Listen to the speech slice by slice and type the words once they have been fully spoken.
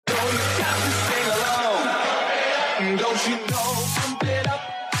Don't you know, pump it up.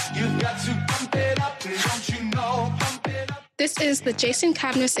 You've got to pump it up. Don't you know, pump it up. This is the Jason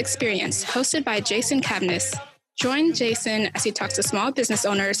Cavness Experience, hosted by Jason Cavness. Join Jason as he talks to small business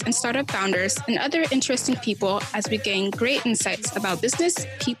owners and startup founders and other interesting people as we gain great insights about business,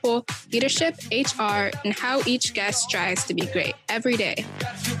 people, leadership, HR, and how each guest strives to be great every day.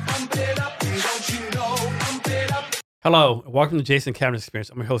 Hello, and welcome to Jason Cavness Experience.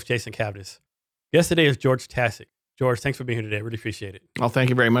 I'm your host, Jason Cavness. Guest today is George Tasick. George, thanks for being here today. I really appreciate it. Well,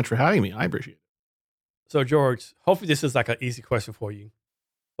 thank you very much for having me. I appreciate it. So, George, hopefully this is like an easy question for you.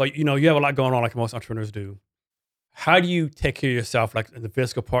 But, you have a lot going on like most entrepreneurs do. How do you take care of yourself, like in the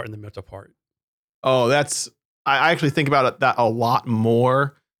physical part and the mental part? Oh, I actually think about that a lot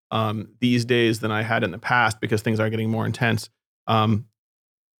more these days than I had in the past because things are getting more intense. I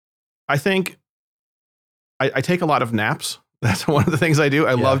think I take a lot of naps. That's one of the things I do.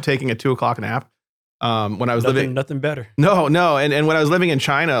 I love taking a 2 o'clock nap. When I was living, nothing better. No. And when I was living in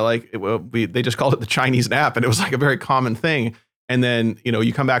China, they just called it the Chinese nap, and it was like a very common thing. And then,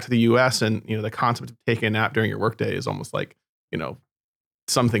 you come back to the US and, the concept of taking a nap during your workday is almost like,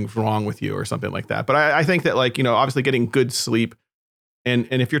 something's wrong with you or something like that. But I think that obviously getting good sleep and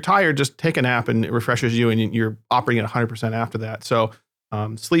if you're tired, just take a nap and it refreshes you and you're operating at 100% after that. So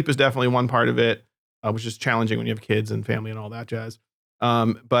sleep is definitely one part of it, which is challenging when you have kids and family and all that jazz.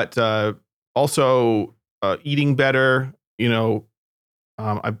 But also eating better,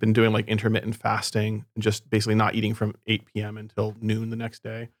 I've been doing like intermittent fasting and just basically not eating from 8 p.m. until noon the next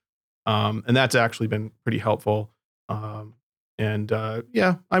day. And that's actually been pretty helpful. Especially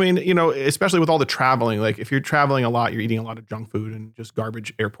with all the traveling, like if you're traveling a lot, you're eating a lot of junk food and just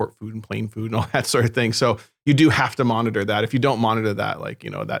garbage airport food and plane food and all that sort of thing. So you do have to monitor that. If you don't monitor that,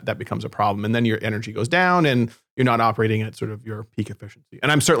 that becomes a problem. And then your energy goes down and you're not operating at sort of your peak efficiency. And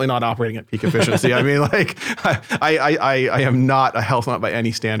I'm certainly not operating at peak efficiency. I mean, I am not a health nut by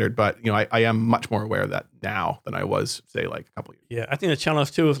any standard, but I am much more aware of that now than I was, say, like a couple of years. Yeah, I think the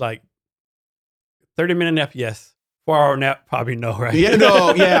challenge too is like 30-minute nap, yes. 4-hour nap, probably no, right?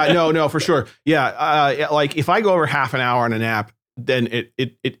 No, for sure. Yeah, like if I go over half an hour on a nap, then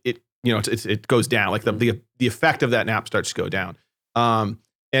it goes down. Like the effect of that nap starts to go down.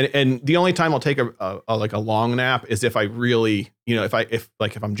 And the only time I'll take a long nap is if I really, if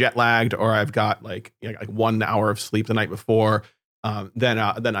I'm jet lagged or I've got like 1 hour of sleep the night before, then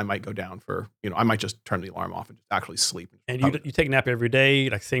I might go down for, I might just turn the alarm off and just actually sleep. And you take a nap every day,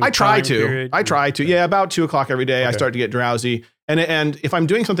 like same I try time to. Yeah, about 2 o'clock every day. Okay. I start to get drowsy. And if I'm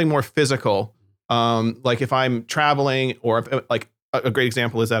doing something more physical, like if I'm traveling or if, like a great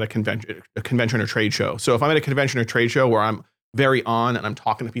example is at a convention or trade show. So if I'm at a convention or trade show where I'm very on and I'm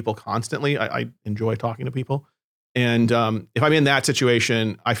talking to people constantly, I enjoy talking to people. And if I'm in that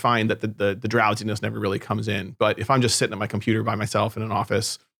situation, I find that the drowsiness never really comes in. But if I'm just sitting at my computer by myself in an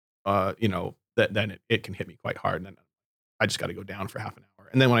office, then it can hit me quite hard. And then I just got to go down for half an hour.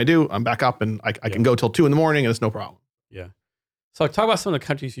 And then when I do, I'm back up and I can go till 2 a.m. and it's no problem. Yeah. So talk about some of the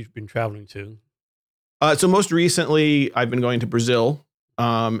countries you've been traveling to. So most recently, I've been going to Brazil.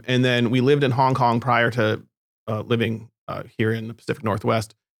 And then we lived in Hong Kong prior to living here in the Pacific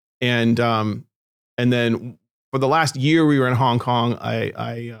Northwest. And then for the last year we were in Hong Kong,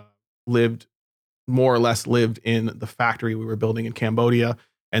 I more or less lived in the factory we were building in Cambodia.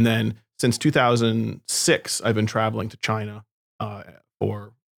 And then since 2006, I've been traveling to China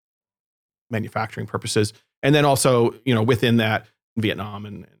for manufacturing purposes. And then also, within that, Vietnam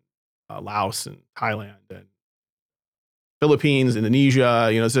and Laos and Thailand and Philippines, Indonesia,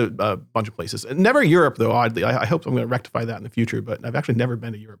 it's a bunch of places. Never Europe, though, oddly. I hope I'm going to rectify that in the future, but I've actually never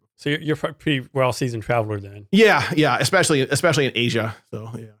been to Europe. So you're a pretty well-seasoned traveler then. Yeah, especially in Asia. So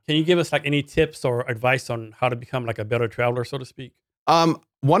yeah. Can you give us like any tips or advice on how to become like a better traveler, so to speak?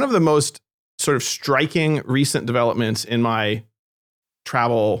 One of the most sort of striking recent developments in my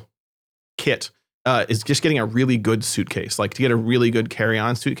travel kit is just getting a really good suitcase, like to get a really good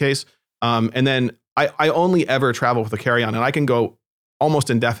carry-on suitcase. And then I only ever travel with a carry-on, and I can go almost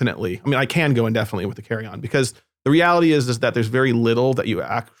indefinitely. I mean, I can go indefinitely with the carry-on because the reality is that there's very little that you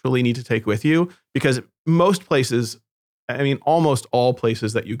actually need to take with you because most places, almost all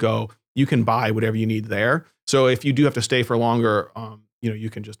places that you go, you can buy whatever you need there. So if you do have to stay for longer, you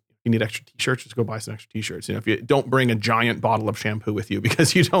can just, if you need extra t-shirts, just go buy some extra t-shirts. If you don't bring a giant bottle of shampoo with you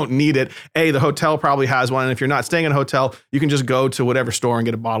because you don't need it, the hotel probably has one. And if you're not staying in a hotel, you can just go to whatever store and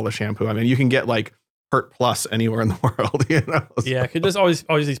get a bottle of shampoo. I mean, you can get like Hurt Plus anywhere in the world, Yeah, because there's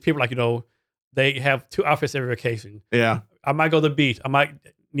always these people like, they have 2 outfits every vacation. Yeah. I might go to the beach. I might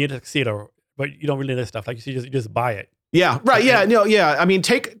need a tuxedo, but you don't really need this stuff. Like you see, you just buy it. Yeah, right. Yeah, no, yeah.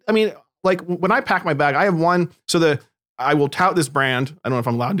 Like when I pack my bag, I have one. So I will tout this brand. I don't know if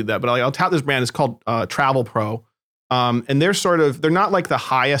I'm allowed to do that, but I'll tout this brand. It's called Travel Pro. And they're not like the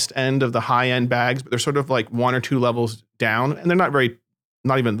highest end of the high end bags, but they're sort of like 1 or 2 levels down. And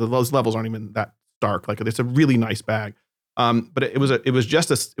they're those levels aren't even that stark. Like it's a really nice bag. But it was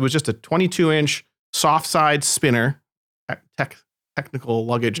just a 22-inch soft side spinner, technical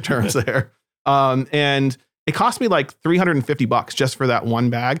luggage terms there. And it cost me like $350 just for that one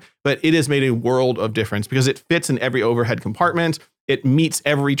bag, but it has made a world of difference because it fits in every overhead compartment. It meets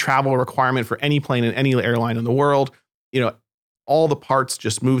every travel requirement for any plane and any airline in the world. All the parts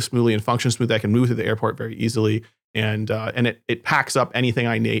just move smoothly and function smoothly. I can move through the airport very easily. And it packs up anything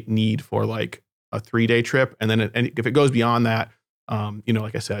I need for like a 3-day trip. And then if it goes beyond that,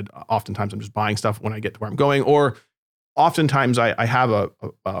 like I said, oftentimes I'm just buying stuff when I get to where I'm going, or oftentimes I have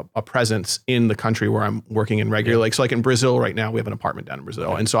a presence in the country where I'm working in regularly. Like, so like in Brazil right now, we have an apartment down in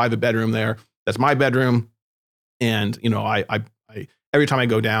Brazil. And so I have a bedroom there. That's my bedroom. And, I every time I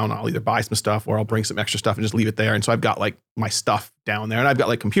go down, I'll either buy some stuff or I'll bring some extra stuff and just leave it there. And so I've got like my stuff down there, and I've got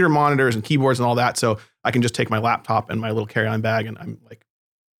like computer monitors and keyboards and all that. So I can just take my laptop and my little carry-on bag, and I'm like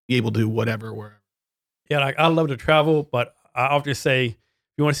able to do whatever, wherever. Yeah, like I love to travel, but I often say, if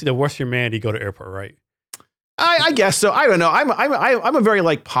you want to see the worst humanity, go to airport, right? I guess so. I don't know. I'm a very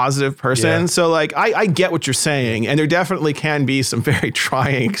like positive person. Yeah. So like I get what you're saying, and there definitely can be some very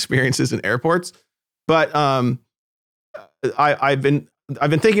trying experiences in airports. But I've been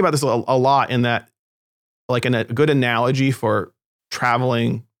thinking about this a lot, in that like a good analogy for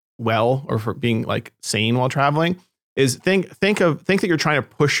traveling well, or for being like sane while traveling, is think that you're trying to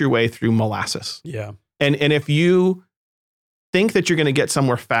push your way through molasses. Yeah. And if you think that you're going to get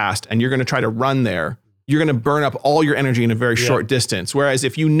somewhere fast and you're going to try to run there, you're going to burn up all your energy in a very short distance. Whereas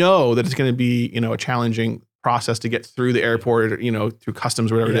if you know that it's going to be, a challenging process to get through the airport, or, through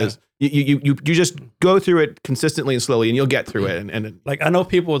customs, or whatever it is, you just go through it consistently and slowly, and you'll get through it. And like, I know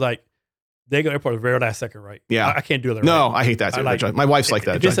people like, they go to the airport the very last second, right? Yeah. I can't do that. No, right? I hate that too. Like, my wife's like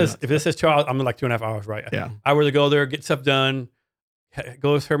that. If this says 2 hours, I'm in like 2.5 hours, right? Yeah. I rather go there, get stuff done,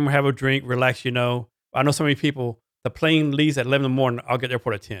 go somewhere, have a drink, relax, I know so many people, the plane leaves at 11 in the morning, I'll get to the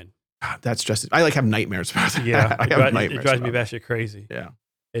airport at 10. God, that's just, I like have nightmares about that. Yeah. It drives me batshit crazy. Yeah.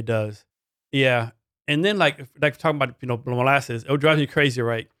 It does. Yeah. And then like talking about, molasses, it drives me crazy,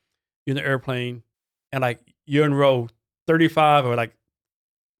 right? You're in the airplane and like you're in row 35 or like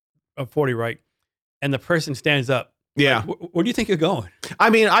 40, right? And the person stands up. Yeah. Like, where do you think you're going? I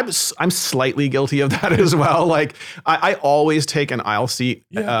mean, I'm slightly guilty of that as well. Like I always take an aisle seat.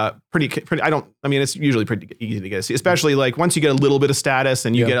 Pretty. It's usually pretty easy to get a seat, especially like once you get a little bit of status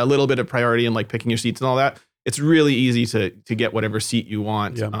and you get a little bit of priority in like picking your seats and all that. It's really easy to get whatever seat you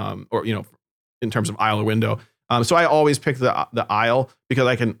want. Or in terms of aisle or window. So I always pick the aisle because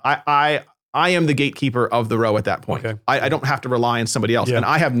I am the gatekeeper of the row at that point. Okay. I don't have to rely on somebody else. And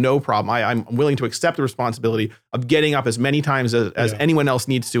I have no problem. I'm willing to accept the responsibility of getting up as many times as anyone else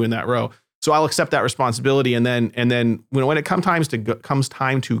needs to in that row. So I'll accept that responsibility. And then when it comes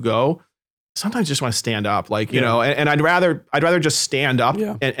time to go, sometimes I just want to stand up, like, and I'd rather just stand up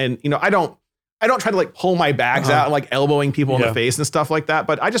and I don't try to like pull my bags out and like elbowing people in the face and stuff like that.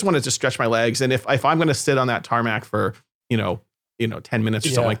 But I just wanted to stretch my legs. And if I'm going to sit on that tarmac for, 10 minutes or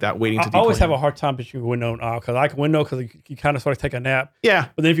something like that, waiting to deplane. I always have a hard time between window and aisle because I like window because you kind of sort of take a nap. Yeah.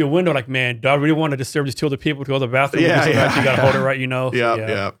 But then if you're window, like, man, do I really want to disturb these 2 other people to go to the bathroom? You got to hold it right,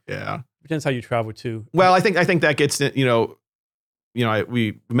 Yeah. Depends how you travel too. Well, I think that gets,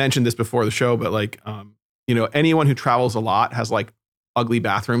 we mentioned this before the show, but like, anyone who travels a lot has like ugly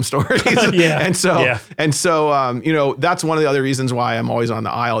bathroom stories. And so, that's one of the other reasons why I'm always on the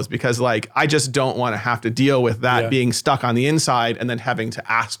aisle, is because like, I just don't want to have to deal with that being stuck on the inside and then having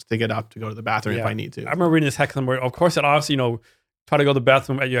to ask to get up to go to the bathroom if I need to. I remember reading this hack somewhere. Of course, it obviously, try to go to the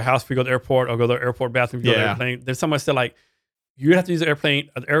bathroom at your house before you go to the airport, or go to the airport bathroom if you go to the airplane. There's someone said like, you have to use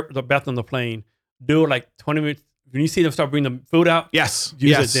the bathroom on the plane, do it like 20 minutes. When you see them start bringing the food out, use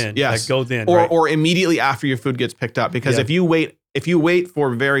it then. Like, go then. Or immediately after your food gets picked up. Because if you wait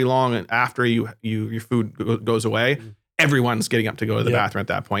for very long and after your food goes away, everyone's getting up to go to the bathroom at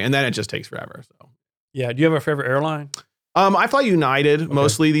that point, and then it just takes forever. So, do you have a favorite airline? I fly United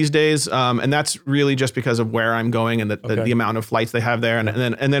mostly these days, and that's really just because of where I'm going and the amount of flights they have there.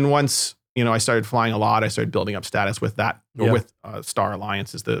 And then once I started flying a lot, I started building up status with that, or with Star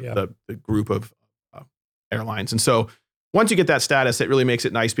Alliance is the group of airlines. And so once you get that status, it really makes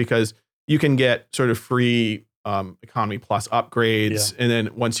it nice because you can get sort of free economy plus upgrades. And then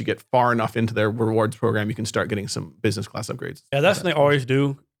once you get far enough into their rewards program, you can start getting some business class upgrades. Yeah, that's what they always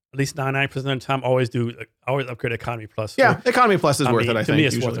do. At least 99% of the time, always upgrade economy plus. Yeah, economy plus is worth it. I think to me,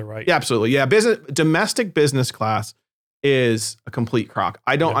 it's worth it, right? Yeah, absolutely. Yeah, domestic business class is a complete crock.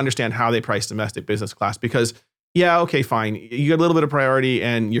 I don't understand how they price domestic business class because, yeah, okay, fine. You get a little bit of priority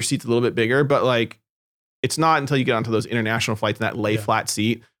and your seat's a little bit bigger, but like it's not until you get onto those international flights and that lay flat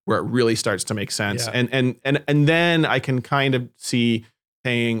seat where it really starts to make sense. Yeah. And then I can kind of see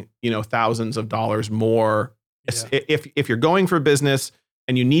paying, thousands of dollars more if you're going for business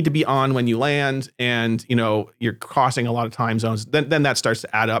and you need to be on when you land and, you're crossing a lot of time zones, then that starts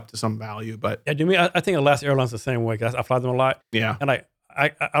to add up to some value. But to me, I think Alaska Airlines the same way because I fly them a lot. Yeah. And I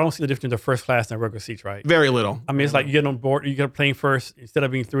don't see the difference in the first class and regular seats, right? Very little. I mean, it's like you get on board, you get a plane first instead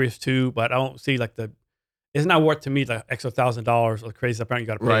of being 3, it's 2, but I don't see like it's not worth to me the extra $1,000 or crazy amount you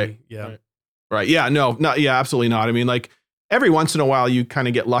got to pay. Right. Yeah. Right. Yeah. No, absolutely not. I mean, like every once in a while you kind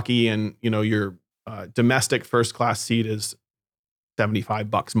of get lucky and, your domestic first class seat is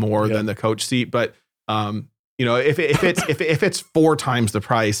 $75 more than the coach seat. But, if it's 4 times the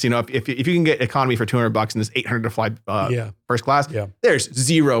price, if you can get economy for $200 and it's $800 to fly first class, there's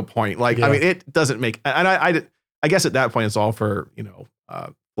 0 point. Like, I mean, it doesn't make, and I guess at that point it's all for,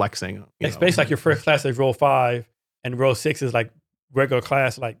 flexing. Especially like your first class is row 5 and row 6 is like regular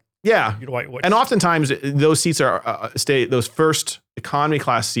class, like and oftentimes those seats are those first economy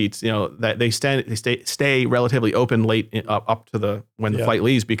class seats, that they stay relatively open late up to when the flight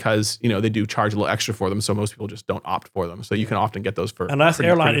leaves because they do charge a little extra for them, so most people just don't opt for them. So you can often get those for. And last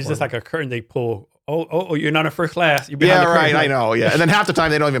airline is just like a curtain they pull. Oh, you're not in first class. You're behind the curtain. I know. Yeah, and then half the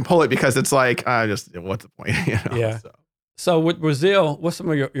time they don't even pull it because it's like just what's the point? Yeah. So with Brazil, what's some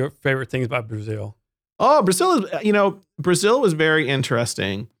of your favorite things about Brazil? Oh, Brazil was very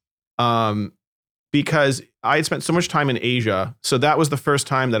interesting. Because I had spent so much time in Asia, so that was the first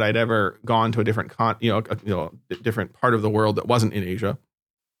time that I'd ever gone to a different different part of the world that wasn't in Asia,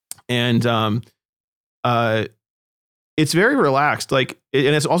 and it's very relaxed. Like,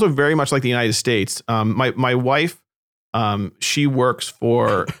 and it's also very much like the United States. My wife, she works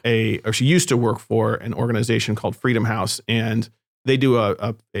for she used to work for an organization called Freedom House, and they do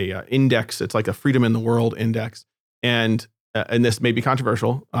a index. It's like a Freedom in the World index, and this may be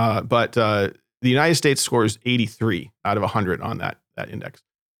controversial, but the United States scores 83 out of 100 on that index.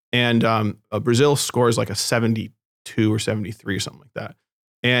 And Brazil scores like a 72 or 73 or something like that.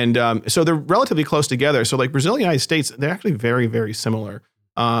 And so they're relatively close together. So like Brazil and the United States, they're actually very, very similar.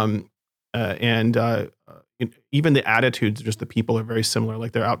 Even the attitudes, just the people are very similar.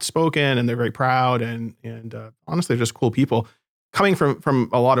 Like they're outspoken and they're very proud. And honestly, they're just cool people. Coming from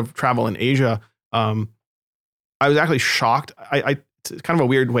a lot of travel in Asia, I was actually shocked. It's kind of a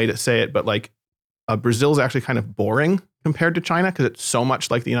weird way to say it, but like Brazil is actually kind of boring compared to China because it's so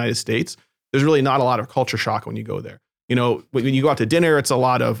much like the United States. There's really not a lot of culture shock when you go there. When you go out to dinner, it's a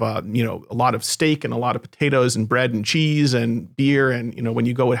lot of steak and a lot of potatoes and bread and cheese and beer. And when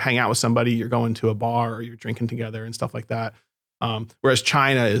you go and hang out with somebody, you're going to a bar or you're drinking together and stuff like that. Whereas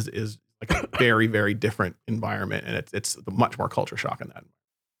China is like a very, very different environment, and it's much more culture shock in that.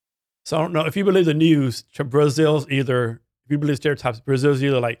 So I don't know if you believe the news. Brazil's either, if you believe stereotypes, Brazil's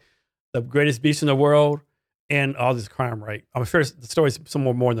either like the greatest beach in the world and all this crime, right? I'm sure the story's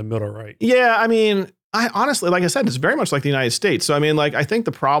somewhere more in the middle, right? Yeah, I mean, I honestly, like I said, it's very much like the United States. So I mean, like I think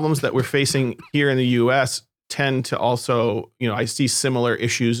the problems that we're facing here in the U.S. tend to also, I see similar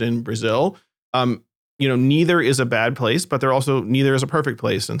issues in Brazil. Neither is a bad place, but neither is a perfect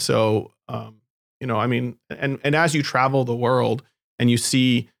place. And so, I mean, and as you travel the world and you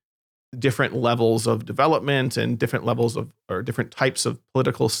see different levels of development and different levels of or different types of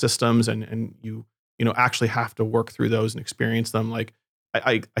political systems, and you actually have to work through those and experience them. Like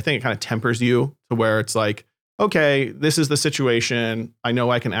I think it kind of tempers you to where it's like, okay, this is the situation. I know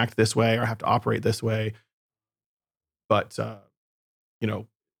I can act this way or I have to operate this way. But I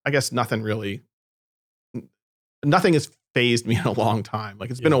guess nothing has phased me in a long time. Like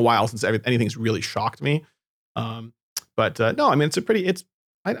it's been a while since anything's really shocked me. But no, I mean,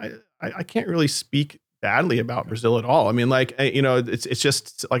 I can't really speak badly about Brazil at all. I mean, like, it's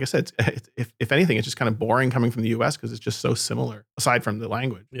just, like I said, if anything, it's just kind of boring coming from the US because it's just so similar aside from the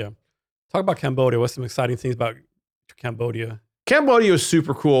language. Yeah. Talk about Cambodia. What's some exciting things about Cambodia? Cambodia is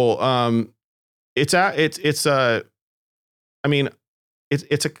super cool. It's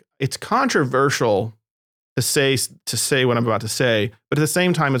controversial to say what I'm about to say, but at the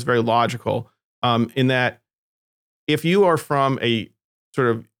same time, it's very logical in that if you are from a sort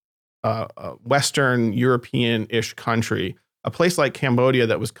of Western European-ish country, a place like Cambodia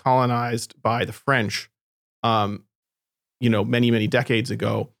that was colonized by the French, many, many decades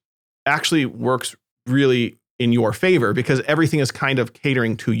ago, actually works really in your favor because everything is kind of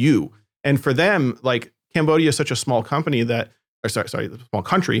catering to you. And for them, like Cambodia is such a small company small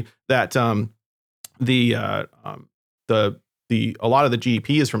country that the a lot of the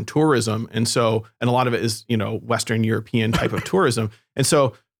GDP is from tourism, and a lot of it is, you know, Western European type of tourism. And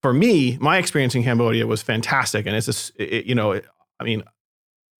so for me, my experience in Cambodia was fantastic, and I mean,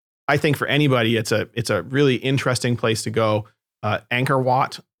 I think for anybody, it's a really interesting place to go. Angkor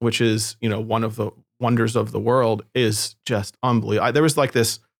Wat, which is, you know, one of the wonders of the world, is just unbelievable. There was like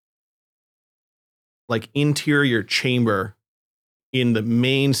this like interior chamber in the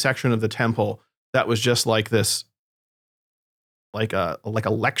main section of the temple that was just like this, like a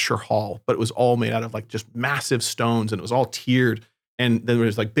lecture hall, but it was all made out of like just massive stones, and it was all tiered, and then there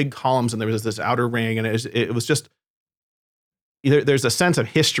was like big columns, and there was this outer ring, and it was just, there's a sense of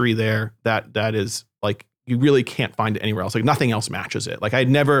history there that is like you really can't find it anywhere else. Like nothing else matches it. Like I'd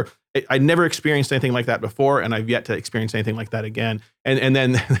never experienced anything like that before, and I've yet to experience anything like that again. And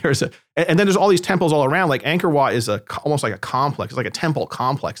then there's all these temples all around. Like Angkor Wat is almost like a complex. It's like a temple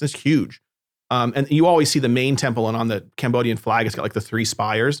complex. It's huge. And you always see the main temple, and on the Cambodian flag, it's got like the 3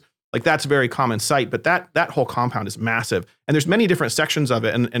 spires. Like that's a very common sight, but that whole compound is massive. And there's many different sections of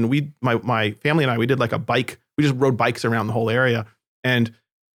it. And my family and I, we did like a bike. We just rode bikes around the whole area. And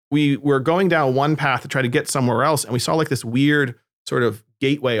we were going down one path to try to get somewhere else. And we saw like this weird sort of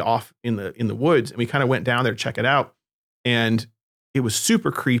gateway off in the woods. And we kind of went down there to check it out. And it was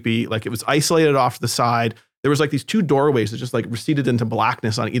super creepy. Like it was isolated off to the side. There was like these 2 doorways that just like receded into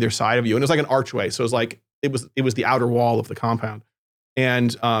blackness on either side of you. And it was like an archway. So it was like, it was the outer wall of the compound.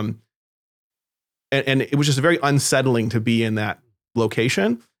 And it was just very unsettling to be in that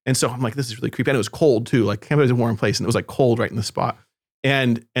location. And so I'm like, this is really creepy. And it was cold too. Like Cambodia's a warm place, and it was like cold right in the spot.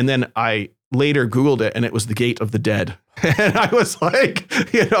 And then I later Googled it, and it was the Gate of the Dead. And I was like,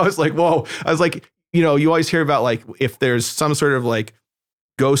 you know, I was like, whoa. I was like, you know, you always hear about like if there's some sort of like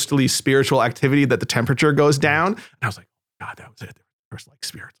ghostly spiritual activity that the temperature goes down. And I was like, God, that was it. There's like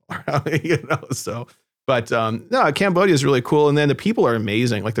spirits all around, you know. So, but no, Cambodia is really cool. And then the people are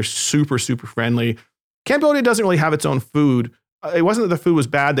amazing. Like they're super, super friendly. Cambodia doesn't really have its own food. It wasn't that the food was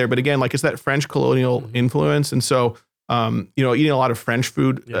bad there, but again, like it's that French colonial influence. And so, you know, eating a lot of French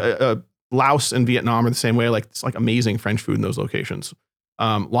food, Laos and Vietnam are the same way. Like it's like amazing French food in those locations.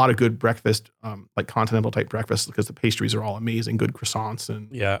 A lot of good breakfast, like continental type breakfast, because the pastries are all amazing, good croissants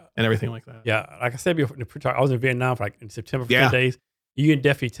and everything like that. Yeah, like I said before, I was in Vietnam for like in September for 10 days. You can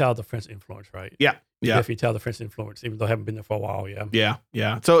definitely tell the French influence, right? Yeah. You definitely tell the French influence, even though I haven't been there for a while.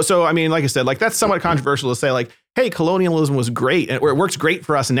 Yeah. So I mean, like I said, like that's somewhat controversial to say, like, hey, colonialism was great, and it works great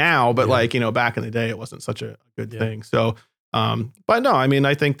for us now, but like, you know, back in the day, it wasn't such a good thing. So, but no, I mean,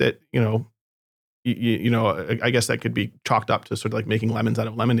 I think that, you know, you know, I guess that could be chalked up to sort of like making lemons out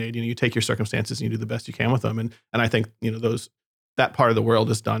of lemonade. You know, you take your circumstances and you do the best you can with them, and I think, you know, that part of the world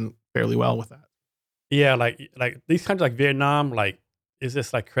has done fairly well with that. Yeah, like these countries like Vietnam, like. It's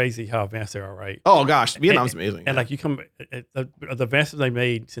just like crazy how advanced they are, right? Oh gosh, Vietnam's amazing. And like you come, the advances they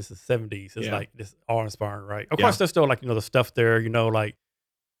made since the 70s is like this awe-inspiring, right? Of course, there's still like, you know, the stuff there, you know, like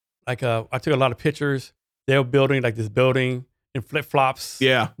I took a lot of pictures. They were building like this building in flip-flops.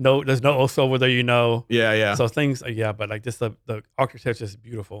 Yeah. No, there's no oaks over there, you know. Yeah. So things, but like just the architecture is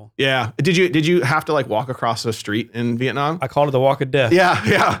beautiful. Yeah. Did you have to like walk across the street in Vietnam? I call it the walk of death.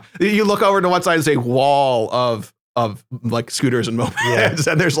 Yeah. You look over to one side and say wall of like scooters and mopeds,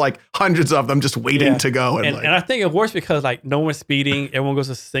 and there's like hundreds of them just waiting to go. And I think it works because like no one's speeding, everyone goes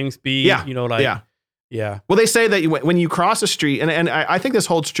the same speed. Yeah, you know, like Well, they say that when you cross a street, and I think this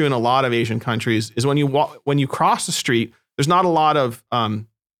holds true in a lot of Asian countries, is when you cross the street, there's not a lot of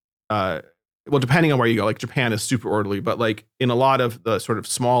well, depending on where you go. Like Japan is super orderly, but like in a lot of the sort of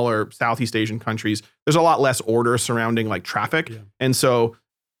smaller Southeast Asian countries, there's a lot less order surrounding like traffic, and so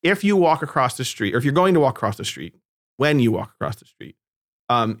if you walk across the street, or if you're going to walk across the street, when you walk across the street,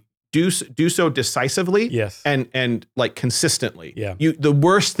 do so decisively, and like consistently. The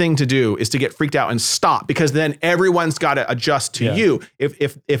worst thing to do is to get freaked out and stop, because then everyone's got to adjust to you.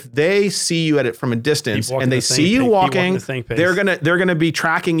 If they see you at it from a distance and they see you walking, they're gonna be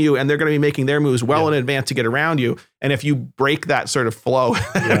tracking you, and they're gonna be making their moves well in advance to get around you. And if you break that sort of flow,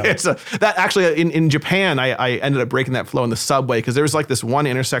 that actually in Japan, I ended up breaking that flow in the subway, because there was like this one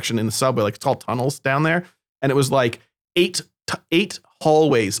intersection in the subway, like it's called tunnels down there, and it was like eight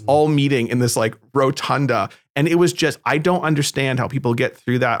hallways all meeting in this like rotunda, and it was just, I don't understand how people get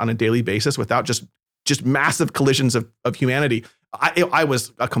through that on a daily basis without just massive collisions of humanity. I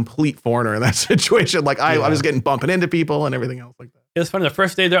was a complete foreigner in that situation. Like I was bumping into people and everything else like that. It was funny. The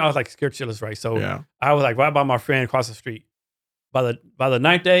first day there, I was like scared shitless, right? So I was like right by my friend across the street. By the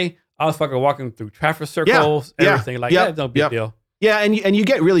ninth day, I was fucking walking through traffic circles, everything. Like that's no big deal. Yeah, and you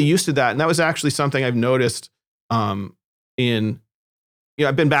get really used to that, and that was actually something I've noticed.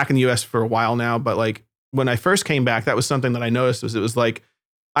 I've been back in the US for a while now, but like when I first came back, that was something that I noticed it was like,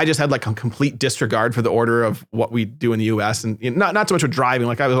 I just had like a complete disregard for the order of what we do in the US, and not so much with driving.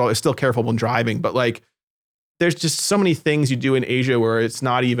 Like I was always still careful when driving, but like there's just so many things you do in Asia where it's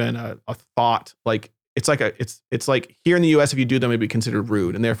not even a thought. Like it's like here in the US, if you do them, it'd be considered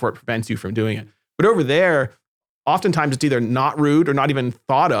rude, and therefore it prevents you from doing it. But over there, oftentimes it's either not rude or not even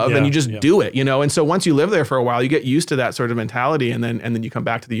thought of, and you just do it, And so once you live there for a while, you get used to that sort of mentality, and then you come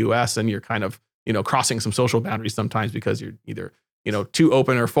back to the US and you're kind of, crossing some social boundaries sometimes because you're either, too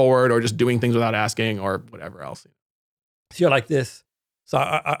open or forward or just doing things without asking or whatever else. So like this. So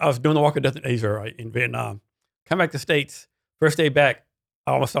I was doing the Walk of Death in Asia, right, in Vietnam. Come back to States, first day back,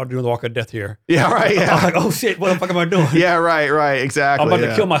 I almost started doing the Walk of Death here. Yeah, right. Yeah. I was like, oh shit, what the fuck am I doing? Yeah, right, exactly. I'm about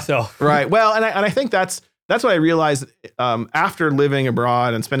to kill myself. Right. Well, and I think that's what I realized after living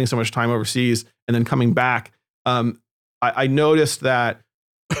abroad and spending so much time overseas and then coming back. I noticed that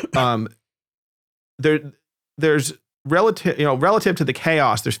there's relative to the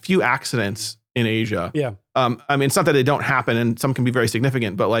chaos, there's few accidents in Asia. Yeah. I mean, it's not that they don't happen, and some can be very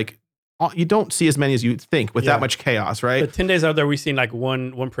significant, but like you don't see as many as you think with that much chaos, right? The 10 days out there, we've seen like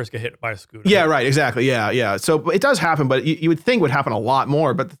one person get hit by a scooter. Yeah, right, exactly. Yeah. So it does happen, but you would think would happen a lot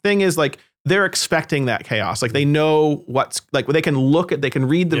more. But the thing is, like, they're expecting that chaos. Like they know what's like, they can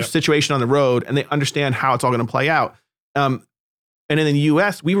read the situation on the road, and they understand how it's all going to play out. And in the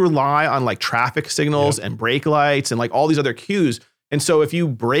US, we rely on like traffic signals and brake lights and like all these other cues. And so if you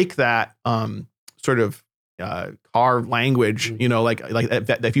break that sort of car language,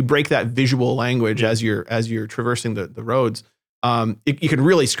 if you break that visual language as you're traversing the roads, you can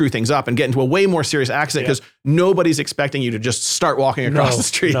really screw things up and get into a way more serious accident because nobody's expecting you to just start walking across the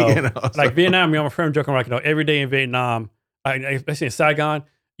street. Like Vietnam, my friend joking like, every day in Vietnam, especially in Saigon,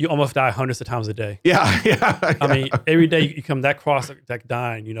 you almost die hundreds of times a day. Yeah. I mean, every day you come that cross, like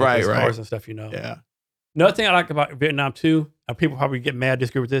dying, right. cars and stuff, Yeah. Another thing I like about Vietnam too, and people probably get mad,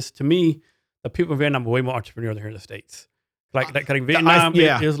 disagree with this. To me, the people in Vietnam are way more entrepreneurial than here in the States. Like Vietnam,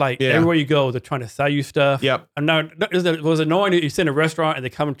 it was like everywhere you go, they're trying to sell you stuff. Yep. And now, it was annoying that you sit in a restaurant and they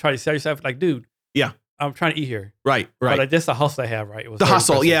come and try to sell you stuff. Like, dude. Yeah. I'm trying to eat here. Right. But like, this is the hustle they have, right? It was the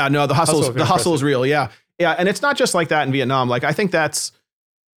hustle. Impressive. Yeah. No, the hustle is real. Yeah. Yeah. And it's not just like that in Vietnam. Like, I think that's,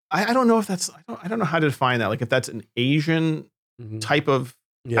 I don't know if that's, I don't know how to define that. Like if that's an Asian type of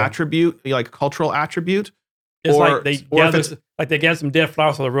attribute, like a cultural attribute. It's like they gather some dead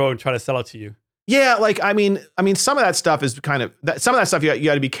flowers on the road and try to sell it to you. Yeah. Like, I mean, some of that stuff is kind of, some of that stuff you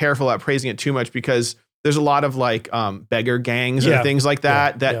got to be careful about praising it too much because there's a lot of like beggar gangs and things like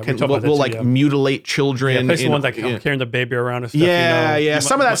that will like mutilate children. Yeah, the ones like carrying the baby around and stuff. Yeah.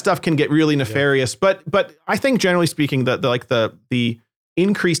 Some of that stuff can get really nefarious, but I think generally speaking that the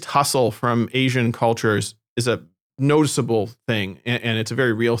increased hustle from Asian cultures is a noticeable thing, and it's a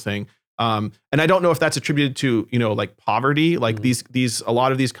very real thing. And I don't know if that's attributed to like poverty. Like a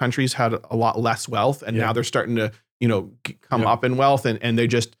lot of these countries had a lot less wealth, and now they're starting to come up in wealth, and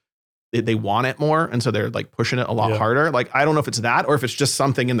they want it more, and so they're like pushing it a lot harder. Like I don't know if it's that or if it's just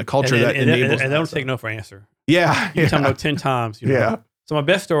something in the culture that enables. And they don't take no for an answer. Yeah, you tell them no 10 times. Yeah. So my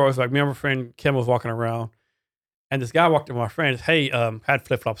best story was like me and my friend Kim was walking around. And this guy walked up to my friend, hey, had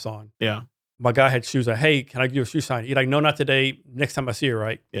flip-flops on. Yeah. My guy had shoes. Like, hey, can I give you a shoe sign? He's like, no, not today. Next time I see you,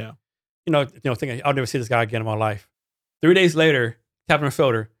 right? Yeah. Thinking I'll never see this guy again in my life. 3 days later, tapping her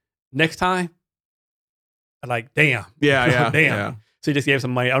shoulder. Next time, I'm like, damn. Yeah. Damn. Yeah. So he just gave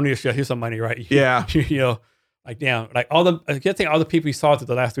some money. I don't need to show here's some money, right? Yeah. Like damn. Like all the people he saw through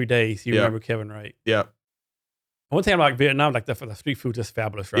the last 3 days, you remember Kevin, right? Yeah. One thing about Vietnam, like the street food, just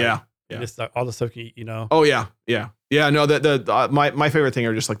fabulous, right? Yeah. Yeah. Just all the stuff you know. Oh yeah. No, my favorite thing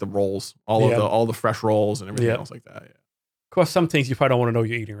are just like the rolls, all the fresh rolls and everything else like that. Yeah. Of course, some things you probably don't want to know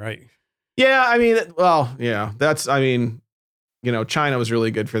you're eating, right? Yeah, I mean, well, yeah, China was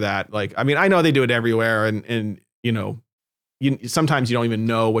really good for that. Like, I mean, I know they do it everywhere, and sometimes you don't even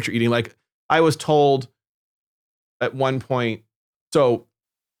know what you're eating. Like, I was told at one point, so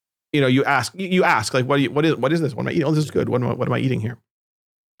you ask like, what is this? What am I eating? Oh, this is good. What am I eating here?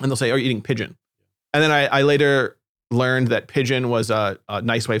 And they'll say, "Are you eating pigeon?" And then I later learned that pigeon was a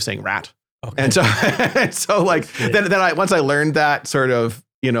nice way of saying rat. Okay. And so like then once I learned that sort of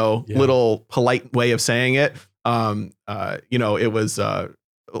little polite way of saying it, it was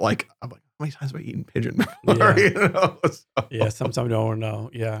like I'm like, how many times have I eaten pigeon before? Yeah, sometimes you don't know.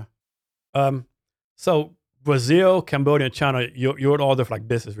 Yeah. So Brazil, Cambodia, and China, you're all there for like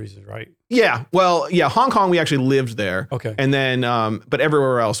business reasons, right? Yeah. Well, yeah. Hong Kong, we actually lived there. Okay. And then, but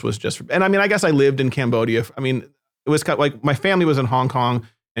everywhere else was just, and I mean, I guess I lived in Cambodia. I mean, it was kind of like my family was in Hong Kong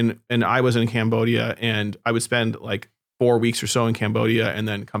and I was in Cambodia, and I would spend like 4 weeks or so in Cambodia and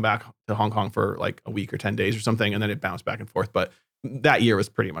then come back to Hong Kong for like a week or 10 days or something. And then it bounced back and forth. But that year was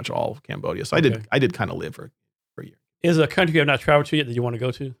pretty much all Cambodia. So I did kind of live for a year. Is there a country you have not traveled to yet that you want to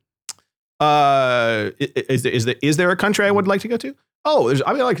go to? Is there a country I would like to go to? Oh,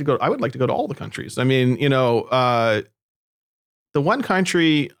 I would like to go to all the countries. I mean, the one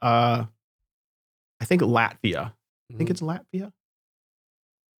country, I think Latvia. I think it's Latvia. I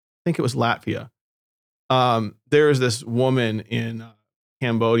think it was Latvia. There is this woman in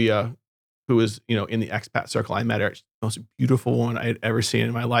Cambodia who was, in the expat circle. I met her. She's the most beautiful woman I had ever seen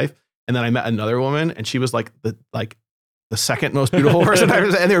in my life. And then I met another woman, and she was like the second most beautiful person I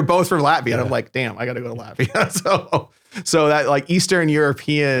ever seen. And they were both from Latvia. Yeah. And I'm like, damn, I got to go to Latvia. So that like Eastern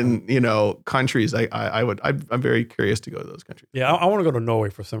European, countries, I'm very curious to go to those countries. Yeah, I want to go to Norway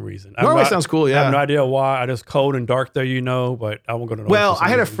for some reason. Norway sounds cool. Yeah, I have no idea why. It's cold and dark there, but I won't go to Norway. Well, I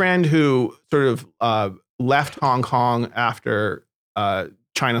had a friend who sort of left Hong Kong after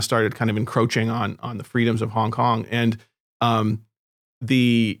China started kind of encroaching on the freedoms of Hong Kong, and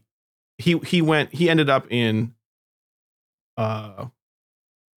he ended up in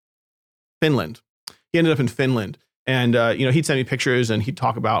Finland. He ended up in Finland, and he'd send me pictures, and he'd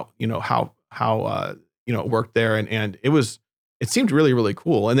talk about how it worked there, and it seemed really, really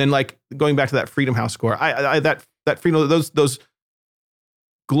cool. And then like going back to that Freedom House score, that Freedom, those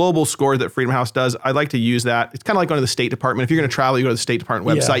global scores that Freedom House does, I like to use that. It's kind of like going to the State Department. If you're going to travel, you go to the State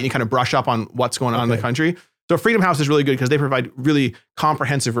Department website and you kind of brush up on what's going on in the country. So Freedom House is really good because they provide really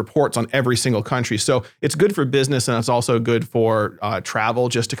comprehensive reports on every single country. So it's good for business, and it's also good for travel,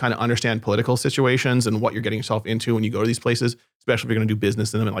 just to kind of understand political situations and what you're getting yourself into when you go to these places, especially if you're going to do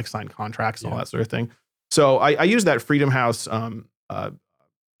business in them and like sign contracts and all that sort of thing. So I use that Freedom House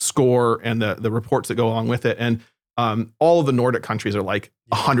score and the reports that go along with it. And all of the Nordic countries are like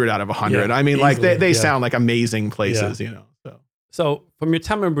 100 out of 100. I mean, easily, like they sound like amazing places, So from your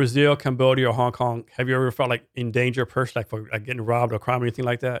time in Brazil, Cambodia, or Hong Kong, have you ever felt like in danger personally, like for like getting robbed or crime or anything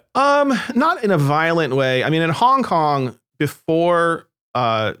like that? Not in a violent way. I mean, in Hong Kong, before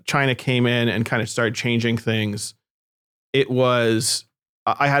China came in and kind of started changing things,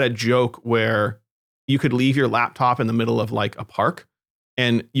 I had a joke where you could leave your laptop in the middle of like a park,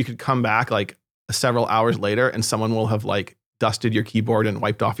 and you could come back like several hours later, and someone will have like dusted your keyboard and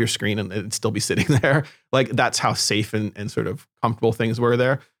wiped off your screen, and it'd still be sitting there. Like that's how safe and sort of comfortable things were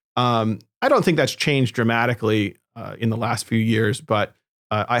there. I don't think that's changed dramatically in the last few years, but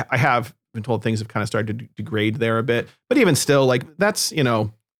I have been told things have kind of started to degrade there a bit. But even still, like that's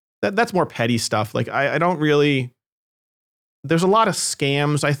that's more petty stuff. Like I don't really. There's a lot of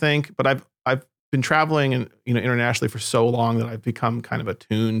scams, I think, but I've been traveling and internationally for so long that I've become kind of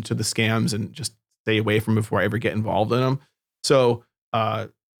attuned to the scams and just stay away from them before I ever get involved in them. So I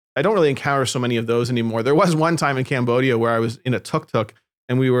don't really encounter so many of those anymore. There was one time in Cambodia where I was in a tuk-tuk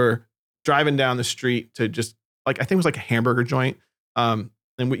and we were driving down the street to just like, I think it was like a hamburger joint. And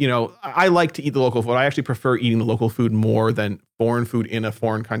I like to eat the local food. I actually prefer eating the local food more than foreign food in a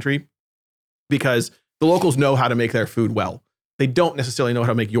foreign country because the locals know how to make their food well. They don't necessarily know how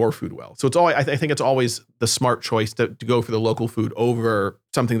to make your food well. So it's always, I think it's always the smart choice to go for the local food over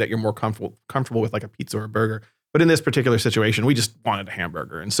something that you're more comfortable with, like a pizza or a burger. But in this particular situation, we just wanted a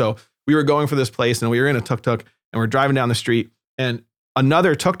hamburger. And so we were going for this place and we were in a tuk-tuk and we're driving down the street and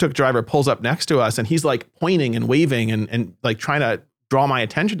another tuk-tuk driver pulls up next to us and he's like pointing and waving and like trying to draw my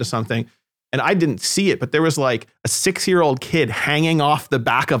attention to something. And I didn't see it, but there was like a 6-year-old kid hanging off the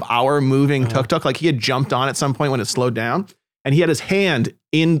back of our moving tuk-tuk. Like he had jumped on at some point when it slowed down. And he had his hand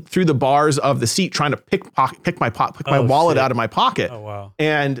in through the bars of the seat trying to pick my wallet out of my pocket. Oh, wow.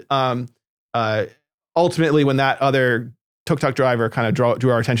 And ultimately, when that other tuk-tuk driver kind of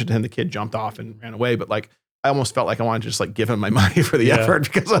drew our attention to him, the kid jumped off and ran away. But like, I almost felt like I wanted to just like give him my money for the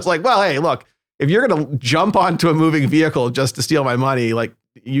effort because I was like, well, hey, look, if you're going to jump onto a moving vehicle just to steal my money, like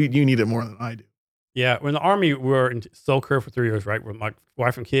you need it more than I do. Yeah. When the Army, we were in Seoul for 3 years, right? With my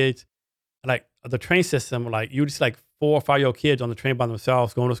wife and kids. Like the train system, like you just like 4 or 5-year-old kids on the train by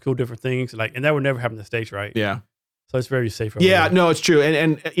themselves, going to school, different things. Like, and that would never happen in the States, right? Yeah. So it's very safe. Yeah, no, it's true.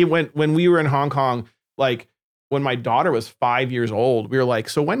 And it when we were in Hong Kong, like when my daughter was 5 years old, we were like,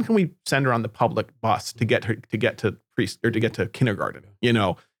 so when can we send her on the public bus to get to kindergarten?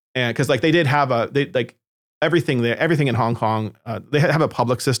 And because like they did have everything in Hong Kong, they have a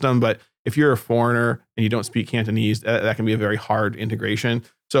public system, but if you're a foreigner and you don't speak Cantonese, that can be a very hard integration.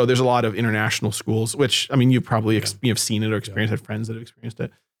 So there's a lot of international schools, which, I mean, you probably you've seen it or experienced, had friends that have experienced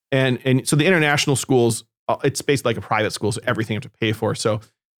it. And so the international schools, it's basically like a private school, so everything you have to pay for. So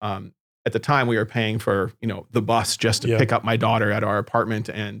at the time we were paying for, the bus just to pick up my daughter at our apartment.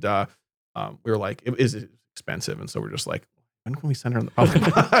 And we were like, is it expensive. And so we're just like, when can we send her on the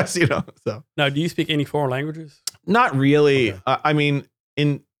public bus? So Now, do you speak any foreign languages? not really. Okay. I mean,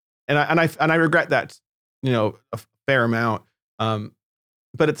 and I regret that, a fair amount.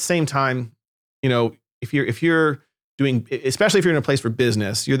 But at the same time, if you're doing, especially if you're in a place for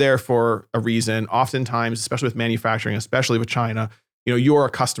business, you're there for a reason. Oftentimes, especially with manufacturing, especially with China, you're a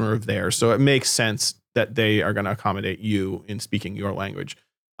customer of theirs. So it makes sense that they are going to accommodate you in speaking your language.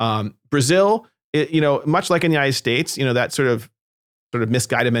 Brazil, much like in the United States, that sort of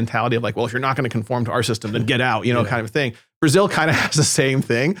misguided mentality of like, well, if you're not going to conform to our system, then get out, kind of thing. Brazil kind of has the same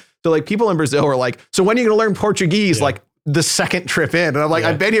thing. So like people in Brazil were like, so when are you going to learn Portuguese? Yeah. Like the second trip in. And I'm like,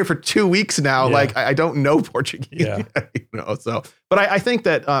 I've been here for 2 weeks now. Yeah. Like I don't know Portuguese. Yeah. So, but I think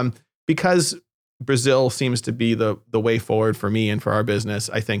that because Brazil seems to be the way forward for me and for our business,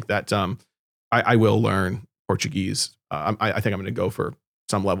 I think that I will learn Portuguese. I think I'm going to go for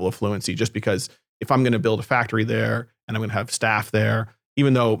some level of fluency just because if I'm going to build a factory there and I'm going to have staff there,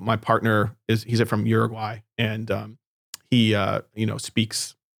 even though my partner he's from Uruguay and he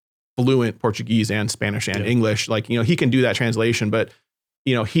speaks fluent Portuguese and Spanish and English, like, he can do that translation, but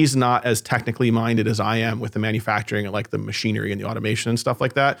he's not as technically minded as I am with the manufacturing and like the machinery and the automation and stuff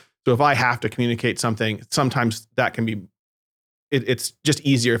like that. So if I have to communicate something, sometimes that can be, it's just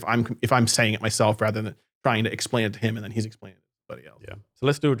easier if I'm saying it myself rather than trying to explain it to him and then he's explaining it to somebody else. Yeah. So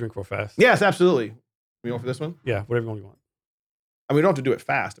let's do a drink real fast. Yes, absolutely. We going for this one? Yeah, whatever one you want. I mean, we don't have to do it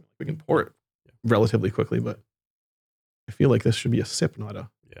fast. We can pour it relatively quickly, but I feel like this should be a sip, not a.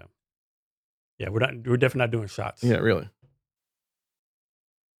 Yeah. Yeah, we're definitely not doing shots. Yeah, really.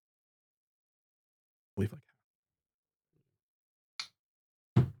 Leave like.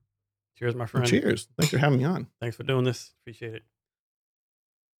 Cheers, my friend. Cheers. Thanks for having me on. Thanks for doing this. Appreciate it.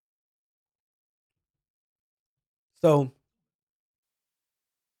 So,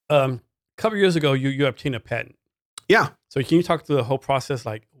 a couple years ago, you obtained a patent. Yeah. So can you talk through the whole process?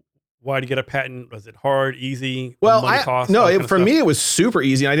 Like, why to get a patent? Was it hard, easy? Well, money cost, for me, it was super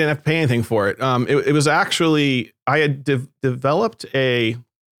easy. And I didn't have to pay anything for it. It was actually, I had developed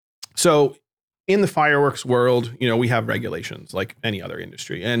so in the fireworks world, we have regulations like any other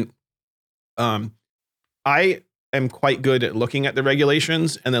industry. And I am quite good at looking at the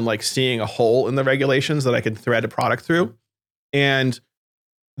regulations and then like seeing a hole in the regulations that I could thread a product through. And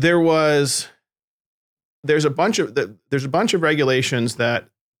there's a bunch of regulations that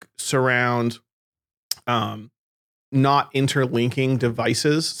surround not interlinking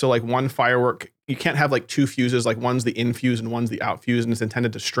devices. So like one firework, you can't have like two fuses, like one's the in fuse and one's the out fuse, and it's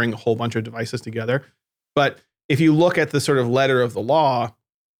intended to string a whole bunch of devices together. But if you look at the sort of letter of the law,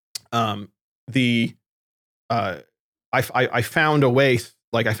 I found a way,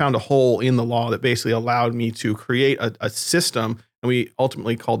 like I found a hole in the law that basically allowed me to create a system, and we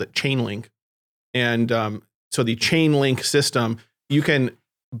ultimately called it chain link. And so the chain link system, you can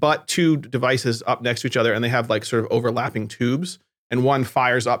butt two devices up next to each other and they have like sort of overlapping tubes, and one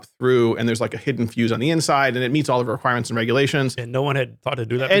fires up through and there's like a hidden fuse on the inside and it meets all of the requirements and regulations. And no one had thought to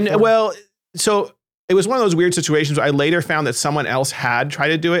do that And before? well, so it was one of those weird situations where I later found that someone else had tried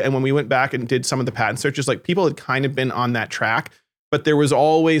to do it. And when we went back and did some of the patent searches, like people had kind of been on that track, but there was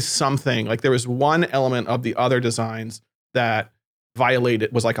always something, like there was one element of the other designs that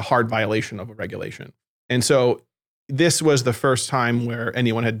was like a hard violation of a regulation. And so this was the first time where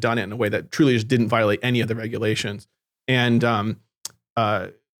anyone had done it in a way that truly just didn't violate any of the regulations. And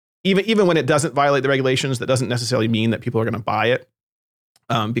even when it doesn't violate the regulations, that doesn't necessarily mean that people are going to buy it,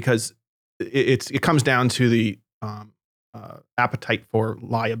 because it comes down to the appetite for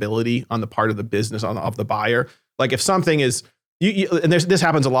liability on the part of the business of the buyer. Like if something is, and this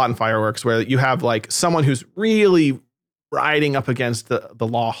happens a lot in fireworks where you have like someone who's really riding up against the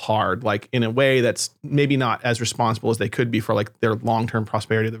law hard, like in a way that's maybe not as responsible as they could be for like their long-term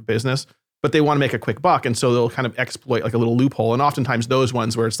prosperity of their business, but they want to make a quick buck. And so they'll kind of exploit like a little loophole. And oftentimes those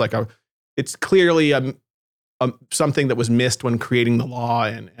ones where it's like it's clearly something that was missed when creating the law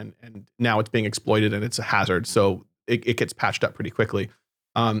and now it's being exploited and it's a hazard. So it gets patched up pretty quickly.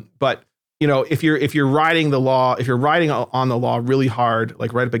 But if you're riding the law, if you're riding on the law really hard,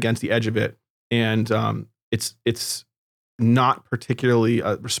 like right up against the edge of it, and it's not particularly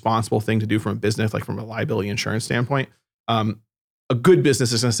a responsible thing to do from a business, like from a liability insurance standpoint. A good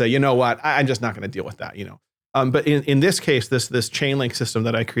business is going to say, you know what, I'm just not going to deal with that, But in this case, this chain link system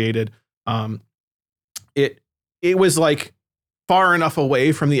that I created, it was like far enough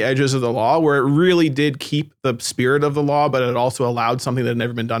away from the edges of the law where it really did keep the spirit of the law, but it also allowed something that had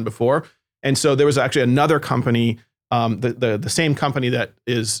never been done before. And so there was actually another company, the same company that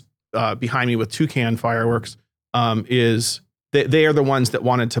is behind me with Toucan Fireworks, they are the ones that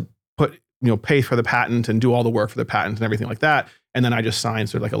wanted to pay for the patent and do all the work for the patent and everything like that. And then I just sign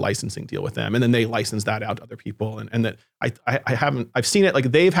sort of like a licensing deal with them. And then they license that out to other people. And that I've seen it,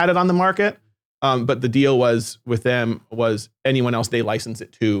 like they've had it on the market. But the deal was with them was anyone else they license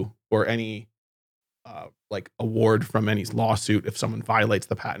it to, or any like award from any lawsuit. If someone violates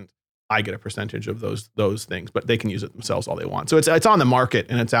the patent, I get a percentage of those things, but they can use it themselves all they want. So it's on the market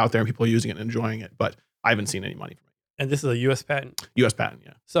and it's out there and people are using it and enjoying it, but I haven't seen any money from it. And this is a U.S. patent? U.S. patent,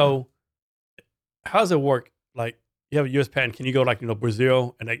 yeah. So how does it work? Like you have a U.S. patent. Can you go like,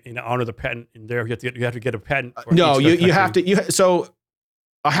 Brazil and like, honor the patent in there? You have to get a patent. No, you have to. So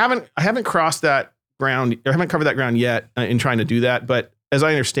I haven't crossed that ground. I haven't covered that ground yet in trying to do that. But as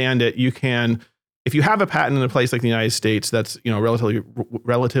I understand it, you can, if you have a patent in a place like the United States that's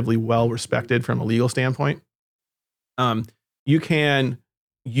relatively well respected from a legal standpoint, you can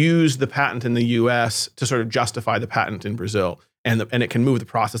use the patent in the U.S. to sort of justify the patent in Brazil, and it can move the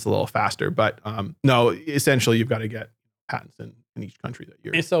process a little faster. But no, essentially you've got to get patents in each country that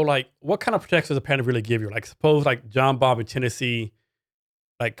you're. And so, like, what kind of protection does a patent really give you? Like, suppose like John Bob in Tennessee,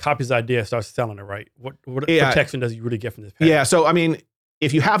 like copies the idea, starts selling it, right? What protection does you really get from this patent? Yeah, so I mean,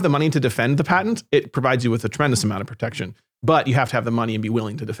 if you have the money to defend the patent, it provides you with a tremendous amount of protection. But you have to have the money and be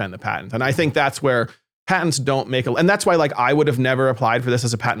willing to defend the patent. And I think that's where patents don't make and that's why, like, I would have never applied for this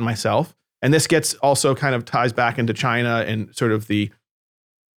as a patent myself. And this gets also kind of ties back into China and sort of the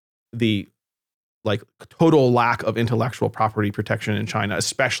like total lack of intellectual property protection in China,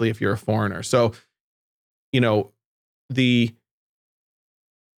 especially if you're a foreigner. So, if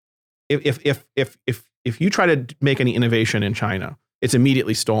you try to make any innovation in China, it's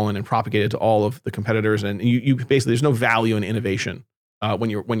immediately stolen and propagated to all of the competitors, and you basically, there's no value in innovation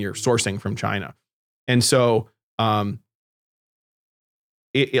when you're sourcing from China. And so, like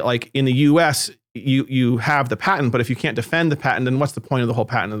in the U.S., you have the patent, but if you can't defend the patent, then what's the point of the whole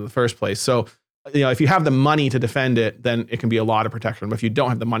patent in the first place? So, if you have the money to defend it, then it can be a lot of protection. But if you don't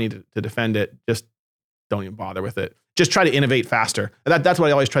have the money to defend it, just don't even bother with it. Just try to innovate faster. That's what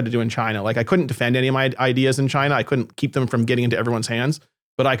I always tried to do in China. Like, I couldn't defend any of my ideas in China. I couldn't keep them from getting into everyone's hands,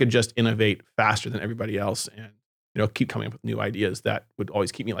 but I could just innovate faster than everybody else and, keep coming up with new ideas that would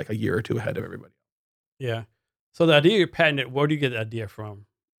always keep me like a year or two ahead of everybody. Yeah. So the idea you patented, where do you get the idea from?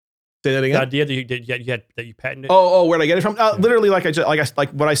 Say that again. The idea that you patented. Oh, where'd I get it from? Literally, like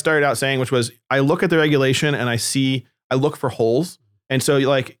what I started out saying, which was I look at the regulation and I look for holes, and so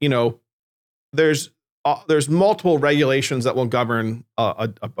there's multiple regulations that will govern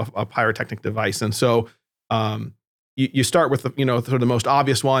a pyrotechnic device, and so you start with the sort of the most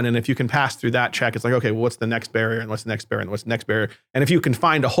obvious one, and if you can pass through that check, it's like, okay, well, what's the next barrier, and what's the next barrier, and what's the next barrier, and if you can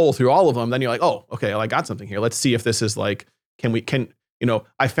find a hole through all of them, then you're like, oh, okay, well, I got something here. Let's see if this is like,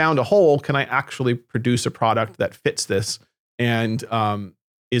 I found a hole. Can I actually produce a product that fits this? And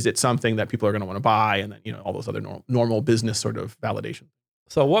is it something that people are going to want to buy? And then, all those other normal business sort of validation.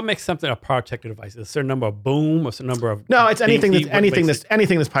 So what makes something a pyrotechnic device? Is there a certain number of boom or a certain number of... No, it's anything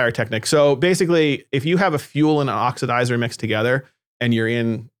that's pyrotechnic. So basically, if you have a fuel and an oxidizer mixed together and you're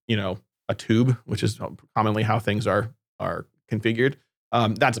in, a tube, which is commonly how things are configured,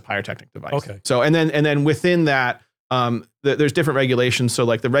 that's a pyrotechnic device. Okay. So, and then within that, there's different regulations. So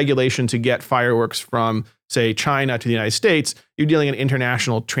like the regulation to get fireworks from, say, China to the United States, you're dealing in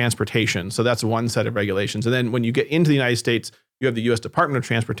international transportation. So that's one set of regulations. And then when you get into the United States, you have the U.S. Department of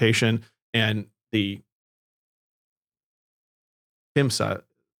Transportation and the PHMSA,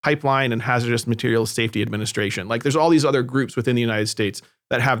 Pipeline and Hazardous Materials Safety Administration. Like, there's all these other groups within the United States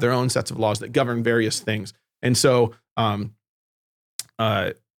that have their own sets of laws that govern various things. And so, a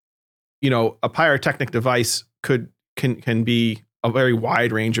pyrotechnic device can be a very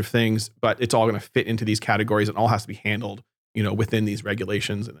wide range of things, but it's all going to fit into these categories and all has to be handled, within these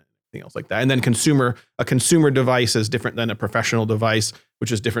regulations and anything else like that. And then a consumer device is different than a professional device,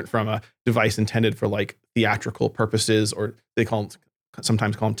 which is different from a device intended for like theatrical purposes, or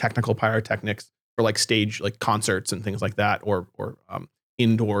sometimes call them technical pyrotechnics for like stage, like concerts and things like that, or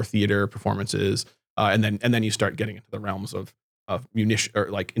indoor theater performances. And then you start getting into the realms of munition, or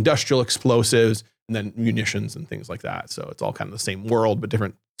like industrial explosives, and then munitions and things like that. So it's all kind of the same world, but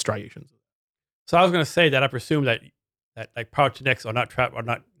different striations. So I was going to say that I presume that like pyrotechnics are not shipped on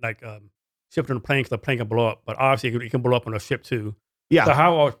a plane, because the plane can blow up, but obviously it can blow up on a ship too. Yeah. So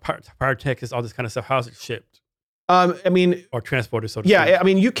how are pyrotechnics, all this kind of stuff, how is it shipped? Or transported, so to speak? Yeah,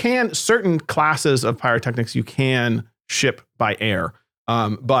 you can, certain classes of pyrotechnics you can ship by air,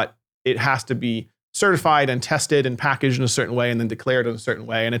 but it has to be certified and tested and packaged in a certain way and then declared in a certain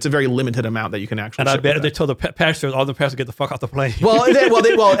way. And it's a very limited amount that you can actually. And I ship bet with they that. told the passengers, all the passengers get the fuck off the plane. Well, and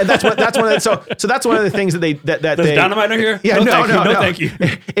that's one of the, so that's one of the things that There's they dynamite in here? Yeah, no, thank you.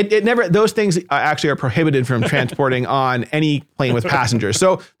 It never, those things actually are prohibited from transporting on any plane with passengers.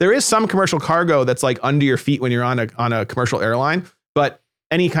 So there is some commercial cargo that's like under your feet when you're on a commercial airline, but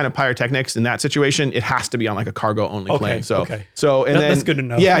any kind of pyrotechnics in that situation, it has to be on like a cargo only plane. So That's good to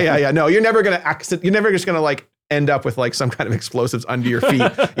know. Yeah. No, you're never just gonna like end up with like some kind of explosives under your feet,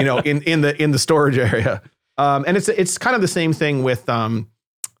 in the storage area. And it's kind of the same thing with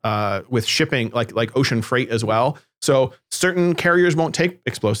shipping, like ocean freight as well. So certain carriers won't take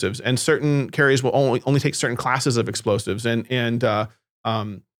explosives, and certain carriers will only take certain classes of explosives, and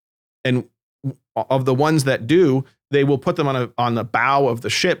of the ones that do, they will put them on the bow of the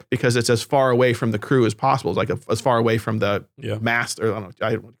ship because it's as far away from the crew as possible. It's like as far away from the mast, or I don't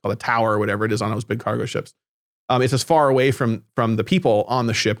know, call it tower or whatever it is on those big cargo ships. It's as far away from the people on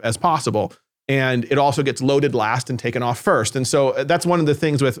the ship as possible. And it also gets loaded last and taken off first. And so that's one of the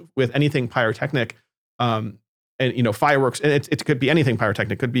things with anything pyrotechnic, and fireworks. And it could be anything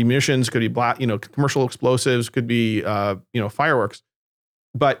pyrotechnic. Could be munitions. Could be commercial explosives. Could be fireworks.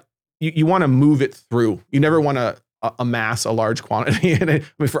 But you want to move it through. You never want to amass a large quantity,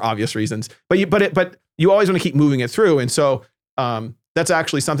 for obvious reasons. But you always want to keep moving it through. And so that's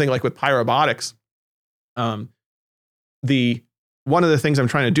actually something like with Pyrobotics. One of the things I'm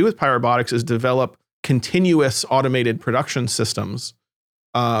trying to do with Pyrobotics is develop continuous automated production systems,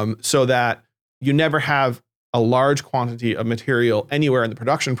 so that you never have a large quantity of material anywhere in the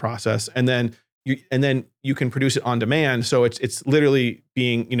production process, and then you can produce it on demand. So it's literally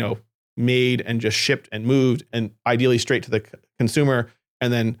being made and just shipped and moved, and ideally straight to the consumer,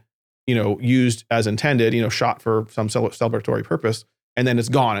 and then used as intended, shot for some celebratory purpose, and then it's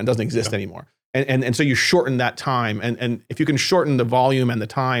gone and doesn't exist anymore. And so you shorten that time, and if you can shorten the volume and the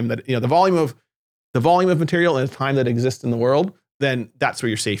time that the volume of material and the time that exists in the world, then that's where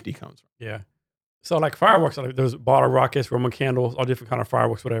your safety comes from. Yeah. So like fireworks, like there's bottle rockets, Roman candles, all different kind of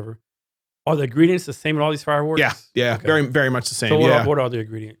fireworks, whatever. Are the ingredients the same in all these fireworks? Yeah, okay. Very, very much the same. So what are the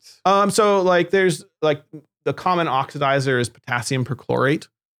ingredients? So like there's like the common oxidizer is potassium perchlorate,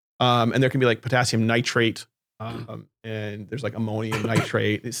 and there can be like potassium nitrate. And there's like ammonium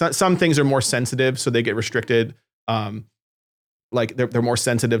nitrate. Some things are more sensitive, so they get restricted. Like they're more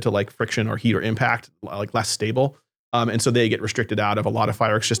sensitive to like friction or heat or impact, like less stable. And so they get restricted out of a lot of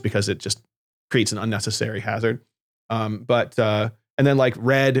fireworks just because it just creates an unnecessary hazard. And then like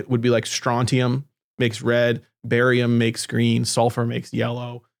red would be like strontium makes red, barium makes green, sulfur makes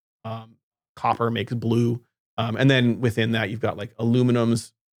yellow, copper makes blue. And then within that you've got like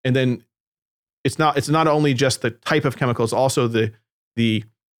aluminums, and then it's not only just the type of chemical, it's also the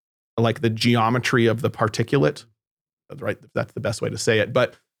geometry of the particulate, right? That's the best way to say it.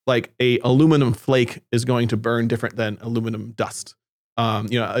 But like a aluminum flake is going to burn different than aluminum dust.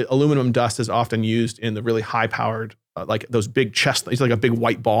 Aluminum dust is often used in the really high powered, like those big chest, it's like a big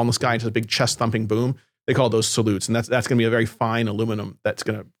white ball in the sky, and just a big chest thumping boom. They call those salutes. And that's going to be a very fine aluminum that's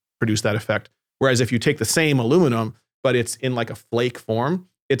going to produce that effect. Whereas if you take the same aluminum, but it's in like a flake form,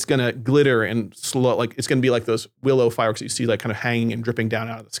 it's going to glitter and slow, like it's going to be like those willow fireworks that you see like kind of hanging and dripping down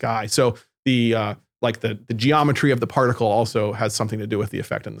out of the sky. So the geometry of the particle also has something to do with the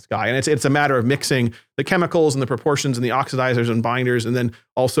effect in the sky. And it's a matter of mixing the chemicals and the proportions and the oxidizers and binders, and then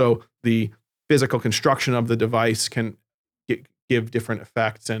also the physical construction of the device can give different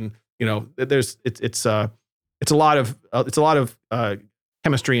effects. And it's a lot of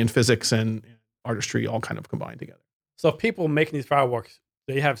chemistry and physics and artistry all kind of combined together. So if people making these fireworks,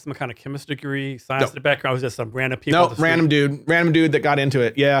 do you have some kind of chemistry degree, science in the background? Or is it some random people? No, random dude that got into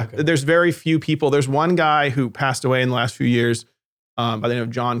it. Yeah. Okay. There's very few people. There's one guy who passed away in the last few years by the name of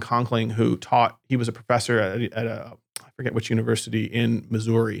John Conkling, who he was a professor at I forget which university in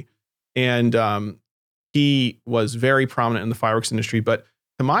Missouri. And he was very prominent in the fireworks industry. But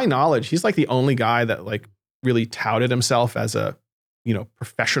to my knowledge, he's like the only guy that like really touted himself as a,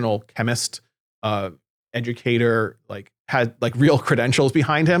 professional chemist, educator, like had like real credentials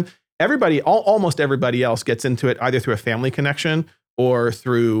behind him. Almost everybody else gets into it either through a family connection or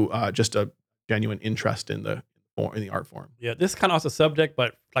through just a genuine interest in the art form. Yeah, this is kind of off the subject,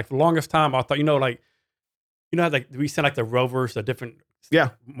 but like the longest time I thought, like we sent like the rovers, the different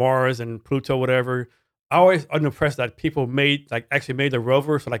Mars and Pluto, whatever. I always unimpressed that people actually made the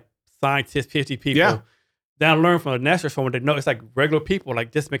rovers for like scientists, PhD people. Yeah. Then I learned from the NASA form, they know it's like regular people,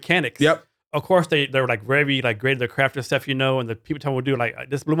 like just mechanics. Yep. Of course, they were like very like great at their craft and stuff, and the people tell me what to do. Like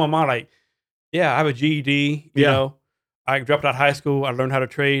this blew my mind. Like, yeah, I have a GED. You know, I dropped out of high school. I learned how to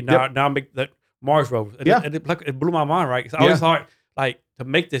trade. Now I make that Mars rovers. It blew my mind, right? Because I always thought, like, to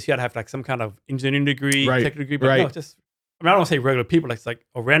make this, you had to have like some kind of engineering degree, technical degree. But no, it's just, I mean, I don't want to say regular people, like, it's like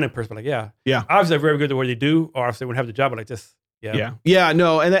a random person, but like, obviously they're very good at what they do, or obviously they wouldn't have the job, but like just,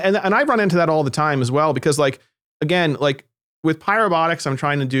 no. And I run into that all the time as well, because like, again, like with Pyrobotics, I'm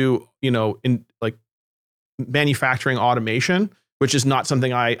trying to do, in like manufacturing automation, which is not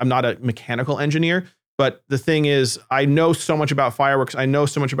something I'm not a mechanical engineer. But the thing is, I know so much about fireworks. I know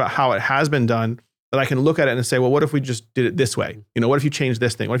so much about how it has been done that I can look at it and say, well, what if we just did it this way? What if you change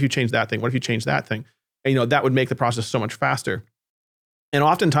this thing? What if you change that thing? What if you change that thing? And, that would make the process so much faster. And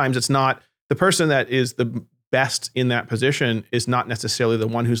oftentimes it's not the person that is the best in that position is not necessarily the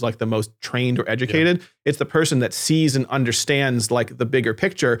one who's like the most trained or educated. Yeah. It's the person that sees and understands like the bigger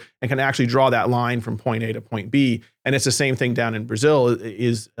picture and can actually draw that line from point A to point B. And it's the same thing down in Brazil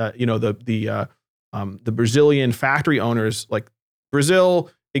is, the Brazilian factory owners, like Brazil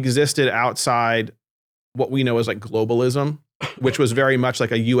existed outside what we know as like globalism, which was very much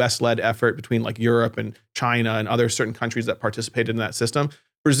like a US led effort between like Europe and China and other certain countries that participated in that system.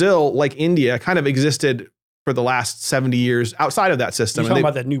 Brazil, like India, kind of existed for the last 70 years outside of that system. You're talking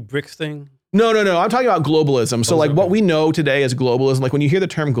about that new BRICS thing? No. I'm talking about globalism. So like what we know today as globalism, like when you hear the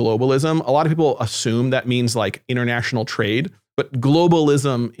term globalism, a lot of people assume that means like international trade. But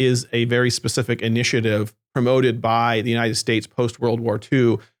globalism is a very specific initiative promoted by the United States post-World War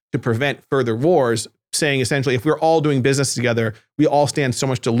II to prevent further wars, saying essentially, if we're all doing business together, we all stand so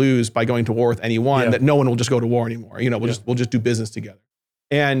much to lose by going to war with anyone that no one will just go to war anymore. We'll just do business together.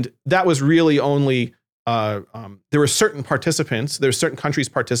 And that was really only, there were certain participants, there's certain countries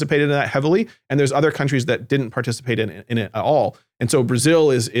participated in that heavily, and there's other countries that didn't participate in it at all. And so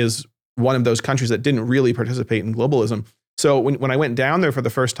Brazil is one of those countries that didn't really participate in globalism. So when I went down there for the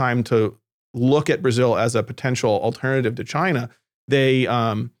first time to look at Brazil as a potential alternative to China, they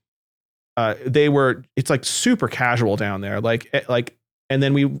were, it's like super casual down there. And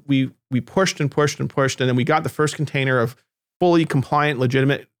then we pushed and pushed and pushed. And then we got the first container of fully compliant,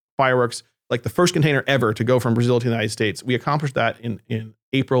 legitimate fireworks, like the first container ever to go from Brazil to the United States. We accomplished that in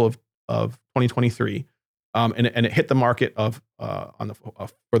April of 2023. And it hit the market for the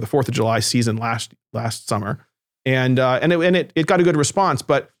 4th of July season last summer. And it got a good response.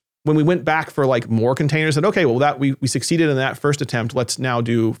 But when we went back for like more containers, said, okay, well we succeeded in that first attempt. Let's now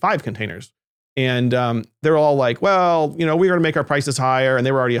do 5 containers. And they're all like, well, we're going to make our prices higher, and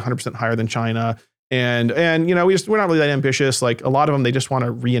they were already 100% higher than China. And we're not really that ambitious. Like a lot of them, they just want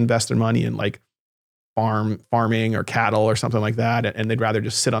to reinvest their money in like farming or cattle or something like that, and they'd rather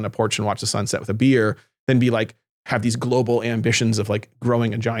just sit on the porch and watch the sunset with a beer than be like have these global ambitions of like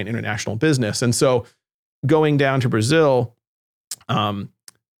growing a giant international business. And so going down to Brazil,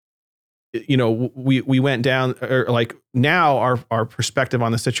 we went down, or like now our perspective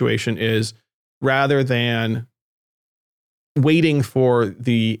on the situation is, rather than waiting for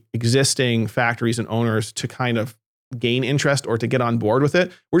the existing factories and owners to kind of gain interest or to get on board with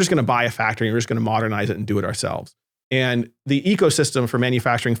it, we're just going to buy a factory and we're just going to modernize it and do it ourselves. And the ecosystem for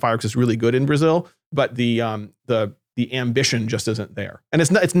manufacturing fireworks is really good in Brazil, but the ambition just isn't there. And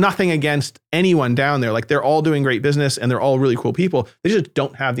it's nothing against anyone down there. Like they're all doing great business and they're all really cool people. They just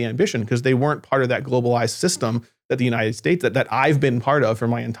don't have the ambition because they weren't part of that globalized system that the United States, that I've been part of for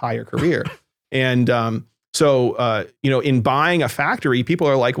my entire career. And so in buying a factory, people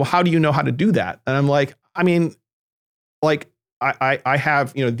are like, well, how do you know how to do that? And I'm like, I mean, like I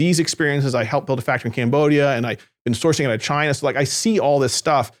have, these experiences. I helped build a factory in Cambodia and I've been sourcing out of China. So like I see all this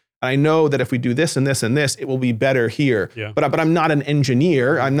stuff. I know that if we do this and this and this, it will be better here. Yeah. But I'm not an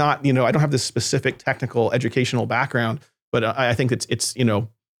engineer. I'm not, I don't have this specific technical educational background. But I think it's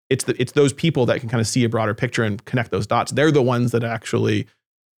those people that can kind of see a broader picture and connect those dots. They're the ones that actually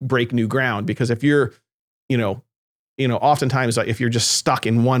break new ground. Because if you're, oftentimes if you're just stuck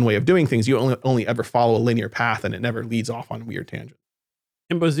in one way of doing things, you only ever follow a linear path and it never leads off on weird tangents.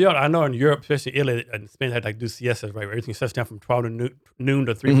 In Brazil, I know in Europe, especially Italy and Spain, had like do siestas, right? Where everything shuts down from 12 to noon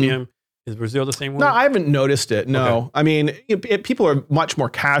to 3 p.m. Is Brazil the same way? No, I haven't noticed it. No, okay. I mean, people are much more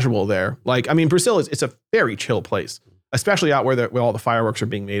casual there. Like, I mean, Brazil it's a very chill place, especially out where all the fireworks are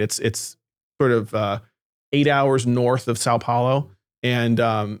being made. It's sort of 8 hours north of Sao Paulo and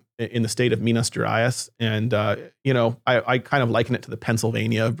in the state of Minas Gerais. And, I kind of liken it to the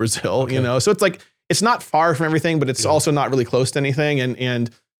Pennsylvania of Brazil, okay. So it's like, it's not far from everything, but it's also not really close to anything. And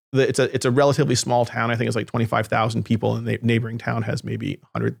it's a relatively small town. I think it's like 25,000 people, and the neighboring town has maybe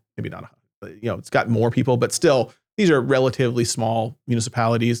 100, maybe not 100. It's got more people, but still, these are relatively small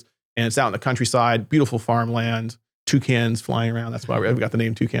municipalities, and it's out in the countryside, beautiful farmland, toucans flying around. That's why we got the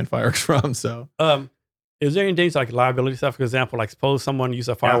name Toucan Fireworks from. So, is there any things like liability stuff? For example, like suppose someone used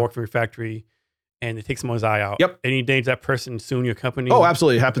a firework from your factory and it takes someone's eye out. Yep. Any danger that person suing your company? Oh,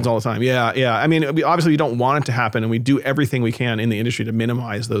 absolutely. It happens all the time. Yeah, yeah. I mean, obviously we don't want it to happen, and we do everything we can in the industry to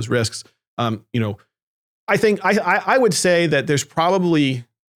minimize those risks. I think I would say that there's probably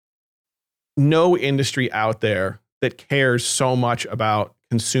no industry out there that cares so much about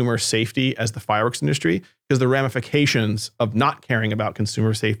consumer safety as the fireworks industry, because the ramifications of not caring about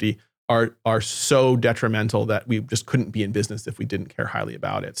consumer safety are so detrimental that we just couldn't be in business if we didn't care highly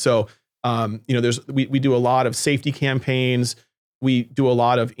about it. So, we do a lot of safety campaigns. We do a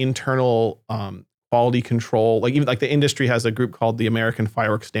lot of internal quality control. Like even like the industry has a group called the American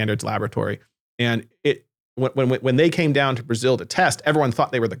Fireworks Standards Laboratory, and when they came down to Brazil to test, everyone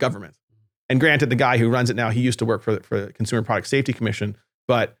thought they were the government. And granted, the guy who runs it now, he used to work for the Consumer Product Safety Commission,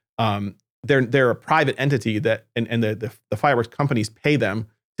 but they're a private entity that and the fireworks companies pay them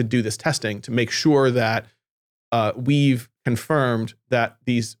to do this testing to make sure that we've confirmed that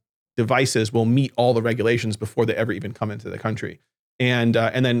these devices will meet all the regulations before they ever even come into the country. And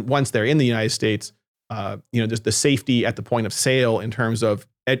then once they're in the United States, there's the safety at the point of sale in terms of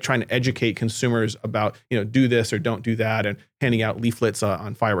trying to educate consumers about, do this or don't do that, and handing out leaflets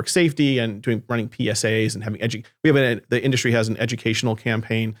on fireworks safety and running PSAs and having the industry has an educational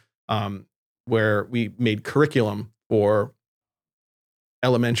campaign where we made curriculum for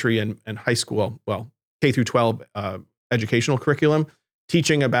elementary and high school, K through 12 educational curriculum,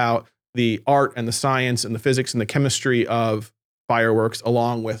 teaching about the art and the science and the physics and the chemistry of fireworks,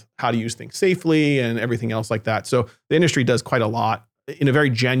 along with how to use things safely and everything else like that. So the industry does quite a lot in a very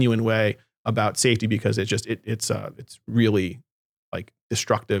genuine way about safety, because it's really like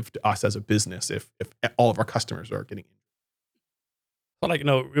destructive to us as a business if all of our customers are getting. But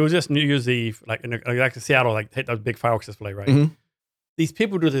it was just New Year's Eve, like in Seattle, like hit that big fireworks display, right? Mm-hmm. These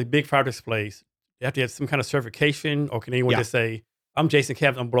people do the big fireworks displays. They have to get some kind of certification, or can anyone just say, I'm Jason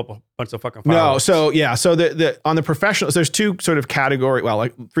Cavs, I'm blow up a bunch of fucking fireworks? No, so the on the professionals, there's two sort of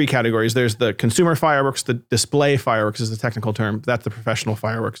three categories. There's the consumer fireworks, the display fireworks is the technical term. That's the professional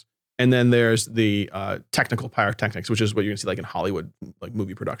fireworks. And then there's the technical pyrotechnics, which is what you're gonna see like in Hollywood, like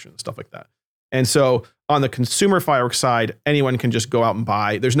movie production and stuff like that. And so on the consumer fireworks side, anyone can just go out and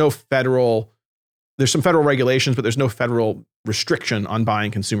buy. There's some federal regulations, but there's no federal restriction on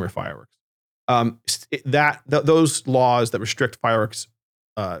buying consumer fireworks. Those laws that restrict fireworks,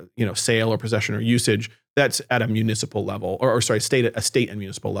 sale or possession or usage, that's at a municipal level, or state and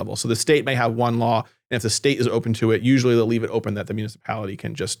municipal level. So the state may have one law, and if the state is open to it, usually they'll leave it open that the municipality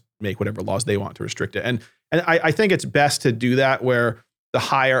can just make whatever laws they want to restrict it. And I think it's best to do that where the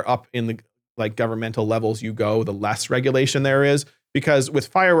higher up in the like governmental levels you go, the less regulation there is, because with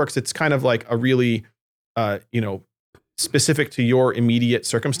fireworks, it's kind of like a really, specific to your immediate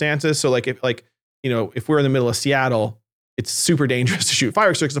circumstances. So like if we're in the middle of Seattle, it's super dangerous to shoot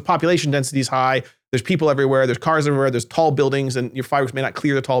fireworks because the population density is high. There's people everywhere. There's cars everywhere. There's tall buildings, and your fireworks may not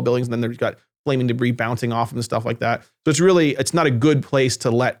clear the tall buildings. And then there's got flaming debris bouncing off and stuff like that. So it's not a good place to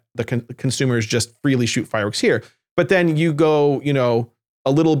let the consumers just freely shoot fireworks here. But then you go,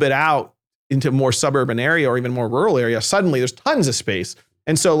 a little bit out into a more suburban area or even more rural area. Suddenly there's tons of space.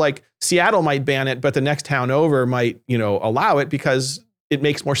 And so like Seattle might ban it, but the next town over might, allow it because it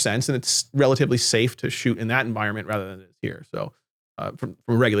makes more sense and it's relatively safe to shoot in that environment rather than it's here. So from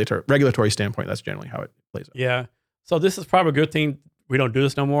a regulatory standpoint, that's generally how it plays out. Yeah. So this is probably a good thing. We don't do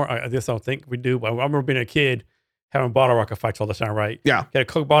this no more. I just don't think we do. But I remember being a kid having bottle rocket fights all the time, right? Yeah. Get a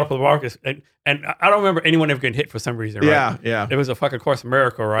Coke bottle for the rockets. And I don't remember anyone ever getting hit for some reason, right? Yeah. It was a fucking course of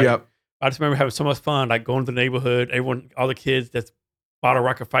miracle, right? Yep. I just remember having so much fun, like going to the neighborhood, all the kids that's bottle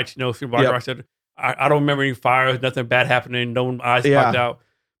rocket fights, through bottle rockets. I don't remember any fires, nothing bad happening, no eyes popped out.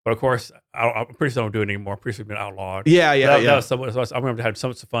 But of course, I'm pretty sure I don't do it anymore. I'm pretty sure it's been outlawed. Yeah. That was I remember having so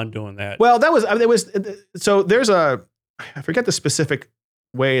much fun doing that. Well, so there's I forget the specific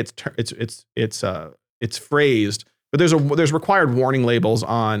way it's phrased, but there's required warning labels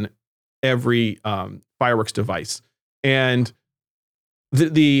on every fireworks device, and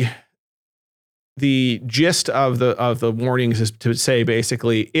the gist of the warnings is to say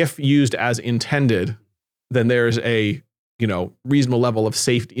basically, if used as intended, then there's a reasonable level of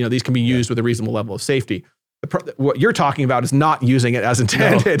safety. These can be used with a reasonable level of safety. What you're talking about is not using it as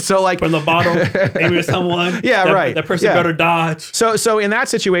intended. No. So like from the bottom, aiming at someone. Right. That person better dodge. So in that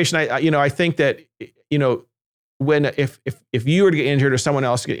situation, I think that when if you were to get injured or someone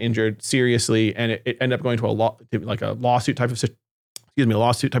else get injured seriously, and it ended up going to a lawsuit type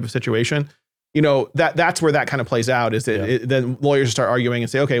of situation, that's where that kind of plays out. Is that then lawyers start arguing and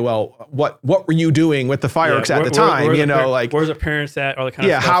say, okay, well, what were you doing with the fireworks at the time? Where's the parents at? Or the kind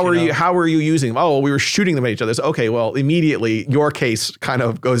of stuff, how were you using them? Oh, well, we were shooting them at each other. So, okay, well, immediately your case kind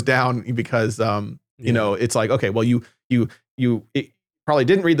of goes down because it's like, okay, well, you probably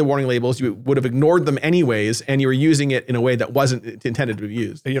didn't read the warning labels. You would have ignored them anyways, and you were using it in a way that wasn't intended to be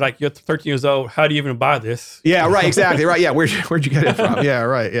used. You're 13 years old. How do you even buy this? Yeah, right. Exactly. Right. Yeah. Where'd you get it from? Yeah.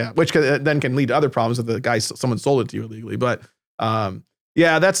 Right. Yeah. Which then can lead to other problems if someone sold it to you illegally. But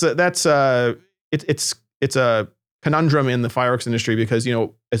it's a conundrum in the fireworks industry because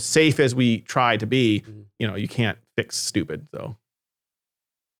as safe as we try to be, you can't fix stupid. So.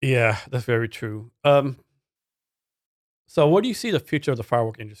 Yeah, that's very true. So what do you see the future of the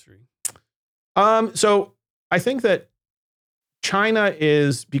firework industry? So I think that China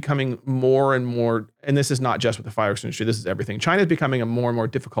is becoming more and more, and this is not just with the fireworks industry, this is everything. China is becoming a more and more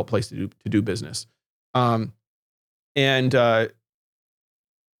difficult place to do business. That's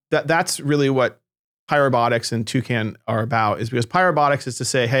really what Pyrobotics and Toucan are about, is because Pyrobotics is to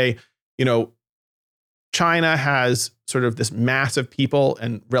say, hey, China has sort of this massive people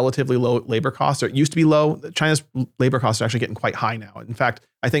and relatively low labor costs, or it used to be low. China's labor costs are actually getting quite high now. In fact,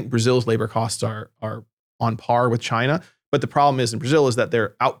 I think Brazil's labor costs are on par with China. But the problem is in Brazil is that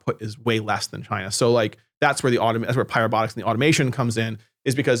their output is way less than China. So that's where that's where Pyrobotics and the automation comes in,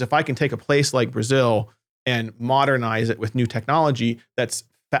 is because if I can take a place like Brazil and modernize it with new technology that's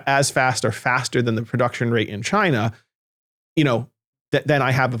as fast or faster than the production rate in China, then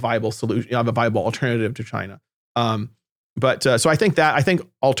I have a viable solution. I have a viable alternative to China. So I think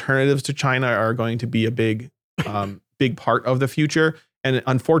alternatives to China are going to be a big part of the future. And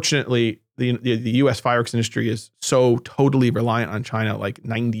unfortunately, the U.S. fireworks industry is so totally reliant on China, like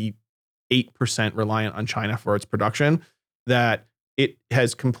 98% reliant on China for its production, that it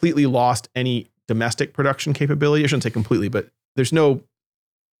has completely lost any domestic production capability. I shouldn't say completely, but there's no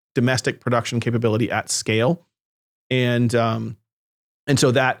domestic production capability at scale. And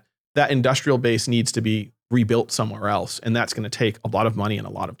so that industrial base needs to be rebuilt somewhere else. And that's going to take a lot of money and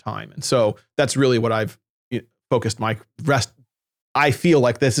a lot of time. And so that's really what I've focused my rest. I feel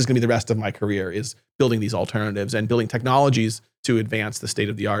like this is going to be the rest of my career, is building these alternatives and building technologies to advance the state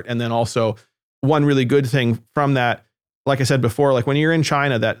of the art. And then also one really good thing from that, like I said before, like when you're in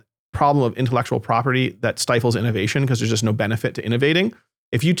China, that problem of intellectual property that stifles innovation because there's just no benefit to innovating.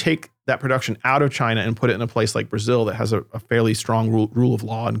 If you take that production out of China and put it in a place like Brazil that has a fairly strong rule of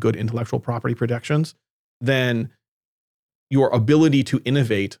law and good intellectual property protections, then your ability to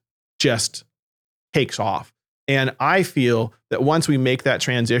innovate just takes off. And I feel that once we make that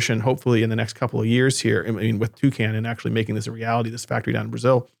transition, hopefully in the next couple of years here, I mean, with Toucan and actually making this a reality, this factory down in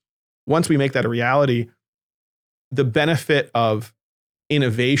Brazil, once we make that a reality, the benefit of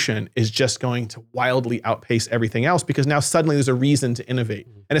innovation is just going to wildly outpace everything else, because now suddenly there's a reason to innovate.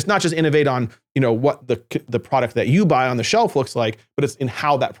 And it's not just innovate on, what the product that you buy on the shelf looks like, but it's in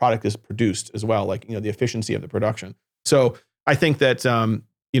how that product is produced as well, like, the efficiency of the production. So I think that, I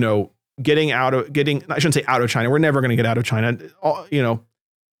shouldn't say out of China. We're never going to get out of China. I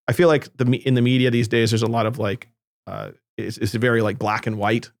feel like in the media these days, there's a lot of it's very like black and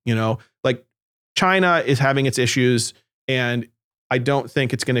white, like China is having its issues, and I don't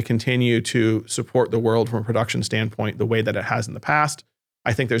think it's going to continue to support the world from a production standpoint the way that it has in the past.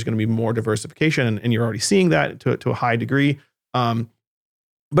 I think there's going to be more diversification, and you're already seeing that to a high degree. But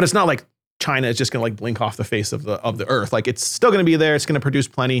it's not like China is just going to blink off the face of the earth. Like, it's still going to be there. It's going to produce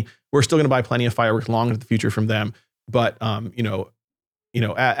plenty. We're still going to buy plenty of fireworks long into the future from them. But as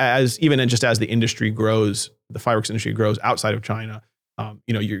the industry grows, the fireworks industry grows outside of China,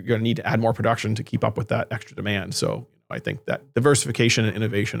 you're going to need to add more production to keep up with that extra demand. So I think that diversification and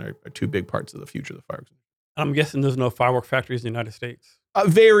innovation are two big parts of the future of the fireworks industry. I'm guessing there's no firework factories in the United States.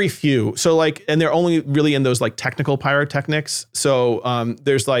 Very few. So and they're only really in those technical pyrotechnics. So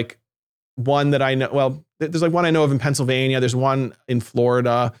there's one that I know. Well, there's one I know of in Pennsylvania. There's one in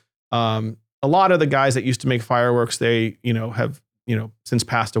Florida. A lot of the guys that used to make fireworks, they have since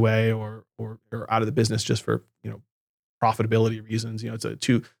passed away or are out of the business just for profitability reasons. It's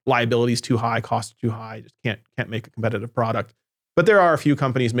liabilities too high, costs too high. Just can't make a competitive product. But there are a few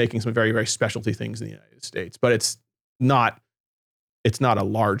companies making some very, very specialty things in the United States. But it's not a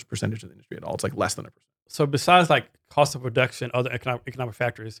large percentage of the industry at all. It's less than 1%. So besides cost of production, other economic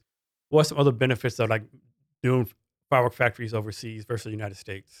factors, what's some other benefits of doing firework factories overseas versus the United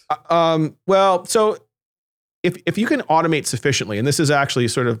States? Well, so if you can automate sufficiently, and this is actually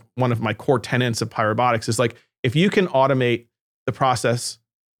sort of one of my core tenets of Pyrobotics, is if you can automate the process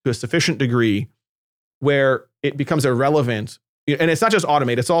to a sufficient degree where it becomes irrelevant and it's not just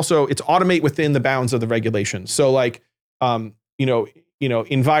automate, it's automate within the bounds of the regulations. So like,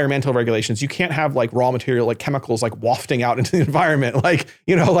 environmental regulations, you can't have like raw material, like chemicals, like wafting out into the environment.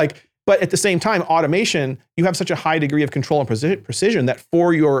 But at the same time, automation, you have such a high degree of control and precision that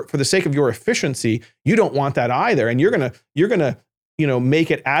for the sake of your efficiency, you don't want that either. And you're gonna make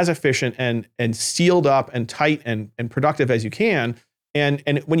it as efficient and sealed up and tight and productive as you can.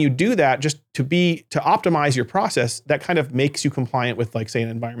 And when you do that, just to optimize your process, that kind of makes you compliant with, like, say, an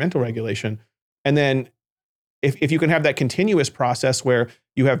environmental regulation. And then if you can have that continuous process where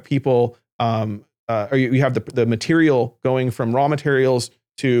you have people, or you have the material going from raw materials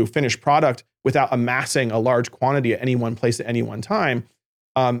to finished product without amassing a large quantity at any one place at any one time,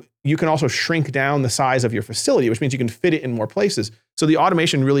 you can also shrink down the size of your facility, which means you can fit it in more places. So the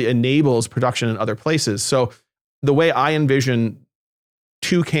automation really enables production in other places. So the way I envision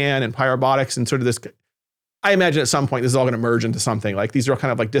Toucan and Pyrobotics and sort of this, I imagine at some point this is all going to merge into something. Like, these are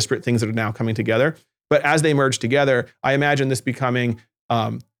kind of like disparate things that are now coming together. But as they merge together, I imagine this becoming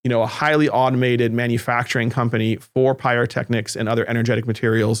a highly automated manufacturing company for pyrotechnics and other energetic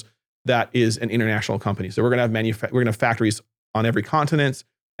materials that is an international company. So we're going to have factories on every continent,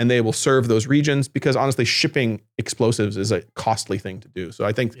 and they will serve those regions, because honestly, shipping explosives is a costly thing to do. So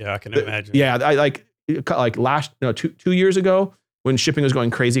I think, I can imagine. Yeah, I like 2 years ago when shipping was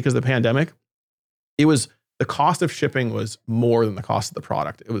going crazy because of the pandemic, the cost of shipping was more than the cost of the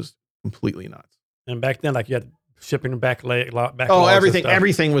product. It was completely nuts. And back then, like, you had shipping back.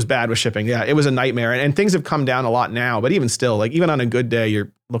 Everything was bad with shipping. Yeah, it was a nightmare. And things have come down a lot now, but even still, like, even on a good day,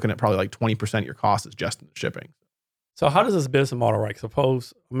 you're looking at probably like 20% of your cost is just in the shipping. So how does this business model work?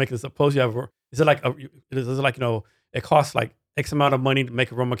 Suppose you have, it costs like X amount of money to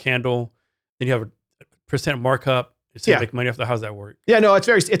make a Roma candle, then you have a percent markup to make money after. How does that work? Yeah, no, it's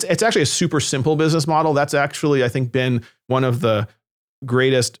actually a super simple business model. That's actually, I think, been one of the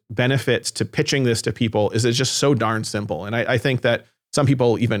greatest benefits to pitching this to people, is it's just so darn simple. And I think that some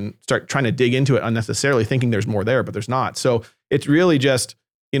people even start trying to dig into it unnecessarily, thinking there's more there, but there's not. So it's really just,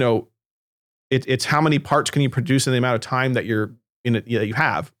 it's how many parts can you produce in the amount of time that you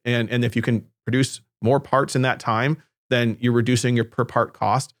have. And if you can produce more parts in that time, then you're reducing your per part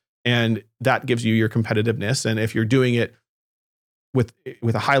cost, and that gives you your competitiveness. And if you're doing it with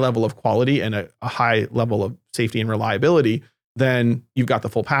a high level of quality and a high level of safety and reliability, then you've got the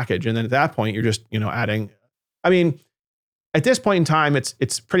full package. And then at that point, you're just, adding, at this point in time,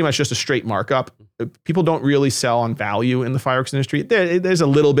 it's pretty much just a straight markup. People don't really sell on value in the fireworks industry. There's a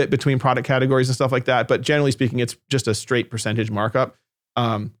little bit between product categories and stuff like that, but generally speaking, it's just a straight percentage markup.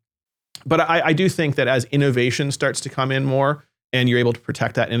 But I do think that as innovation starts to come in more, and you're able to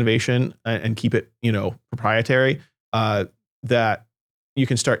protect that innovation and keep it, proprietary, that you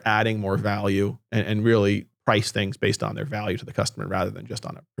can start adding more value and really price things based on their value to the customer rather than just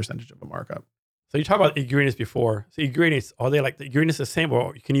on a percentage of a markup. So you talked about ingredients before. So ingredients, are they like the ingredients the same,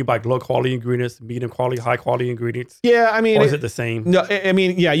 or can you buy low quality ingredients, medium quality, high quality ingredients? Yeah, or is it the same? No,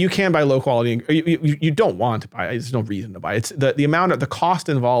 yeah, you can buy low quality. You don't want to buy it. There's no reason to buy it. It's the amount of the cost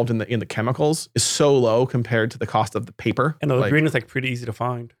involved in the chemicals is so low compared to the cost of the paper. And the ingredients like pretty easy to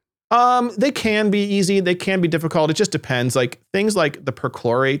find. They can be easy. They can be difficult. It just depends. Like things like the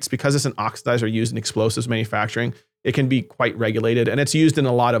perchlorates, because it's an oxidizer used in explosives manufacturing, it can be quite regulated, and it's used in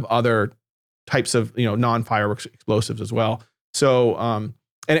a lot of other types of non-fireworks explosives as well. So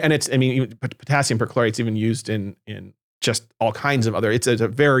and it's even potassium perchlorate's even used in just all kinds of other. It's a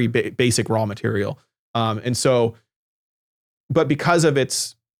very basic raw material, and so, but because of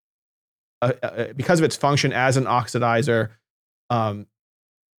its function as an oxidizer,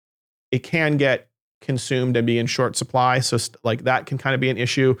 it can get consumed and be in short supply. So like that can kind of be an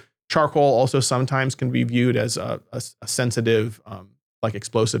issue. Charcoal also sometimes can be viewed as a sensitive like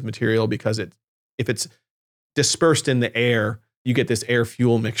explosive material, because if it's dispersed in the air, you get this air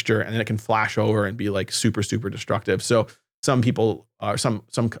fuel mixture, and then it can flash over and be like super, super destructive. So some people, some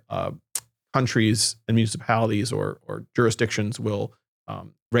countries and municipalities or jurisdictions will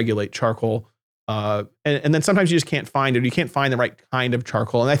regulate charcoal. And then sometimes you just can't find it. You can't find the right kind of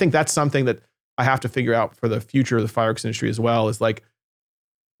charcoal. And I think that's something that I have to figure out for the future of the fireworks industry as well, is like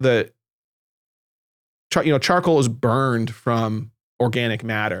charcoal is burned from organic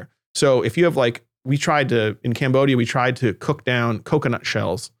matter. So if you have in Cambodia, we tried to cook down coconut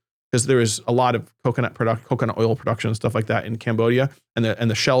shells, because there is a lot of coconut oil production and stuff like that in Cambodia, and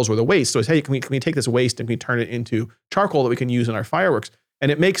the shells were the waste. So it's, hey, can we take this waste and can we turn it into charcoal that we can use in our fireworks?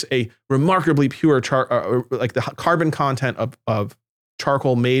 And it makes a remarkably pure like the carbon content of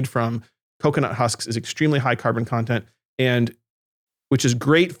charcoal made from coconut husks is extremely high carbon content, and which is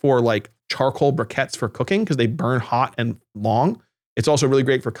great for like charcoal briquettes for cooking because they burn hot and long. It's also really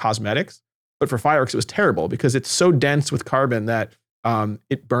great for cosmetics. But for fireworks, it was terrible because it's so dense with carbon that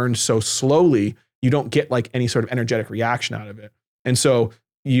it burns so slowly. You don't get like any sort of energetic reaction out of it. And so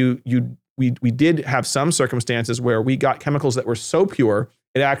we did have some circumstances where we got chemicals that were so pure,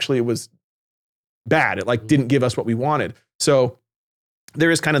 it actually was bad. It like didn't give us what we wanted. So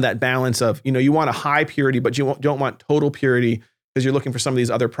there is kind of that balance of, you want a high purity, but you don't want total purity because you're looking for some of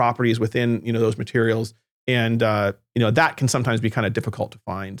these other properties within, those materials. And, that can sometimes be kind of difficult to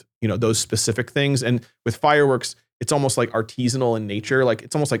find, those specific things. And with fireworks, it's almost like artisanal in nature. Like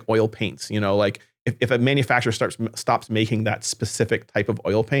it's almost like oil paints, like if a manufacturer stops making that specific type of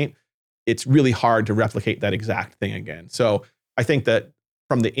oil paint, it's really hard to replicate that exact thing again. So I think that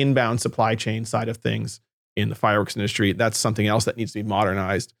from the inbound supply chain side of things in the fireworks industry, that's something else that needs to be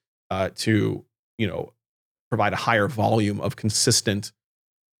modernized to, provide a higher volume of consistent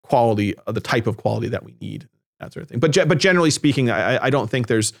quality, of the type of quality that we need, that sort of thing. But generally speaking, I don't think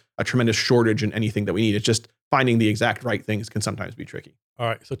there's a tremendous shortage in anything that we need. It's just finding the exact right things can sometimes be tricky. All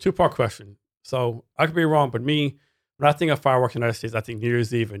right. So 2-part question. So I could be wrong, but when I think of fireworks in the United States, I think New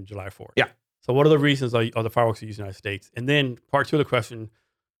Year's Eve and July 4th. Yeah. So what are the reasons of the fireworks used in the United States? And then part 2 of the question,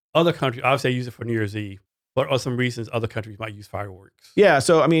 other countries, obviously I use it for New Year's Eve. What are some reasons other countries might use fireworks? Yeah.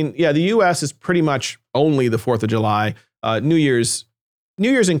 So, the U.S. is pretty much only the 4th of July. New Year's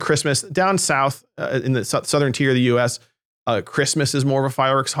and Christmas. Down south in the southern tier of the U.S., Christmas is more of a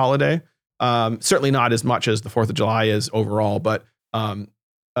fireworks holiday. Certainly not as much as the 4th of July is overall, but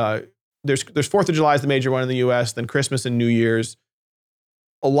there's 4th of July is the major one in the U.S., then Christmas and New Year's.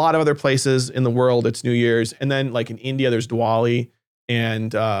 A lot of other places in the world, it's New Year's. And then like in India, there's Diwali.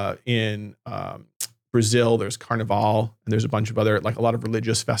 And in Brazil, there's Carnival. And there's a bunch of other, like a lot of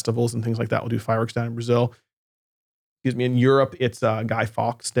religious festivals and things like that will do fireworks down in Brazil. In Europe, it's Guy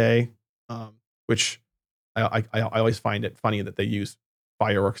Fawkes Day, which I always find it funny that they use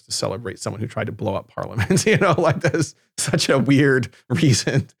fireworks to celebrate someone who tried to blow up Parliament. Like that's such a weird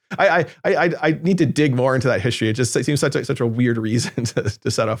reason. I need to dig more into that history. It seems such a weird reason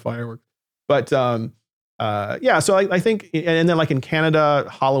to set off fireworks. But so I think, and then like in Canada,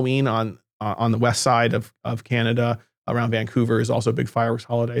 Halloween on the west side of Canada, around Vancouver, is also a big fireworks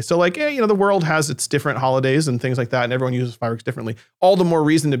holiday. So like, the world has its different holidays and things like that, and everyone uses fireworks differently. All the more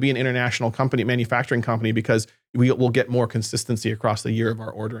reason to be an international company, manufacturing company, because we will get more consistency across the year of our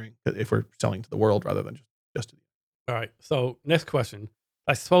ordering if we're selling to the world rather than just to the. All right. So next question.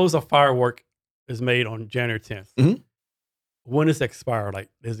 I suppose a firework is made on January 10th. Mm-hmm. When does it expire? Like,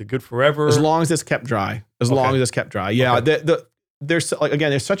 is it good forever? As long as it's kept dry. Long as it's kept dry. Yeah. Okay. There's like,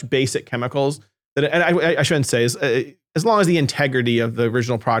 again, there's such basic chemicals that, and I shouldn't say, as long as the integrity of the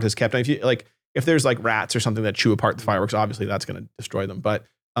original product is kept. And if there's like rats or something that chew apart the fireworks, obviously that's going to destroy them. But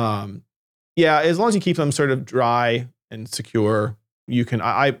as long as you keep them sort of dry and secure, you can.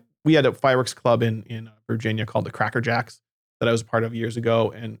 We had a fireworks club in Virginia called the Cracker Jacks that I was a part of years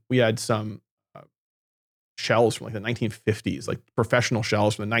ago, and we had some shells from like the 1950s, like professional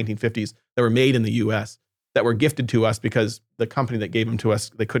shells from the 1950s that were made in the U.S. that were gifted to us because the company that gave them to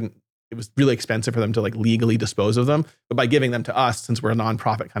us, it was really expensive for them to like legally dispose of them. But by giving them to us, since we're a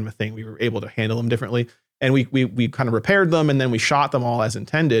nonprofit kind of a thing, we were able to handle them differently. And we kind of repaired them, and then we shot them all as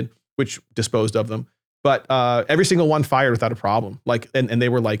intended, which disposed of them. But every single one fired without a problem. Like, and they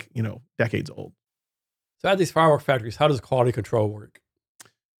were like, decades old. So at these firework factories, how does quality control work?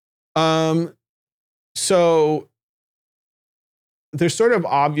 So there's sort of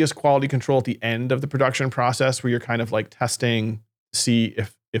obvious quality control at the end of the production process where you're kind of like testing to see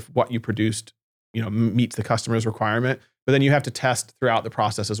if what you produced, meets the customer's requirement. But then you have to test throughout the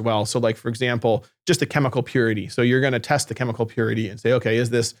process as well. So like, for example, just the chemical purity. So you're going to test the chemical purity and say, okay,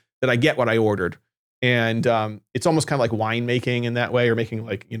 did I get what I ordered? And it's almost kind of like winemaking in that way, or making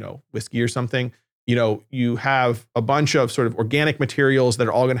like, whiskey or something. You have a bunch of sort of organic materials that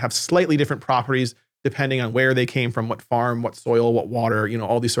are all going to have slightly different properties depending on where they came from, what farm, what soil, what water,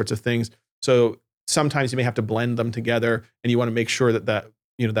 all these sorts of things. So sometimes you may have to blend them together, and you want to make sure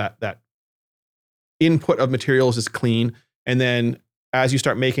that input of materials is clean. And then as you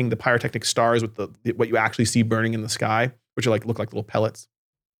start making the pyrotechnic stars with what you actually see burning in the sky, which are look like little pellets,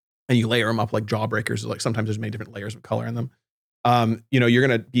 and you layer them up like jawbreakers, like sometimes there's many different layers of color in them. You're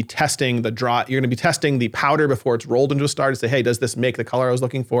going to be testing you're going to be testing the powder before it's rolled into a star to say, hey, does this make the color I was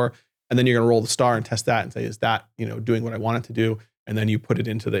looking for? And then you're going to roll the star and test that and say, is that, doing what I want it to do? And then you put it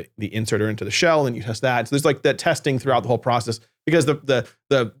into the inserter into the shell, and you test that. So there's like that testing throughout the whole process, because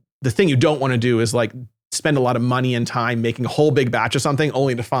the thing you don't want to do is like spend a lot of money and time making a whole big batch of something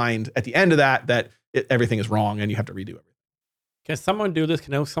only to find at the end of that everything is wrong and you have to redo everything. Can someone do this?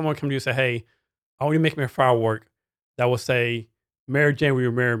 Can someone come to you and say, "Hey, I want you to make me a firework that will say, Mary Jane, will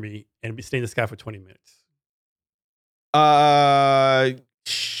you marry me?" and be stay in the sky for 20 minutes?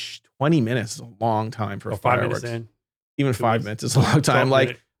 20 minutes is a long time for Or 5 fireworks. minutes in. Even 5 minutes is a long time. 12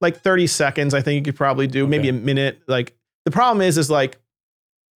 minutes. Like 30 seconds, I think you could probably do. Maybe a minute. Like the problem is like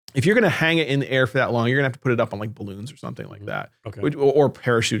if you're gonna hang it in the air for that long, you're gonna have to put it up on like balloons or something like that. Okay. Or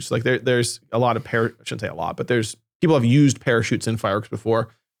parachutes. Like there's a lot of I shouldn't say a lot, but there's people have used parachutes in fireworks before.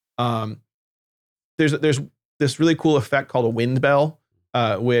 There's this really cool effect called a wind bell,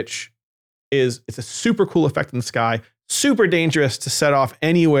 which it's a super cool effect in the sky, super dangerous to set off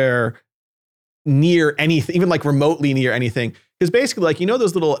anywhere near anything, even like remotely near anything. Because basically, like, you know,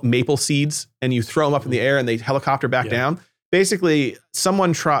 those little maple seeds and you throw them up in the air and they helicopter back down. Basically,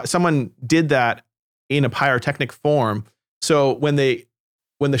 someone did that in a pyrotechnic form. So when the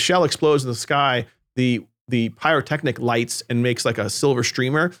shell explodes in the sky, the pyrotechnic lights and makes like a silver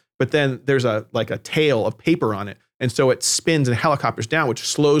streamer, but then there's a tail of paper on it. And so it spins and helicopters down, which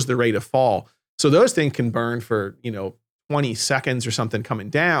slows the rate of fall. So those things can burn for, 20 seconds or something coming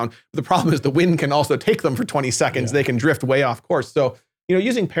down. But the problem is the wind can also take them for 20 seconds. They can drift way off course. So,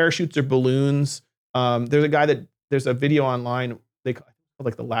 using parachutes or balloons, there's a video online, they call it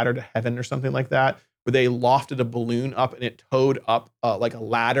like the ladder to heaven or something like that, where they lofted a balloon up and it towed up like a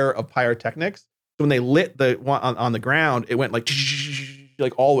ladder of pyrotechnics. So when they lit the one on the ground, it went like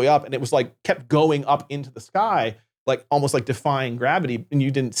all the way up, and it was like kept going up into the sky, like almost like defying gravity. And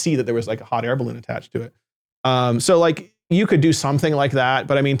you didn't see that there was like a hot air balloon attached to it. So like you could do something like that,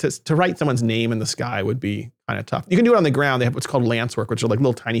 but I mean, to write someone's name in the sky would be kind of tough. You can do it on the ground. They have what's called lance work, which are like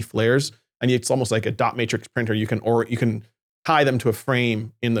little tiny flares, and it's almost like a dot matrix printer. You can tie them to a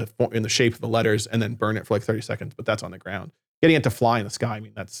frame in the shape of the letters and then burn it for like 30 seconds. But that's on the ground. Getting it to fly in the sky, I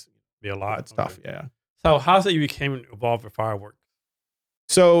mean, that's be a lot. That's tough. Yeah. So how's it you became involved with fireworks?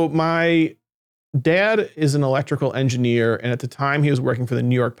 So my dad is an electrical engineer, and at the time he was working for the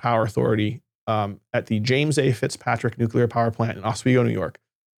New York Power Authority at the James A. Fitzpatrick Nuclear Power Plant in Oswego, New York.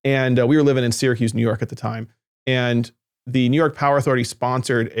 And we were living in Syracuse, New York at the time. And the New York Power Authority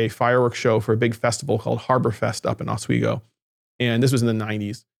sponsored a fireworks show for a big festival called Harbor Fest up in Oswego. And this was in the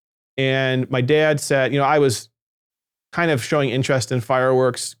 90s. And my dad said, I was kind of showing interest in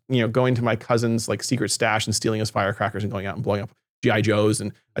fireworks, going to my cousin's like secret stash and stealing his firecrackers and going out and blowing up G.I. Joes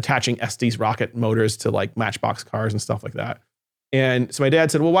and attaching Estes rocket motors to like Matchbox cars and stuff like that. And so my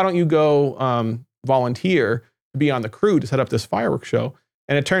dad said, well, why don't you go volunteer to be on the crew to set up this fireworks show?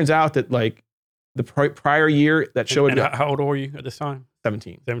 And it turns out that like the prior year that show had how old were you at this time?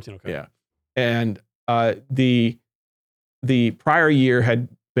 17. 17, okay. Yeah. And the prior year had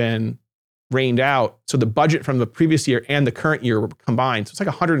been rained out. So the budget from the previous year and the current year were combined. So it's like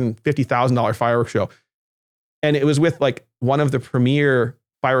 $150,000 fireworks show. And it was with like one of the premier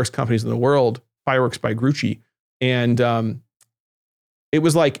fireworks companies in the world, Fireworks by Grucci. And it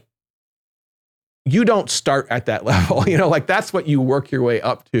was like, you don't start at that level, like that's what you work your way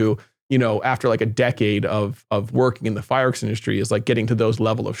up to, after like a decade of working in the fireworks industry is like getting to those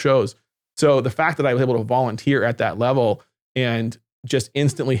level of shows. So the fact that I was able to volunteer at that level and just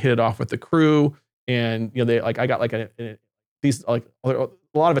instantly hit it off with the crew, and I got like these like a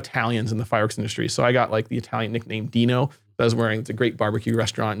lot of Italians in the fireworks industry. So I got like the Italian nickname Dino that I was wearing. It's a great barbecue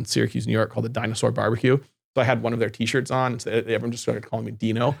restaurant in Syracuse, New York called the Dinosaur Barbecue. So I had one of their t-shirts on, and so everyone just started calling me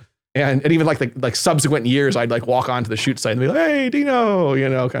Dino. And even like subsequent years, I'd like walk onto the shoot site and be like, "Hey,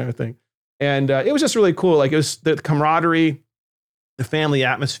 Dino," kind of thing. And it was just really cool. Like it was the camaraderie, the family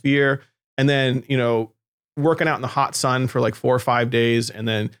atmosphere, and then working out in the hot sun for like 4 or 5 days, and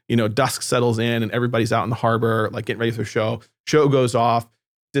then dusk settles in and everybody's out in the harbor like getting ready for the show. Show goes off.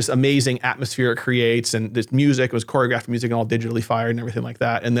 This amazing atmosphere it creates, and this music was choreographed music and all digitally fired and everything like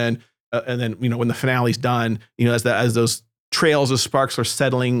that. And then when the finale's done, as those trails of sparks are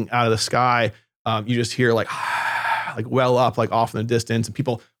settling out of the sky, you just hear like well up like off in the distance, and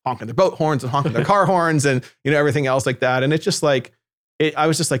people honking their boat horns and honking their car horns and everything else like that. And it's just like I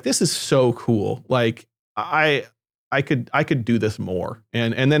was just like, this is so cool. Like I could do this more.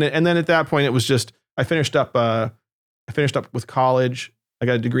 And then at that point it was just I finished up with college. I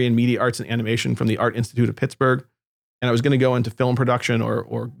got a degree in media arts and animation from the Art Institute of Pittsburgh. And I was going to go into film production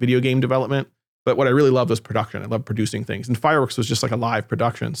or video game development. But what I really loved was production. I loved producing things. And fireworks was just like a live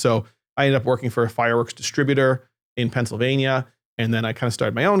production. So I ended up working for a fireworks distributor in Pennsylvania. And then I kind of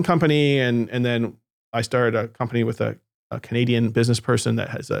started my own company. And then I started a company with a Canadian business person that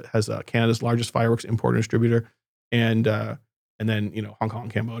has Canada's largest fireworks importer and distributor. And then, Hong Kong,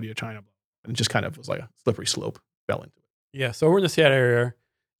 Cambodia, China. And it just kind of was like a slippery slope, fell into it. Yeah. So we're in the Seattle area.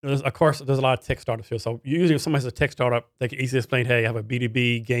 Of course, there's a lot of tech startups here. So usually if somebody has a tech startup, they can easily explain, hey, I have a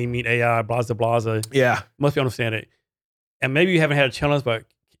B2B, gaming, AI, blah, blah, blah. Yeah. Most people understand it. And maybe you haven't had a challenge, but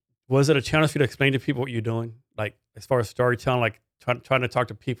was it a challenge for you to explain to people what you're doing? Like as far as storytelling, like trying to talk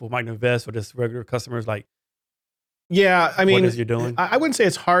to people who might invest or just regular customers, like, yeah, I mean, what is you doing? I wouldn't say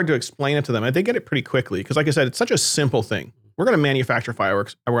it's hard to explain it to them. They get it pretty quickly because, like I said, it's such a simple thing. We're going to manufacture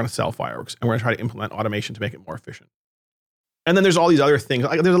fireworks and we're going to sell fireworks and we're going to try to implement automation to make it more efficient. And then there's all these other things.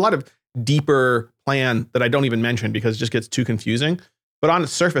 Like, there's a lot of deeper plan that I don't even mention because it just gets too confusing. But on the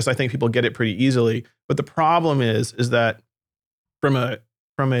surface, I think people get it pretty easily. But the problem is that from a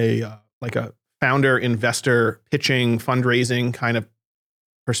like a founder, investor, pitching, fundraising kind of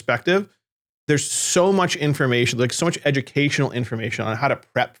perspective, there's so much information, like so much educational information on how to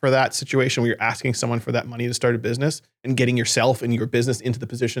prep for that situation where you're asking someone for that money to start a business and getting yourself and your business into the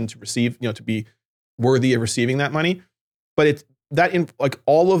position to receive, to be worthy of receiving that money. But it's that like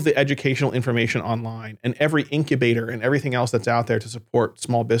all of the educational information online and every incubator and everything else that's out there to support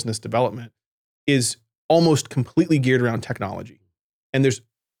small business development is almost completely geared around technology. And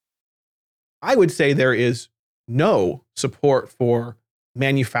I would say there is no support for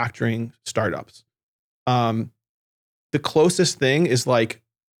manufacturing startups. The closest thing is like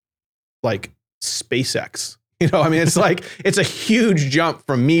SpaceX. I mean, it's like it's a huge jump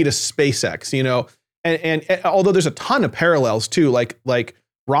from me to SpaceX. And although there's a ton of parallels too, like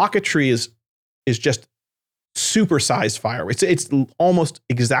rocketry is just supersized fireworks. It's almost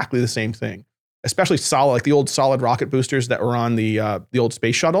exactly the same thing. Especially solid, like the old solid rocket boosters that were on the old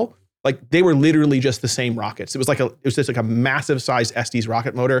space shuttle. Like they were literally just the same rockets. It was just like a massive size Estes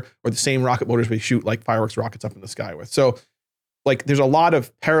rocket motor, or the same rocket motors we shoot like fireworks rockets up in the sky with. So like there's a lot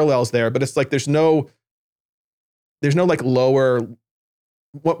of parallels there, but it's like there's no like lower.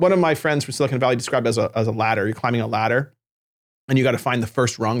 One of my friends from Silicon Valley described it as a ladder. You're climbing a ladder, and you got to find the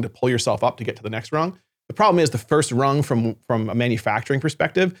first rung to pull yourself up to get to the next rung. The problem is the first rung from a manufacturing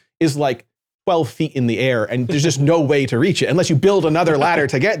perspective is like 12 feet in the air, and there's just no way to reach it unless you build another ladder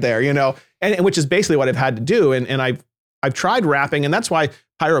to get there, and which is basically what I've had to do. And I've tried wrapping, and that's why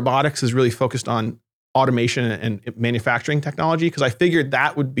Pyrobotics is really focused on automation and manufacturing technology, because I figured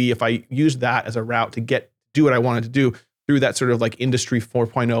that would be, if I used that as a route to do what I wanted to do through that sort of like industry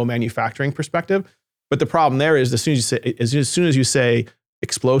 4.0 manufacturing perspective. But the problem there is as soon as you say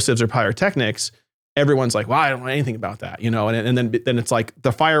explosives or pyrotechnics, everyone's like, well, I don't know anything about that, and then it's like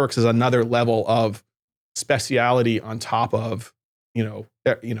the fireworks is another level of speciality on top of, the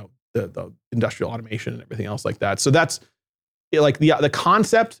industrial automation and everything else like that. So that's like the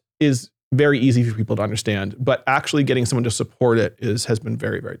concept is very easy for people to understand, but actually getting someone to support it has been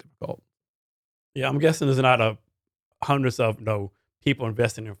very, very difficult. Yeah, I'm guessing there's not hundreds of people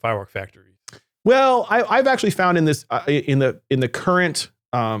investing in firework factories. Well, I've actually found in this in the current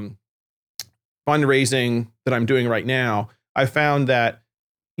fundraising that I'm doing right now, I found that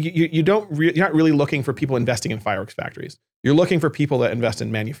you're not really looking for people investing in fireworks factories. You're looking for people that invest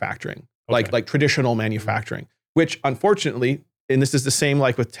in manufacturing, okay. like traditional manufacturing, which unfortunately, and this is the same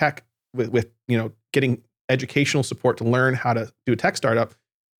like with tech, with getting educational support to learn how to do a tech startup.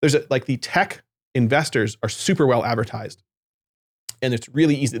 There's the tech investors are super well advertised, and it's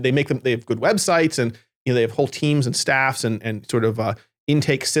really easy. They have good websites, and they have whole teams and staffs and sort of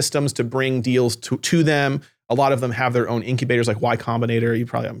intake systems to bring deals to them. A lot of them have their own incubators, like Y Combinator.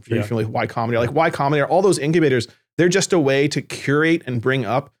 I'm sure you're familiar with Y Combinator. Like Y Combinator, all those incubators, they're just a way to curate and bring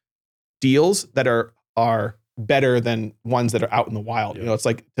up deals that are better than ones that are out in the wild. Yeah. It's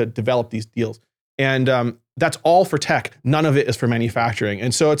like to develop these deals, and that's all for tech. None of it is for manufacturing.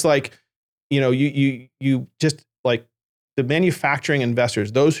 And so it's like, you just like the manufacturing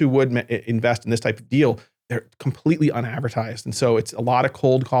investors, those who would invest in this type of deal, they're completely unadvertised. And so it's a lot of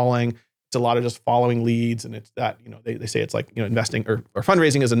cold calling. It's a lot of just following leads. And it's that, they say it's like, investing or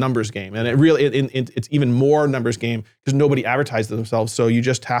fundraising is a numbers game. And it really, it's even more numbers game because nobody advertises themselves. So you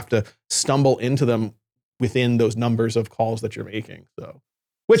just have to stumble into them within those numbers of calls that you're making. So,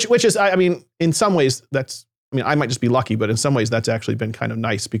 which is, I mean, in some ways I might just be lucky, but in some ways that's actually been kind of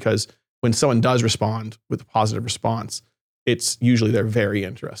nice, because when someone does respond with a positive response, it's usually they're very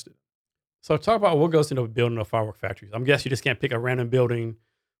interested. So talk about what goes into building a firework factory. I'm guessing you just can't pick a random building,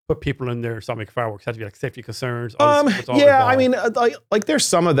 put people in there, start making fireworks. It has to be like safety concerns. Yeah, I mean, like there's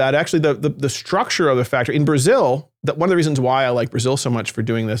some of that. Actually, the structure of the factory in Brazil, one of the reasons why I like Brazil so much for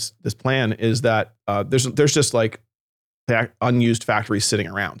doing this plan is that there's just like unused factories sitting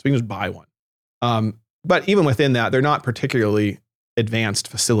around. So you can just buy one. But even within that, they're not particularly advanced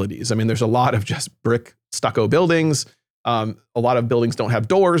facilities. I mean, there's a lot of just brick stucco buildings. A lot of buildings don't have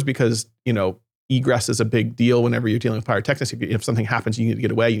doors because, egress is a big deal whenever you're dealing with pyrotechnics. If something happens, you need to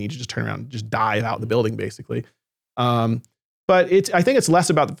get away. You need to just turn around and just dive out the building, basically. But I think it's less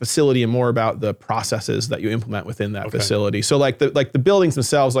about the facility and more about the processes that you implement within that facility. So like the buildings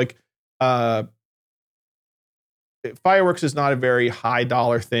themselves, like fireworks is not a very high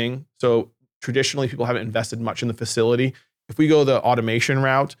dollar thing. So traditionally, people haven't invested much in the facility. If we go the automation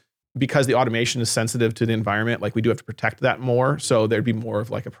route, because the automation is sensitive to the environment, like we do have to protect that more. So there'd be more of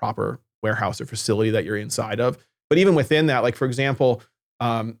like a proper warehouse or facility that you're inside of. But even within that, like for example,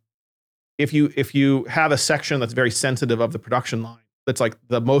 if you have a section that's very sensitive of the production line, that's like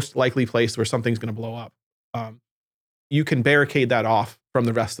the most likely place where something's going to blow up, you can barricade that off from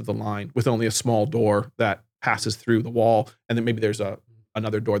the rest of the line with only a small door that passes through the wall, and then maybe there's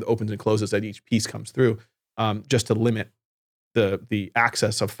another door that opens and closes as each piece comes through, just to limit the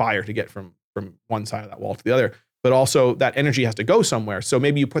access of fire to get from one side of that wall to the other. But also that energy has to go somewhere. So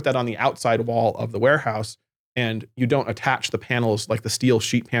maybe you put that on the outside wall of the warehouse, and you don't attach the panels, like the steel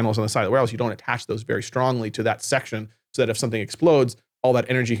sheet panels on the side of the warehouse, you don't attach those very strongly to that section so that if something explodes, all that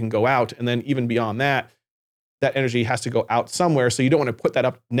energy can go out. And then even beyond that, that energy has to go out somewhere. So you don't want to put that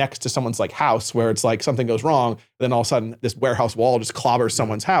up next to someone's like house where it's like something goes wrong, then all of a sudden this warehouse wall just clobbers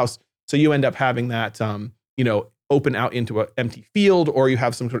someone's house. So you end up having that, open out into an empty field, or you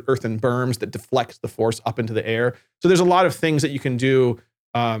have some sort of earthen berms that deflects the force up into the air. So there's a lot of things that you can do.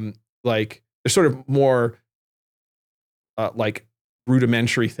 Like there's sort of more like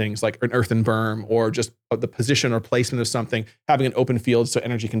rudimentary things like an earthen berm, or just the position or placement of something, having an open field so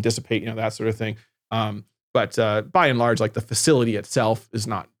energy can dissipate, that sort of thing. But by and large, like the facility itself is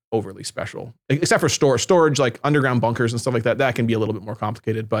not overly special, except for storage, like underground bunkers and stuff like that. That can be a little bit more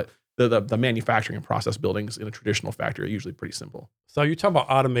complicated, but the manufacturing and process buildings in a traditional factory are usually pretty simple. So you talk about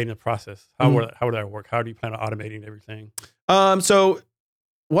automating the process. How would that work? How do you plan on automating everything? So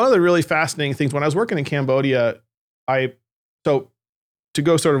one of the really fascinating things when I was working in Cambodia, so to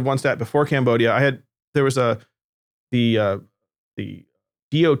go sort of one step before Cambodia, the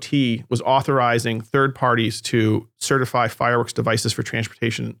DOT was authorizing third parties to certify fireworks devices for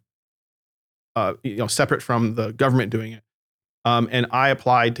transportation, separate from the government doing it. And I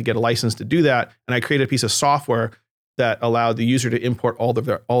applied to get a license to do that, and I created a piece of software that allowed the user to import all of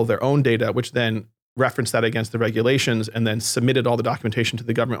their own data, which then referenced that against the regulations, and then submitted all the documentation to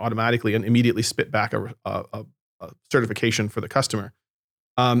the government automatically, and immediately spit back a certification for the customer.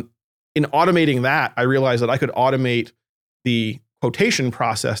 In automating that, I realized that I could automate the quotation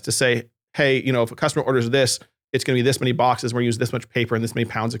process to say, hey, if a customer orders this, it's going to be this many boxes, we're going to use this much paper and this many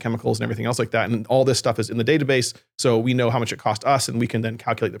pounds of chemicals and everything else like that. And all this stuff is in the database. So we know how much it cost us, and we can then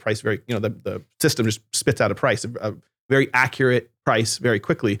calculate the price the system just spits out a price, a very accurate price very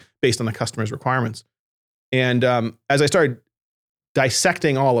quickly based on the customer's requirements. And as I started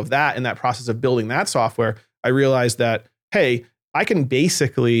dissecting all of that in that process of building that software, I realized that, hey, I can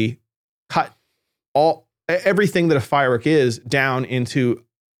basically cut everything that a firework is down into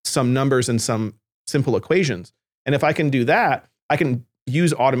some numbers and some simple equations. And if I can do that, I can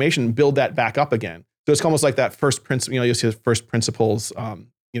use automation and build that back up again. So it's almost like that first principle, you'll see the first principles,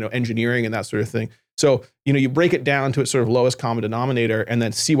 engineering and that sort of thing. So, you break it down to its sort of lowest common denominator and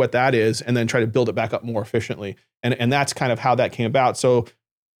then see what that is, and then try to build it back up more efficiently. And that's kind of how that came about. So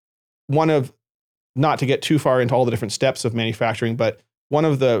not to get too far into all the different steps of manufacturing, but one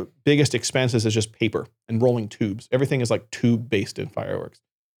of the biggest expenses is just paper and rolling tubes. Everything is like tube based in fireworks.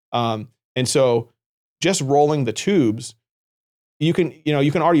 And so just rolling the tubes, you can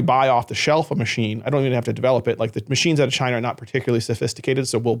already buy off the shelf a machine. I don't even have to develop it. Like the machines out of China are not particularly sophisticated.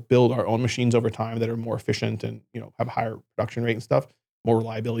 So we'll build our own machines over time that are more efficient and, have a higher production rate and stuff, more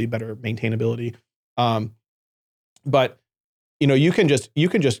reliability, better maintainability. But you can just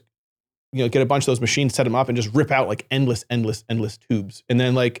get a bunch of those machines, set them up, and just rip out like endless tubes. And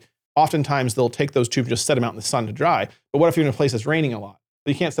then like oftentimes they'll take those tubes, just set them out in the sun to dry. But what if you're in a place that's raining a lot?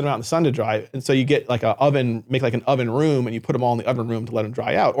 You can't set them out in the sun to dry. And so you get like make like an oven room, and you put them all in the oven room to let them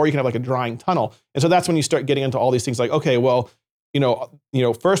dry out. Or you can have like a drying tunnel. And so that's when you start getting into all these things like, okay, well,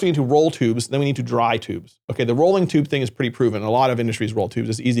 first we need to roll tubes, then we need to dry tubes. Okay, the rolling tube thing is pretty proven. A lot of industries roll tubes.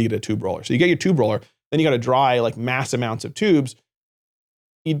 It's easy to get a tube roller. So you get your tube roller, then you got to dry like mass amounts of tubes.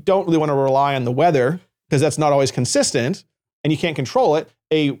 You don't really want to rely on the weather because that's not always consistent and you can't control it.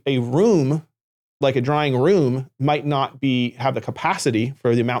 A room, like a drying room, might not have the capacity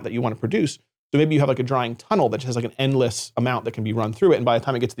for the amount that you want to produce. So maybe you have like a drying tunnel that just has like an endless amount that can be run through it. And by the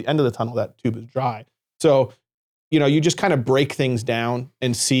time it gets to the end of the tunnel, that tube is dry. So, you just kind of break things down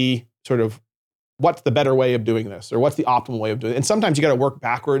and see sort of what's the better way of doing this, or what's the optimal way of doing it. And sometimes you got to work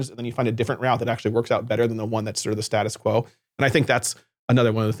backwards, and then you find a different route that actually works out better than the one that's sort of the status quo. And I think that's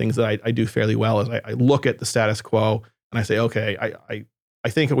another one of the things that I do fairly well is I look at the status quo and I say, okay, I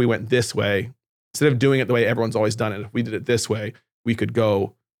think if we went this way, instead of doing it the way everyone's always done it, if we did it this way, we could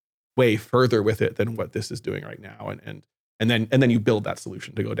go way further with it than what this is doing right now. And then you build that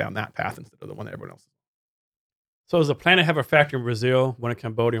solution to go down that path instead of the one that everyone else is. So is the plan to have a factory in Brazil, one in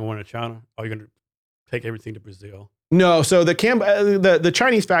Cambodia, and one in China? Or are you going to take everything to Brazil? No, so the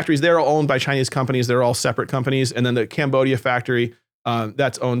Chinese factories, they're all owned by Chinese companies. They're all separate companies. And then the Cambodia factory,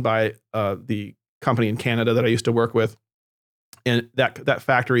 that's owned by the company in Canada that I used to work with. And that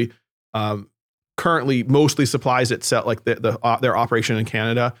factory currently mostly supplies itself, like their operation in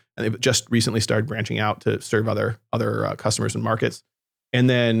Canada. And they've just recently started branching out to serve other customers and markets. And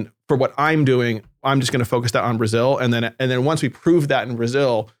then for what I'm doing, I'm just going to focus that on Brazil. And then once we prove that in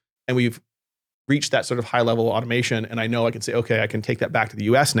Brazil and we've reached that sort of high level automation, and I know I can say, okay, I can take that back to the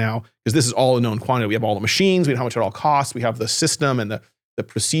US now, because this is all a known quantity. We have all the machines, we know how much it all costs, we have the system and the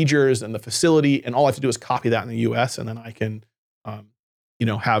procedures and the facility, and all I have to do is copy that in the US, and then I can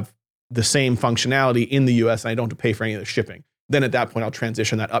have the same functionality in the US, and I don't have to pay for any of the shipping. Then at that point, I'll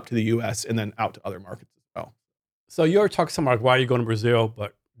transition that up to the US and then out to other markets as well. So you were talking something like, why are you going to Brazil?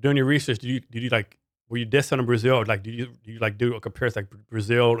 But doing your research, did you were you distant in Brazil? Like, do you do a comparison like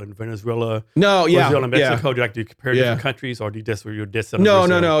Brazil and Venezuela? No, yeah. Brazil and Mexico? Yeah. Do you compare different countries, or were you distant in No,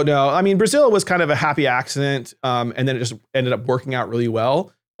 Brazil? no. I mean, Brazil was kind of a happy accident, and then it just ended up working out really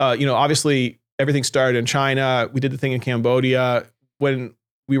well. Obviously, everything started in China. We did the thing in Cambodia. When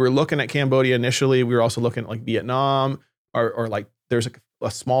we were looking at Cambodia initially, we were also looking at like Vietnam, or like there's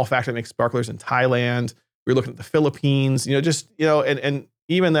a small factory that makes sparklers in Thailand. We were looking at the Philippines, and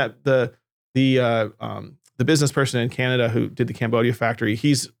even that the business person in Canada who did the Cambodia factory,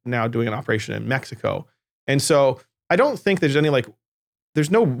 he's now doing an operation in Mexico. And so I don't think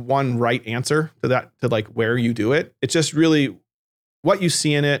there's no one right answer to that, to like where you do it. It's just really what you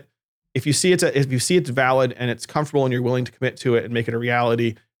see in it. If you see it's valid and it's comfortable and you're willing to commit to it and make it a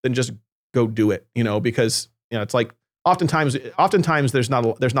reality, then just go do it, because it's like oftentimes there's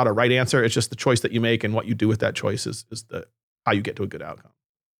not a right answer. It's just the choice that you make, and what you do with that choice is how you get to a good outcome.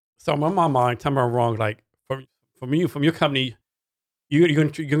 So in my mind, tell me if I'm wrong. Like from your company, you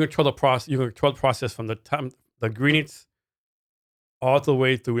can control the process. You can control the process from the time the ingredients all the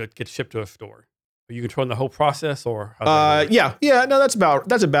way through it gets shipped to a store. Are you controlling the whole process, or? Yeah. No, that's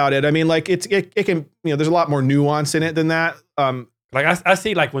about it. I mean, like it can, there's a lot more nuance in it than that. Like I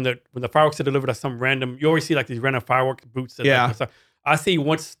see, like when the fireworks are delivered at some random, you always see like these random fireworks booths. I see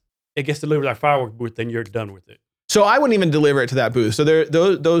once it gets delivered at a firework booth, then you're done with it. So I wouldn't even deliver it to that booth. So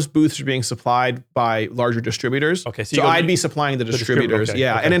those booths are being supplied by larger distributors. Okay, so I'd be supplying the distributors. Okay,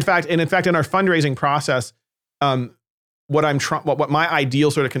 yeah, okay. And in fact, in our fundraising process, what my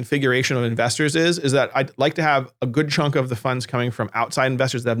ideal sort of configuration of investors is that I'd like to have a good chunk of the funds coming from outside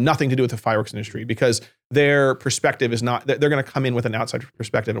investors that have nothing to do with the fireworks industry, because their perspective is not, they're going to come in with an outside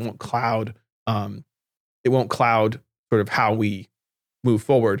perspective. It won't cloud sort of how we move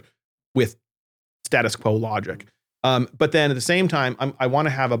forward with status quo logic. But then at the same time, I want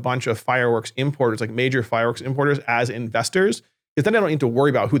to have a bunch of fireworks importers, like major fireworks importers, as investors, because then I don't need to worry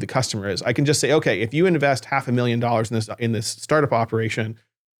about who the customer is. I can just say, okay, if you invest $500,000 in this startup operation,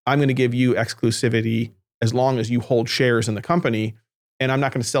 I'm going to give you exclusivity as long as you hold shares in the company, and I'm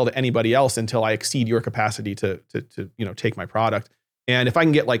not going to sell to anybody else until I exceed your capacity to take my product. And if I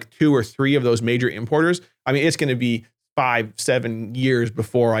can get like 2 or 3 of those major importers, I mean, it's going to be 5-7 years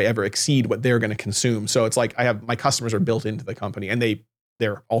before I ever exceed what they're going to consume. So it's like my customers are built into the company, and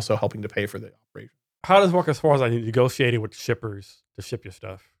they're also helping to pay for the operation. How does it work as far as like negotiating with shippers to ship your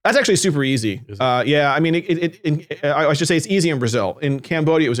stuff? That's actually super easy. Yeah, I mean, I should say it's easy in Brazil. In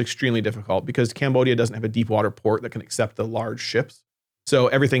Cambodia, it was extremely difficult because Cambodia doesn't have a deep water port that can accept the large ships. So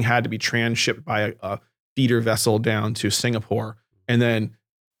everything had to be transshipped by a feeder vessel down to Singapore, and then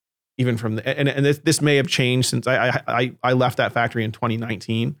even from this may have changed since I left that factory in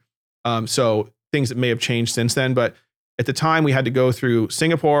 2019. So things that may have changed since then, but at the time we had to go through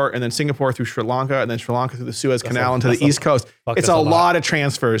Singapore, and then Singapore through Sri Lanka, and then Sri Lanka through the Suez Canal into the East Coast. It's a lot of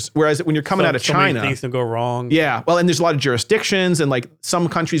transfers. Whereas when you're coming out of China, many things can go wrong. Yeah. Well, and there's a lot of jurisdictions, and like some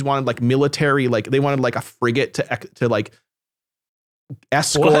countries wanted like military, like they wanted like a frigate to like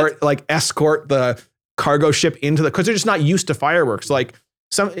escort the cargo ship into because they're just not used to fireworks. Like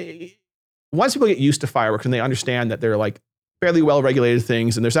once people get used to fireworks and they understand that they're like fairly well regulated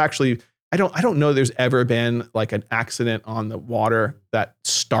things, and there's actually I don't know there's ever been like an accident on the water that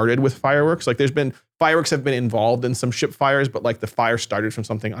started with fireworks. Like fireworks have been involved in some ship fires, but like the fire started from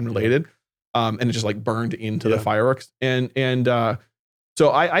something unrelated, and it just like burned into the fireworks. And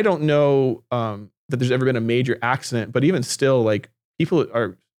so I don't know that there's ever been a major accident, but even still, like people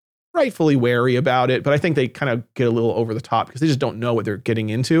are rightfully wary about it, but I think they kind of get a little over the top because they just don't know what they're getting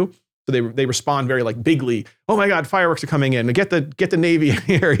into. So they respond very like bigly. Oh my God, fireworks are coming in. Get the Navy in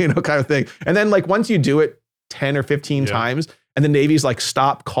here, kind of thing. And then like once you do it 10 or 15 times, and the Navy's like,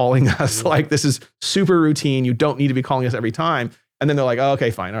 stop calling us. Like this is super routine. You don't need to be calling us every time. And then they're like, oh,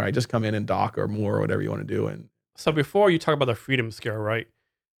 okay, fine, all right, just come in and dock or more or whatever you want to do. And so before you talk about the freedom scale, right?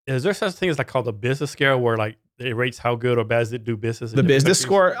 Is there such thing as like called the business scale where like it rates how good or bad they do business? The business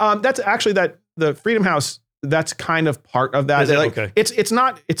score, that's actually the Freedom House. That's kind of part of that. Like, okay. It's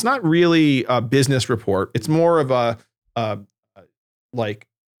not really a business report. It's more of a like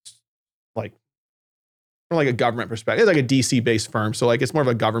from like a government perspective. It's like a DC based firm, so like it's more of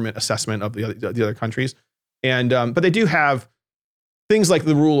a government assessment of the other countries. And but they do have things like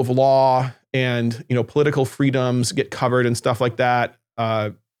the rule of law and political freedoms get covered and stuff like that.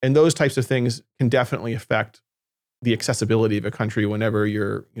 And those types of things can definitely affect the accessibility of a country whenever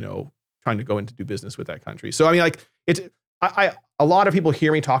you're trying to go in to do business with that country. So I mean, like a lot of people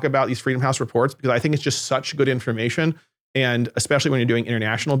hear me talk about these Freedom House reports because I think it's just such good information, and especially when you're doing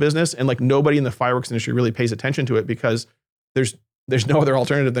international business, and like nobody in the fireworks industry really pays attention to it because there's no other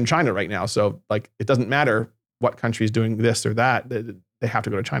alternative than China right now. So like it doesn't matter what country is doing this or that, they have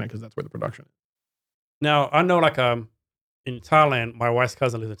to go to China because that's where the production is. Now I know like in Thailand, my wife's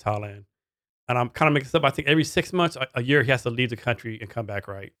cousin lives in Thailand. And I'm kind of mixed up. I think every 6 months, a year, he has to leave the country and come back,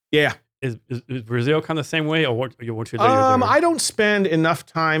 right? Yeah. Is Brazil kind of the same way, or what? I don't spend enough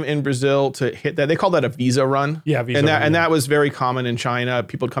time in Brazil to hit that. They call that a visa run. Yeah, visa run. And that was very common in China.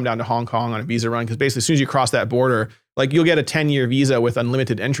 People would come down to Hong Kong on a visa run because basically as soon as you cross that border, like you'll get a 10-year visa with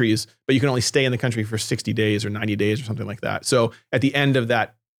unlimited entries, but you can only stay in the country for 60 days or 90 days or something like that. So at the end of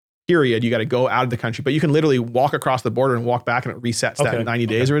that period, you got to go out of the country, but you can literally walk across the border and walk back and it resets that in 90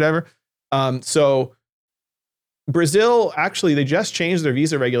 days or whatever. So Brazil, actually, they just changed their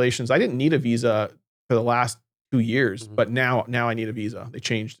visa regulations. I didn't need a visa for the last 2 years, but now I need a visa. They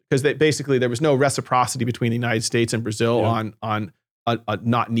changed because there was no reciprocity between the United States and Brazil on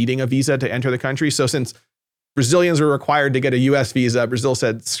not needing a visa to enter the country. So since Brazilians were required to get a U.S. visa, Brazil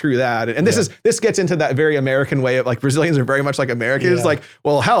said, screw that. And this gets into that very American way of like, Brazilians are very much like Americans. Yeah. Like,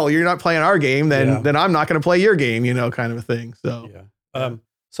 well, hell, you're not playing our game, then I'm not going to play your game, kind of a thing. So,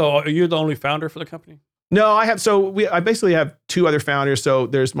 so are you the only founder for the company? No, I have. I basically have two other founders. So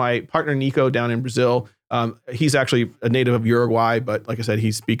there's my partner, Nico, down in Brazil. He's actually a native of Uruguay, but like I said,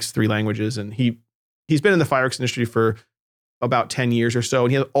 he speaks 3 languages, and he's been in the fireworks industry for about 10 years or so.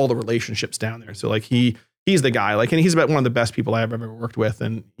 And he has all the relationships down there. So like he's the guy, like, and he's about one of the best people I've ever worked with,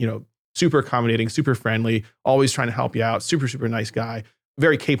 and, super accommodating, super friendly, always trying to help you out. Super, super nice guy,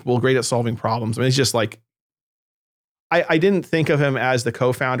 very capable, great at solving problems. I mean, it's just like, I didn't think of him as the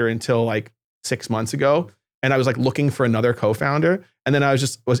co-founder until like 6 months ago. And I was like looking for another co-founder. And then I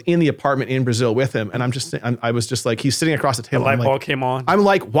was in the apartment in Brazil with him. And I was just like, he's sitting across the table. The light bulb came on. I'm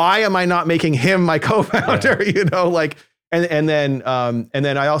like, why am I not making him my co-founder? And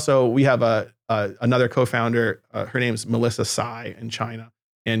then I also, we have another co-founder. Her name's Melissa Tsai in China.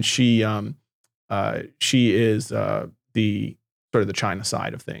 And she is the sort of the China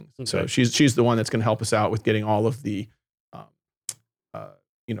side of things. Okay. So she's the one that's going to help us out with getting all of the,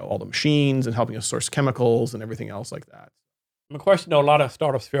 all the machines and helping us source chemicals and everything else like that. My question, a lot of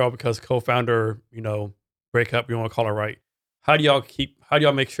startups fail because co-founder, breakup, you want to call it right. How do y'all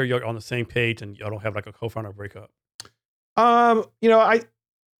make sure you're on the same page and y'all don't have like a co-founder breakup? I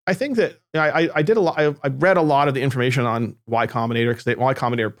think that I did a lot. I read a lot of the information on Y Combinator because Y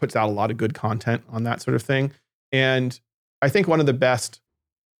Combinator puts out a lot of good content on that sort of thing. And I think one of the best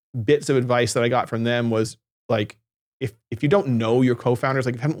bits of advice that I got from them was like, if you don't know your co-founders,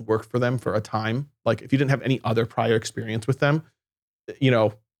 like if you haven't worked for them for a time, like if you didn't have any other prior experience with them,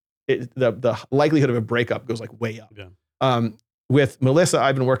 the likelihood of a breakup goes like way up. Yeah. With Melissa,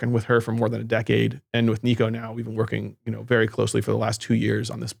 I've been working with her for more than a decade. And with Nico now, we've been working, very closely for the last 2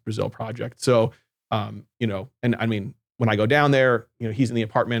 years on this Brazil project. So, and I mean, when I go down there, he's in the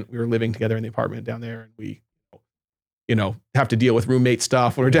apartment, we were living together in the apartment down there, and we, have to deal with roommate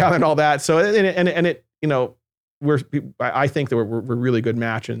stuff when we're down and all that. So, I think that we're a really good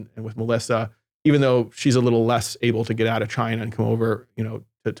match. And with Melissa, even though she's a little less able to get out of China and come over,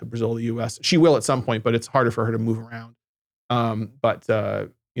 to Brazil, the US, she will at some point, but it's harder for her to move around.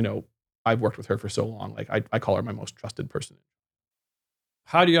 I've worked with her for so long. Like I call her my most trusted person.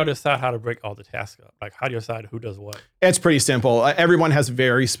 How do y'all decide how to break all the tasks up? Like how do you decide who does what? It's pretty simple. Everyone has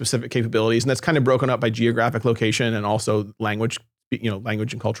very specific capabilities, and that's kind of broken up by geographic location and also language,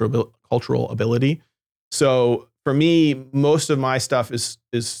 language and cultural ability. So for me, most of my stuff is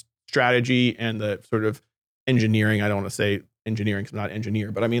strategy and the sort of engineering. I don't want to say engineering because I'm not an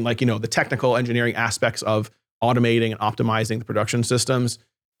engineer, but I mean, like, the technical engineering aspects of automating and optimizing the production systems,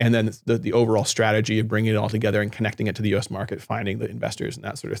 and then the overall strategy of bringing it all together and connecting it to the U.S. market, finding the investors and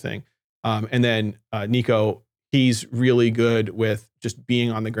that sort of thing. And then Nico, he's really good with just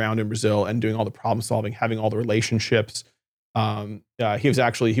being on the ground in Brazil and doing all the problem solving, having all the relationships. He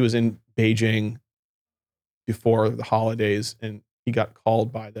was in Beijing before the holidays, and he got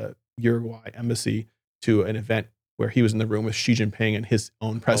called by the Uruguay embassy to an event where he was in the room with Xi Jinping and his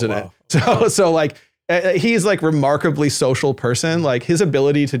own president. Oh, wow. So like, he's like remarkably social person. Like his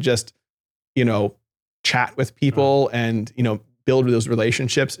ability to just, chat with people and, build those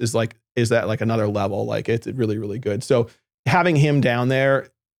relationships is that like another level. Like it's really, really good. So having him down there,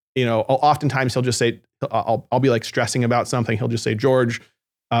 oftentimes he'll just say, I'll be like stressing about something. He'll just say, George,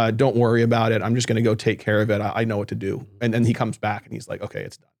 don't worry about it. I'm just going to go take care of it. I know what to do. And then he comes back and he's like, okay,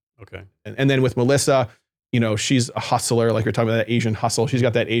 it's done. Okay. And then with Melissa, she's a hustler. Like you're talking about that Asian hustle. She's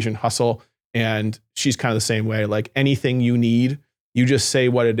got that Asian hustle, and she's kind of the same way. Like anything you need, you just say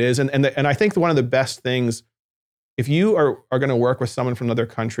what it is. And I think one of the best things, if you are going to work with someone from another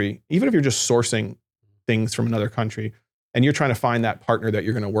country, even if you're just sourcing things from another country and you're trying to find that partner that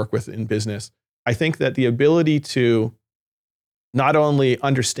you're going to work with in business, I think that the ability to not only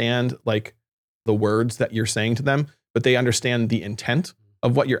understand like the words that you're saying to them, but they understand the intent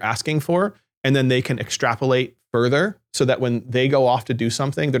of what you're asking for. And then they can extrapolate further so that when they go off to do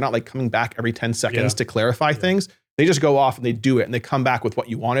something, they're not like coming back every 10 seconds to clarify things. They just go off and they do it and they come back with what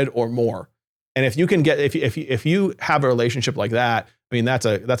you wanted or more. And if you can get, if you have a relationship like that, I mean, that's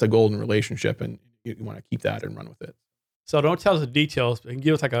a golden relationship, and you want to keep that and run with it. So don't tell us the details, but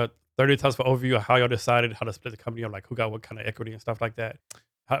give us like a 30,000 overview of how y'all decided how to split the company, or like who got what kind of equity and stuff like that.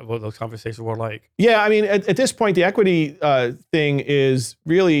 What those conversations were like. Yeah, I mean, at this point, the equity thing is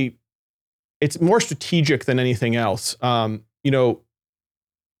really, it's more strategic than anything else.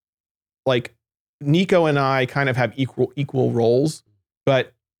 Like Nico and I kind of have equal roles,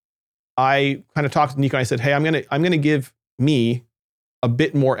 but I kind of talked to Nico and I said, hey, I'm gonna give me a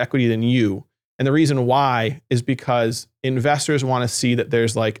bit more equity than you. And the reason why is because investors want to see that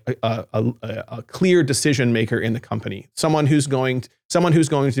there's like a clear decision maker in the company, someone who's going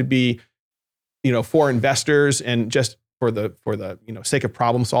to be, for investors and just for the sake of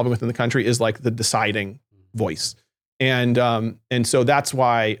problem solving within the country, is like the deciding voice. And so that's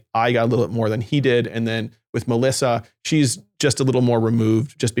why I got a little bit more than he did. And then with Melissa, she's just a little more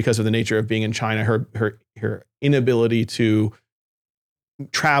removed just because of the nature of being in China, her inability to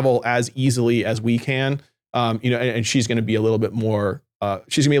travel as easily as we can, and she's going to be a little bit more,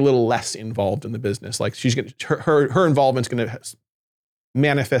 she's gonna be a little less involved in the business. Like her involvement's going to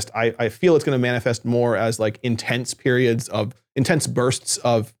manifest. I feel it's going to manifest more as like intense bursts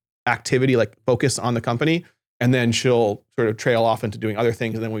of activity, like focus on the company. And then she'll sort of trail off into doing other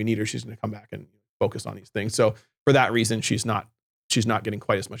things. And then when we need her, she's going to come back and focus on these things. So for that reason, she's not getting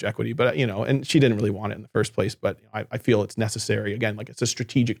quite as much equity, but and she didn't really want it in the first place, but I feel it's necessary. Again, like it's a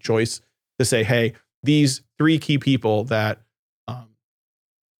strategic choice to say, hey, these three key people that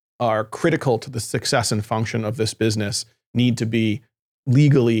are critical to the success and function of this business need to be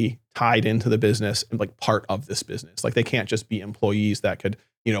legally tied into the business and like part of this business. Like they can't just be employees that could,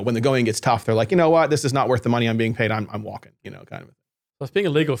 when the going gets tough, they're like, you know what, this is not worth the money I'm being paid. I'm walking, kind of. So speaking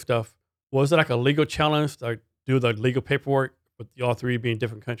of legal stuff, was it like a legal challenge to do the legal paperwork with y'all three being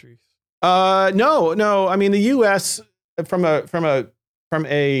different countries? No. I mean, the U.S. from a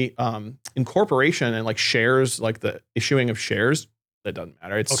incorporation and like shares, like the issuing of shares, that doesn't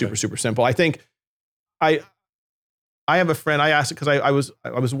matter. It's super simple. I think I have a friend. I asked because I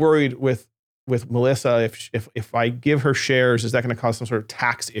was worried with Melissa if I give her shares, is that going to cause some sort of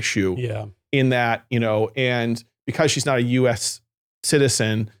tax issue? Yeah. In that, and because she's not a U.S.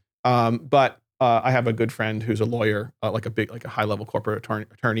 citizen, but I have a good friend who's a lawyer, like a high level corporate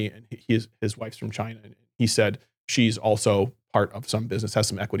attorney, and his wife's from China. And he said she's also part of some business, has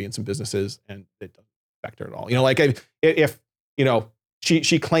some equity in some businesses, and it doesn't affect her at all. If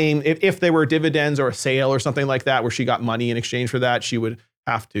she claimed if there were dividends or a sale or something like that where she got money in exchange for that, she would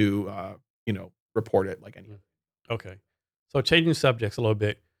have to report it like anything. Okay. So changing subjects a little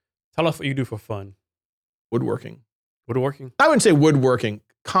bit. Tell us what you do for fun. Woodworking? I wouldn't say woodworking.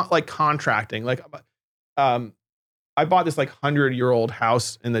 Like contracting. Like, I bought this like 100-year-old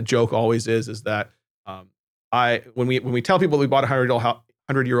house, and the joke always is that when we tell people we bought a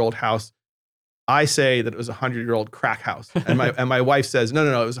 100-year-old house, I say that it was a 100-year-old crack house, and my wife says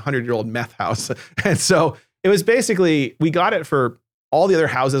no, it was a 100-year-old meth house. And so it was basically, we got it for, all the other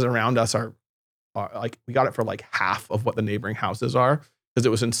houses around us are like, we got it for like half of what the neighboring houses are because it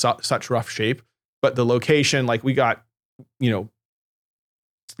was in such rough shape. But the location, like we got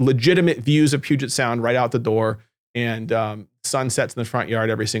legitimate views of Puget Sound right out the door, and sunsets in the front yard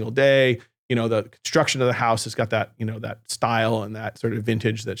every single day. The construction of the house has got that, that style and that sort of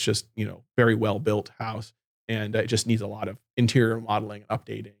vintage that's just, very well built house. And it just needs a lot of interior modeling and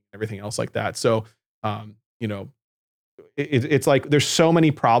updating, everything else like that. So, it's like there's so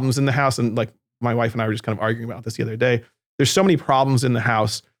many problems in the house. And like my wife and I were just kind of arguing about this the other day. There's so many problems in the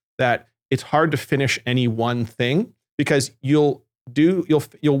house that it's hard to finish any one thing, because you'll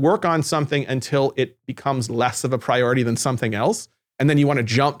work on something until it becomes less of a priority than something else. And then you want to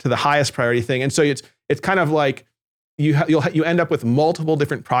jump to the highest priority thing. And so it's kind of like you end up with multiple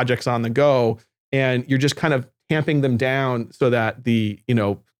different projects on the go, and you're just kind of tamping them down so that the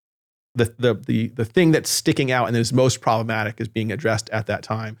thing that's sticking out and is most problematic is being addressed at that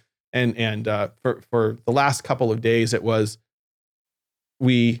time. And for the last couple of days, it was,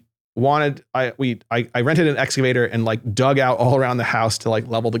 I rented an excavator and like dug out all around the house to like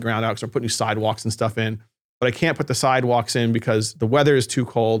level the ground out, because we're putting new sidewalks and stuff in. But I can't put the sidewalks in because the weather is too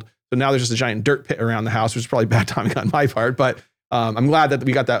cold. So now there's just a giant dirt pit around the house, which is probably bad timing on my part. But I'm glad that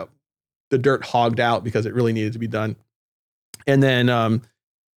we got the dirt hogged out, because it really needed to be done. And then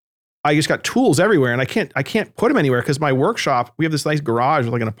I just got tools everywhere, and I can't put them anywhere, because my workshop, we have this nice garage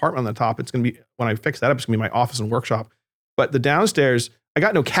with like an apartment on the top. It's going to be, when I fix that up, it's going to be my office and workshop. But the downstairs, I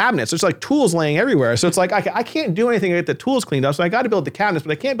got no cabinets. There's like tools laying everywhere. So it's like, I can't do anything to get the tools cleaned up. So I got to build the cabinets,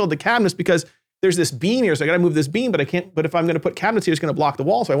 but I can't build the cabinets because there's this beam here. So I got to move this beam, but I can't, but if I'm going to put cabinets here, it's going to block the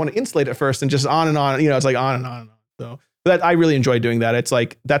wall. So I want to insulate it first, and just on and on, it's like on and on and on. So but I really enjoy doing that. It's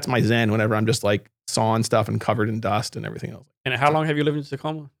like, that's my zen whenever I'm just like sawing stuff and covered in dust and everything else. And how long have you lived in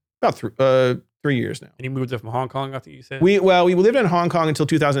Tacoma? About 3 years now. And you moved there from Hong Kong, I think you said? We lived in Hong Kong until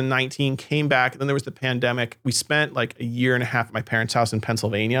 2019, came back, and then there was the pandemic. We spent like a year and a half at my parents' house in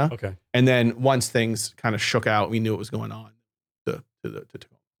Pennsylvania. Okay. And then once things kind of shook out, we knew what was going on to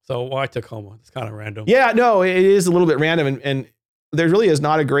Tacoma. So why Tacoma? It's kind of random. Yeah, no, it is a little bit random. And there really is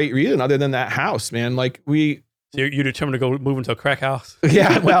not a great reason other than that house, man. Like So you determined to go move into a crack house?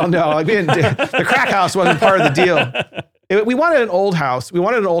 Yeah, well, no, like the crack house wasn't part of the deal. We wanted an old house. We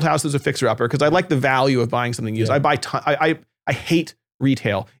wanted an old house as a fixer-upper, because I like the value of buying something used. Yeah. I hate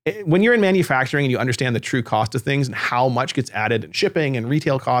retail. When you're in manufacturing and you understand the true cost of things and how much gets added in shipping and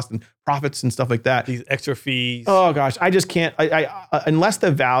retail costs and profits and stuff like that. These extra fees. Oh gosh, I just can't. Unless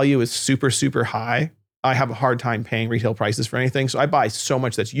the value is super, super high, I have a hard time paying retail prices for anything. So I buy so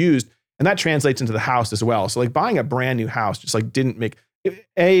much that's used, and that translates into the house as well. So like buying a brand new house just like didn't make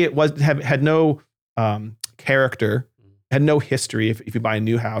had no character, had no history if you buy a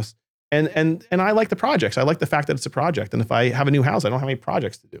new house. And I like the projects. I like the fact that it's a project. And if I have a new house, I don't have any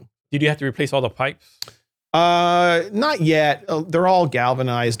projects to do. Did you have to replace all the pipes? Not yet. They're all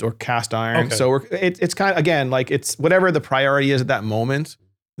galvanized or cast iron. Okay. So it's kind of, again, like it's whatever the priority is at that moment,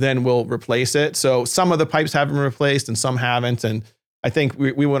 then we'll replace it. So some of the pipes have been replaced and some haven't. And I think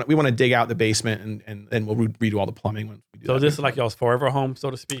we want to dig out the basement and then we'll redo all the plumbing when we do So that. this is like y'all's forever home, so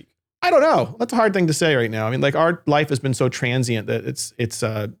to speak? I don't know. That's a hard thing to say right now. I mean, like our life has been so transient that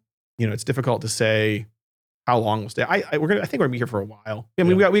it's difficult to say how long we'll stay. I think we're gonna be here for a while. I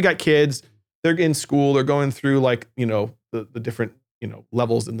mean, we got kids. They're in school. They're going through like the different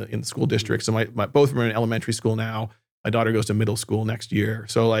levels in the school district. So my both of them are in elementary school now. My daughter goes to middle school next year.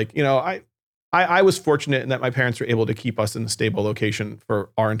 So like I was fortunate in that my parents were able to keep us in a stable location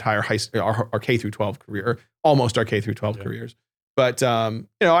for our entire our K through 12 career, almost our K through 12 careers. But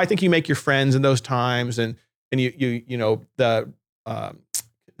I think you make your friends in those times, and that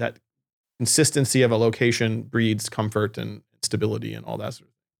consistency of a location breeds comfort and stability and all that sort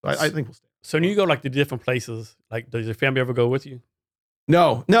of thing. I think we'll stay. So when you go like to different places, like does your family ever go with you?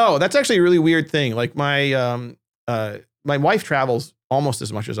 No, that's actually a really weird thing. Like my wife travels almost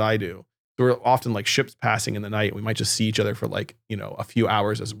as much as I do. So we're often like ships passing in the night. We might just see each other for like, a few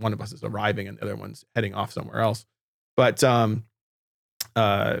hours as one of us is arriving and the other one's heading off somewhere else. But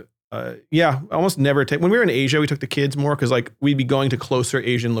almost never take. When we were in Asia, we took the kids more because like we'd be going to closer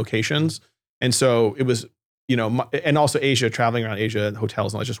Asian locations, and so it was, and also Asia, traveling around Asia,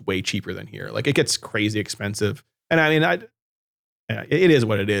 hotels and all just way cheaper than here. Like it gets crazy expensive, and I mean, it is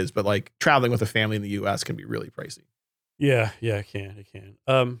what it is. But like traveling with a family in the U.S. can be really pricey. Yeah, it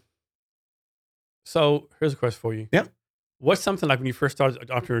can. So here's a question for you. Yeah. What's something like when you first started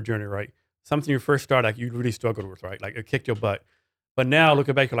the entrepreneur journey, right? Something you first started, like you really struggled with, right? Like it kicked your butt. But now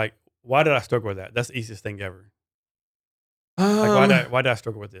looking back, you're like, why did I struggle with that? That's the easiest thing ever. Like why did I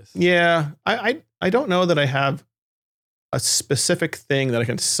struggle with this? Yeah, I don't know that I have a specific thing that I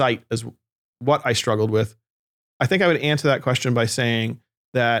can cite as what I struggled with. I think I would answer that question by saying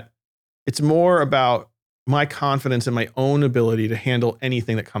that it's more about my confidence in my own ability to handle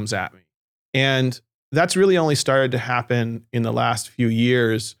anything that comes at me. And that's really only started to happen in the last few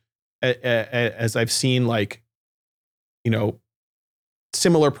years as I've seen like,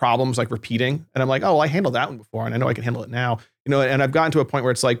 similar problems like repeating. And I'm like, oh, well, I handled that one before and I know I can handle it now. And I've gotten to a point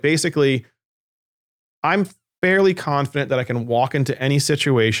where it's like, basically, I'm fairly confident that I can walk into any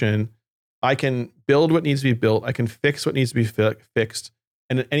situation. I can build what needs to be built. I can fix what needs to be fixed.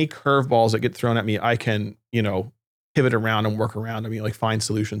 And any curveballs that get thrown at me, I can, pivot around and work around. I mean, like find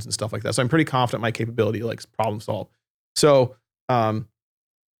solutions and stuff like that. So I'm pretty confident in my capability to like problem solve. So,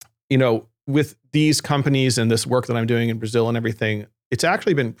 with these companies and this work that I'm doing in Brazil and everything, it's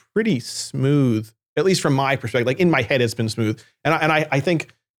actually been pretty smooth, at least from my perspective. Like in my head, it's been smooth. And I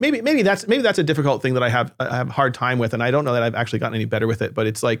think maybe that's a difficult thing that I have a hard time with. And I don't know that I've actually gotten any better with it, but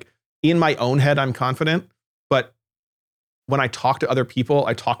it's like in my own head, I'm confident. But when I talk to other people,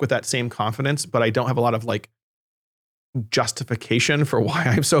 I talk with that same confidence, but I don't have a lot of like justification for why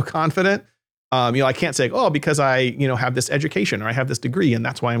I'm so confident. I can't say, oh, because I, have this education or I have this degree and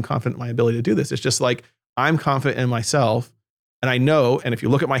that's why I'm confident in my ability to do this. It's just like, I'm confident in myself and I know, and if you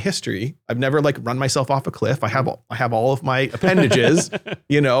look at my history, I've never like run myself off a cliff. I have all of my appendages,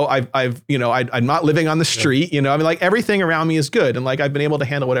 I'm not living on the street, like everything around me is good. And like, I've been able to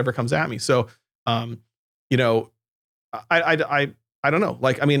handle whatever comes at me. So, I don't know.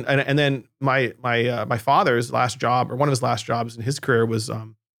 Like, I mean, and then my father's last job or one of his last jobs in his career was,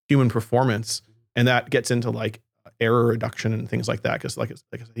 human performance. And that gets into like error reduction and things like that. Cause like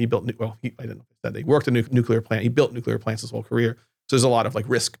he built, I didn't know that they worked a nuclear plant. He built nuclear plants his whole career. So there's a lot of like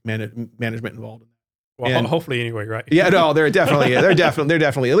risk management involved in that. Well, and hopefully anyway, right? Yeah, no, they're definitely,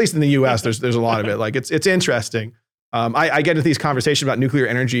 at least in the US, there's a lot of it. Like it's interesting. I get into these conversations about nuclear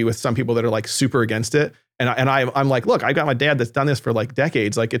energy with some people that are like super against it. And I'm like, look, I got my dad that's done this for like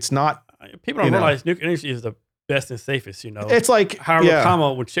decades. Like it's not. People don't realize nuclear energy is the best and safest, It's like,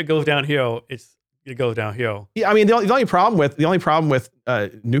 however, when shit goes downhill, it goes downhill. Yeah. I mean, the only problem with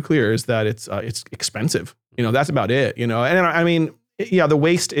nuclear is that it's expensive. That's about it, and I mean, the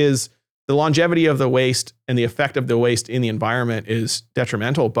waste is the longevity of the waste and the effect of the waste in the environment is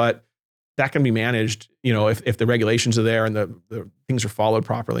detrimental, but that can be managed, if the regulations are there and the things are followed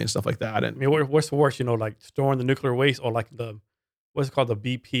properly and stuff like that. And I mean, what's worse, like storing the nuclear waste or like what's it called, the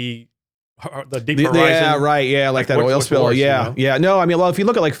BP, the deep horizon. Yeah, right. Yeah, like that oil spill. Worse, yeah. No, I mean, well, if you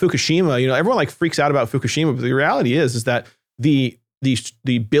look at like Fukushima, everyone like freaks out about Fukushima, but the reality is that the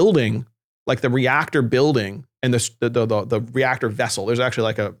building, like the reactor building and the reactor vessel, there's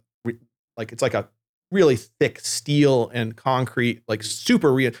actually it's like a really thick steel and concrete, like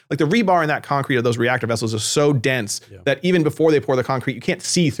super like the rebar in that concrete of those reactor vessels is so dense that even before they pour the concrete, you can't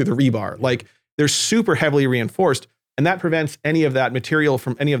see through the rebar. Like they're super heavily reinforced. And that prevents any of that material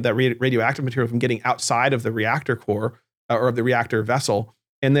from any of that radioactive material from getting outside of the reactor core or of the reactor vessel.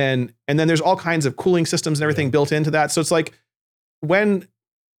 And then there's all kinds of cooling systems and everything built into that. So it's like when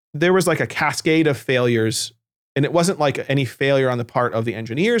there was like a cascade of failures, and it wasn't like any failure on the part of the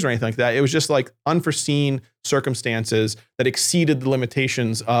engineers or anything like that. It was just like unforeseen circumstances that exceeded the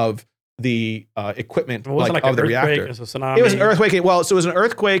limitations of the equipment of the reactor. It was an earthquake. Well, so it was an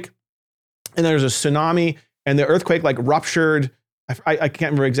earthquake, and there was a tsunami. And the earthquake like ruptured. I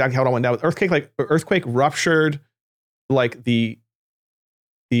can't remember exactly how it all went down. Earthquake ruptured like the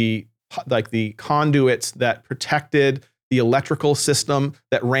conduits that protected the electrical system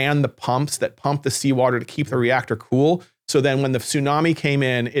that ran the pumps that pumped the seawater to keep the reactor cool. So then when the tsunami came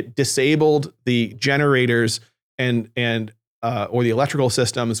in, it disabled the generators and or the electrical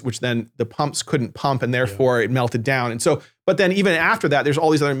systems, which then the pumps couldn't pump and therefore it melted down. And so, but then even after that, there's all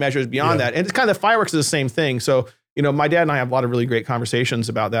these other measures beyond that. And it's kind of, the fireworks is the same thing. So, my dad and I have a lot of really great conversations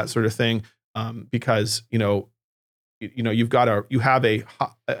about that sort of thing. Because, you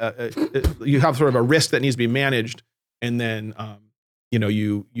have sort of a risk that needs to be managed. And then,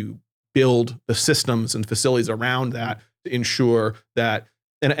 you build the systems and facilities around that to ensure that,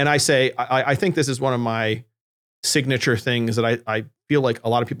 and I say, I think this is one of my signature things that I feel like a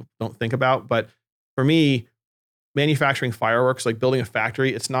lot of people don't think about. But for me, manufacturing fireworks, like building a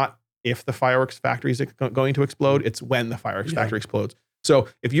factory, it's not if the fireworks factory is going to explode, it's when the fireworks factory explodes. So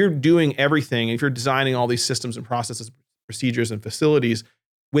if you're doing everything, if you're designing all these systems and processes, procedures and facilities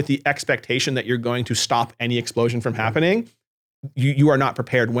with the expectation that you're going to stop any explosion from happening, you are not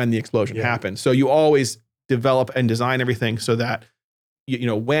prepared when the explosion happens. So you always develop and design everything so that,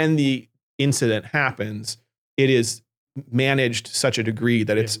 when the incident happens, it is managed to such a degree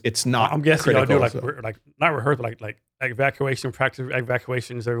that it's not. I'm guessing critical. y'all do like not rehearsal, like evacuation practice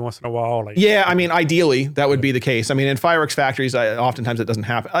evacuations every once in a while? Like, yeah, I mean, ideally that would be the case. I mean, in fireworks factories, oftentimes it doesn't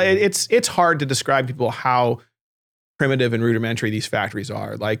happen. It's hard to describe to people how primitive and rudimentary these factories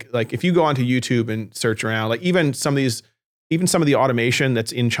are. Like if you go onto YouTube and search around, like even some of the automation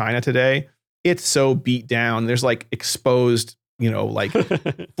that's in China today, it's so beat down. There's like exposed, like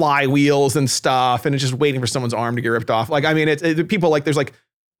flywheels and stuff, and it's just waiting for someone's arm to get ripped off. Like, I mean, people like, there's like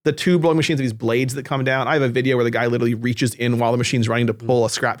the tube blowing machines, these blades that come down. I have a video where the guy literally reaches in while the machine's running to pull a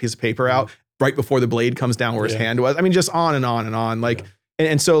scrap piece of paper out right before the blade comes down where his hand was. I mean, just on and on and on. Like,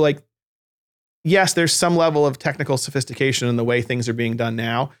 and so like, yes, there's some level of technical sophistication in the way things are being done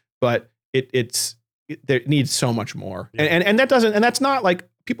now, but there needs so much more. And that's not like,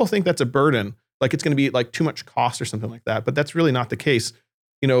 people think that's a burden. Like it's going to be like too much cost or something like that, but that's really not the case.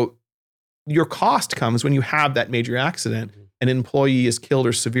 Your cost comes when you have that major accident, an employee is killed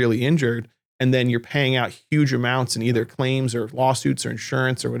or severely injured, and then you're paying out huge amounts in either claims or lawsuits or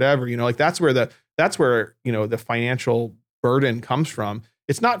insurance or whatever. Like that's where the financial burden comes from.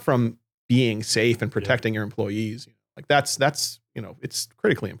 It's not from being safe and protecting your employees. Like that's it's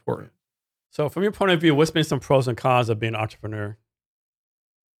critically important. So from your point of view, what's been some pros and cons of being an entrepreneur?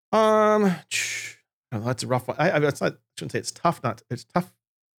 That's a rough one. I shouldn't say it's tough.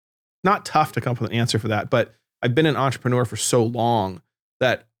 Not tough to come up with an answer for that, but I've been an entrepreneur for so long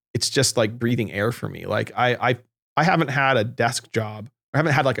that it's just like breathing air for me. Like I haven't had a desk job. I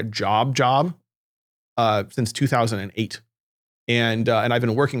haven't had like a job since 2008. And I've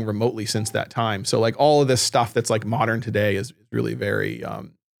been working remotely since that time. So like all of this stuff that's like modern today is really very,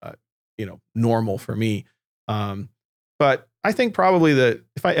 normal for me. But I think probably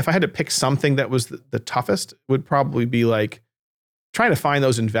if I had to pick something that was the toughest, would probably be like trying to find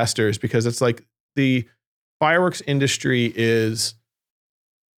those investors, because it's like the fireworks industry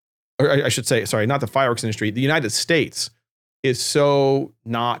or I should say, sorry, not the fireworks industry. The United States is so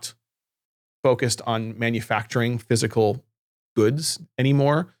not focused on manufacturing physical goods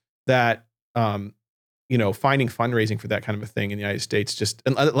anymore that, finding fundraising for that kind of a thing in the United States, just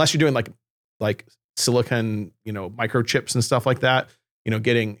unless you're doing like silicon, microchips and stuff like that,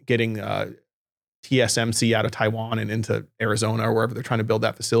 getting TSMC out of Taiwan and into Arizona or wherever they're trying to build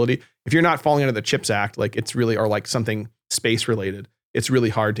that facility. If you're not falling under the CHIPS Act, like it's really, or like something space related, it's really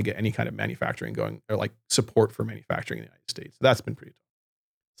hard to get any kind of manufacturing going or like support for manufacturing in the United States. That's been pretty tough.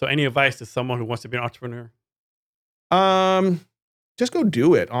 So any advice to someone who wants to be an entrepreneur? Just go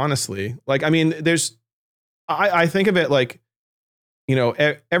do it, honestly. Like, I mean, I think of it like,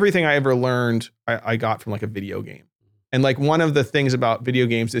 everything I ever learned, I got from like a video game. And like one of the things about video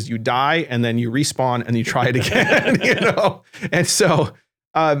games is you die and then you respawn and you try it again, And so,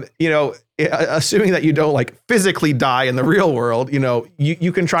 assuming that you don't like physically die in the real world,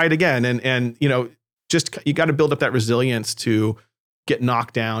 you can try it again. And just, you got to build up that resilience to get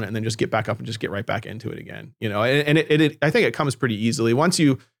knocked down and then just get back up and just get right back into it again, and I think it comes pretty easily once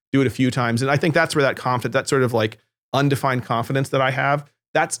you do it a few times. And I think that's where that sort of like undefined confidence that I have,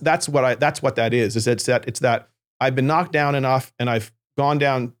 that's what that is it's that I've been knocked down enough and I've gone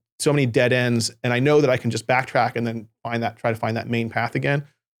down so many dead ends, and I know that I can just backtrack and then try to find that main path again,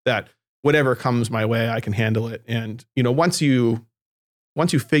 that whatever comes my way, I can handle it. And, once you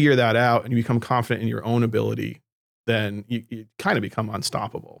figure that out and you become confident in your own ability, then you kind of become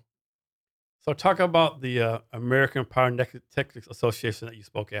unstoppable. So talk about the American Pyrotechnics Association that you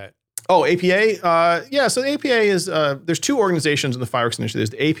spoke at. Oh, APA? Yeah, so the APA is, there's two organizations in the fireworks industry.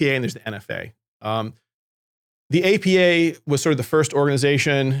 There's the APA and there's the NFA. The APA was sort of the first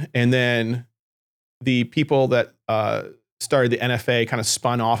organization, and then the people that started the NFA kind of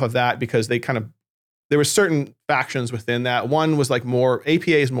spun off of that because there were certain factions within that. One was like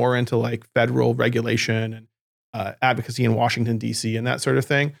APA is more into like federal regulation and advocacy in Washington, D.C. and that sort of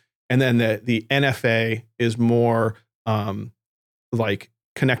thing. And then the NFA is more like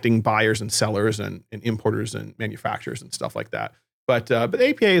connecting buyers and sellers and importers and manufacturers and stuff like that. But the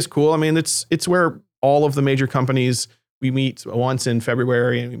APA is cool. I mean, it's where all of the major companies, we meet once in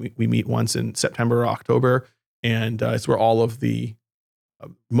February and we meet once in September or October. And it's where all of the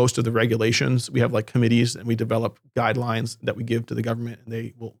most of the regulations, we have like committees and we develop guidelines that we give to the government, and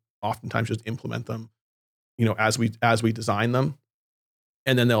they will oftentimes just implement them, as we design them.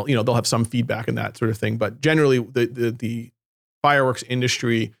 And then they'll have some feedback and that sort of thing. But generally the fireworks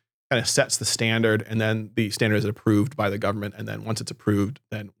industry kind of sets the standard, and then the standard is approved by the government. And then once it's approved,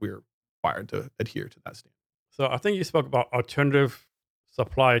 then we're required to adhere to that standard. So I think you spoke about alternative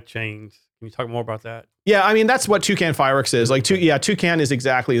supply chains. Can you talk more about that? Yeah, I mean, that's what Toucan Fireworks is. Like, Toucan is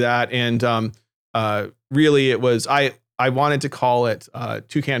exactly that. And really, it was I wanted to call it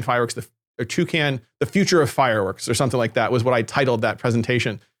Toucan Fireworks Toucan, the future of fireworks or something like that was what I titled that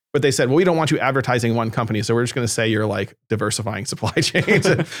presentation. But they said, well, we don't want you advertising one company, so we're just going to say you're like diversifying supply chains,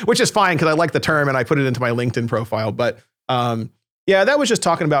 which is fine because I like the term and I put it into my LinkedIn profile. But yeah, that was just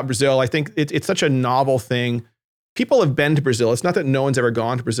talking about Brazil. I think it's such a novel thing. People have been to Brazil. It's not that no one's ever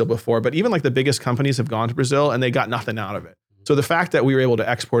gone to Brazil before, but even like the biggest companies have gone to Brazil and they got nothing out of it. So the fact that we were able to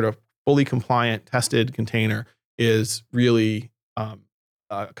export a fully compliant, tested container is really kind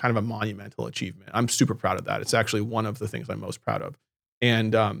of a monumental achievement. I'm super proud of that. It's actually one of the things I'm most proud of.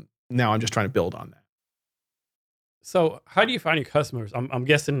 And now I'm just trying to build on that. So how do you find your customers? I'm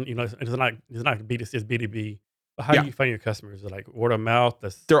guessing, it's not B2C, it's B2B. But how do you find your customers? Is it like word of mouth?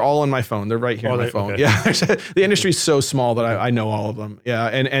 They're all on my phone. They're right here on my phone. Okay. Yeah. The industry's so small that I know all of them. Yeah.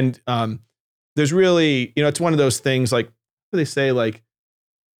 And there's really, it's one of those things like, what do they say? Like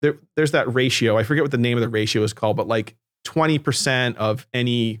there's that ratio. I forget what the name of the ratio is called, but like 20% of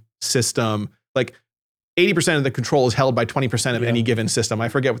any system, like 80% of the control is held by 20% of any given system. I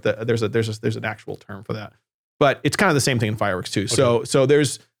forget what there's an actual term for that, but it's kind of the same thing in fireworks too. Okay. So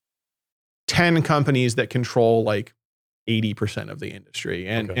there's 10 companies that control like 80% of the industry,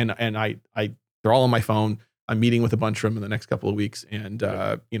 and they're all on my phone. I'm meeting with a bunch of them in the next couple of weeks, and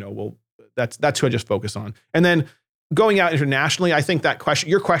that's who I just focus on. And then going out internationally, I think that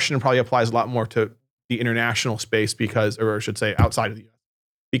your question probably applies a lot more to the international space or I should say outside of the US,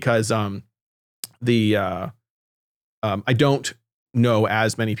 because I don't know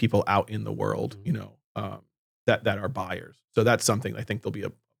as many people out in the world, that are buyers. So that's something I think there'll be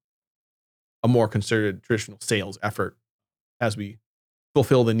a more concerted traditional sales effort as we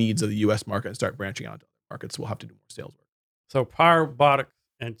fulfill the needs of the US market and start branching out to other markets. We'll have to do more sales work. So Pyrobotics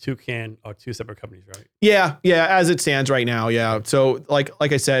and Toucan are two separate companies, right? Yeah. As it stands right now. Yeah. So like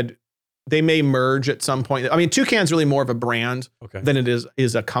I said, they may merge at some point. I mean, Toucan's really more of a brand than it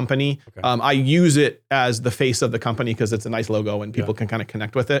is a company. Okay. I use it as the face of the company because it's a nice logo and people can kind of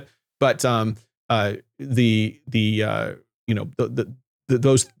connect with it. But these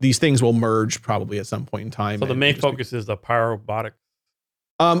things will merge probably at some point in time. So the main focus is the Pyrobotics.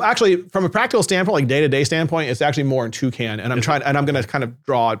 Actually, from a practical standpoint, like day-to-day standpoint, it's actually more in Toucan, and I'm going to kind of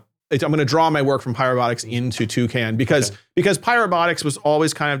draw my work from Pyrobotics into Toucan because Pyrobotics was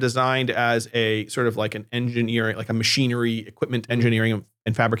always kind of designed as a sort of like an engineering, like a machinery, equipment engineering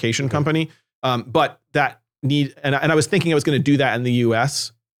and fabrication company. But and I was thinking I was going to do that in the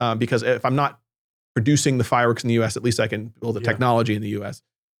US because if I'm not producing the fireworks in the US, at least I can build the technology in the US.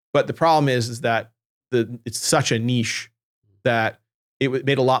 But the problem is that it's such a niche that it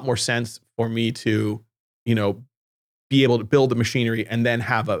made a lot more sense for me to, be able to build the machinery and then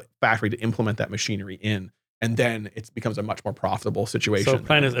have a factory to implement that machinery in. And then it becomes a much more profitable situation. So the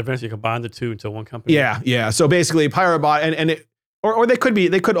plan is eventually combine the two into one company? Yeah. So basically Pyrobot or they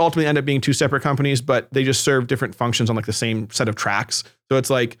could ultimately end up being two separate companies, but they just serve different functions on like the same set of tracks. So it's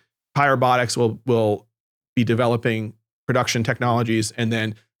like Pyrobotics will be developing production technologies, and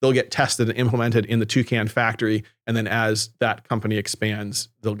then they'll get tested and implemented in the Toucan factory. And then as that company expands,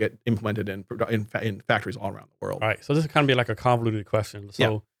 they'll get implemented in factories all around the world. All right. So this is kind of be like a convoluted question.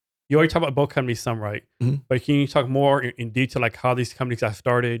 So you already talked about both companies some, right? Mm-hmm. But can you talk more in detail, like how these companies got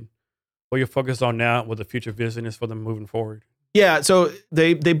started, what you're focused on now, what the future vision is for them moving forward? Yeah. So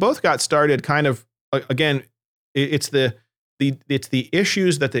they both got started kind of, again, it's the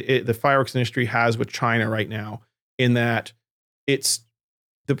issues that the fireworks industry has with China right now, in that it's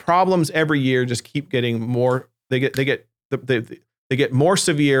the problems every year just keep getting more. They get more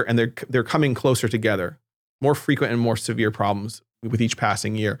severe, and they're coming closer together. More frequent and more severe problems with each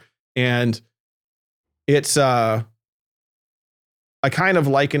passing year, and it's I kind of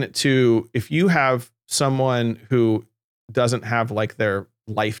liken it to if you have someone who doesn't have like their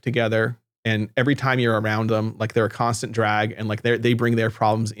life together, and every time you're around them, like they're a constant drag, and like they bring their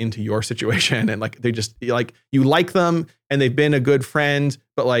problems into your situation, and like they just like you like them and they've been a good friend,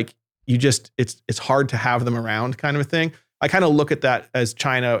 but like you just it's hard to have them around, kind of a thing. I kind of look at that as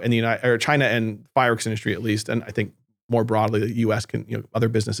China and China and fireworks industry at least, and I think more broadly the U.S. can other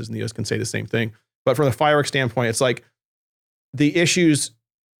businesses in the U.S. can say the same thing. But from the fireworks standpoint, it's like the issues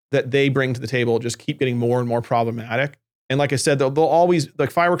that they bring to the table just keep getting more and more problematic. And like I said, they'll always,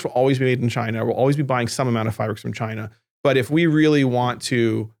 like fireworks will always be made in China. We'll always be buying some amount of fireworks from China. But if we really want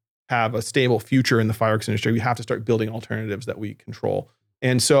to have a stable future in the fireworks industry, we have to start building alternatives that we control.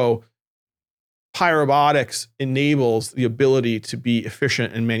 And so Pyrobotics enables the ability to be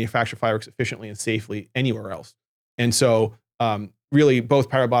efficient and manufacture fireworks efficiently and safely anywhere else. And so really both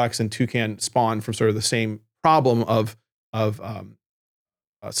Pyrobotics and Toucan spawn from sort of the same problem of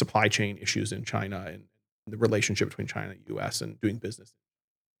supply chain issues in China and the relationship between China and the US and doing business.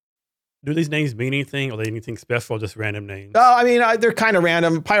 do these names mean anything? Or are they anything special or just random names? I mean, they're kind of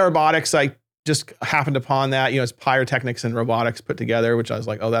random. Pyrobotics, I just happened upon that. It's pyrotechnics and robotics put together, which I was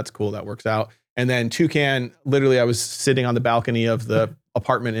like, oh, that's cool. That works out. And then toucan, literally, I was sitting on the balcony of the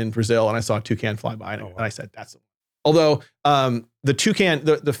apartment in Brazil, and I saw a toucan fly by, and I said, that's the one. Although the toucan,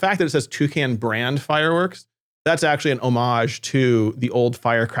 the fact that it says toucan brand fireworks, that's actually an homage to the old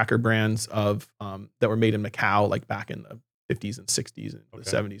firecracker brands of that were made in Macau, like back in the 50s and 60s and the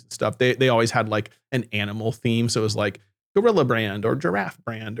 70s and stuff. They always had like an animal theme. So it was like gorilla brand or giraffe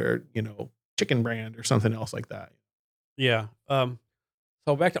brand or, chicken brand or something else like that. Yeah.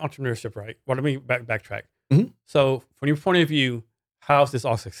 So back to entrepreneurship, right? Well, let me backtrack. Mm-hmm. So from your point of view, how is this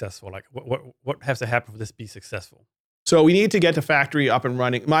all successful? Like what has to happen for this to be successful? So we need to get the factory up and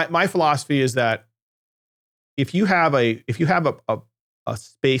running. My philosophy is that if you have a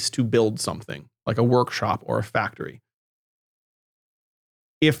space to build something like a workshop or a factory,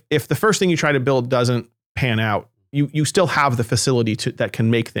 if the first thing you try to build doesn't pan out, you still have the facility that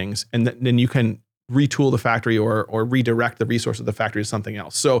can make things, and then you can retool the factory or redirect the resource of the factory to something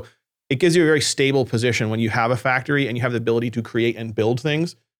else. So it gives you a very stable position when you have a factory and you have the ability to create and build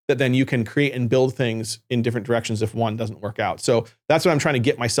things, that then you can create and build things in different directions if one doesn't work out. So that's what I'm trying to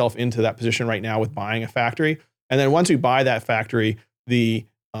get myself into that position right now with buying a factory. And then once we buy that factory, because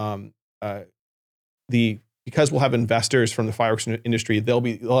we'll have investors from the fireworks industry,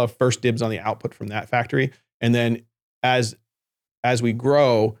 they'll have first dibs on the output from that factory. And then as we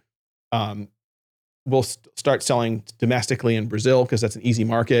grow, we'll start selling domestically in Brazil because that's an easy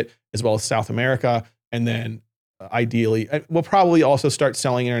market, as well as South America. And then ideally, we'll probably also start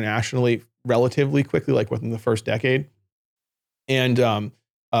selling internationally relatively quickly, like within the first decade. And then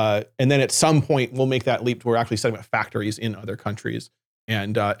at some point, we'll make that leap to where we're actually setting up factories in other countries.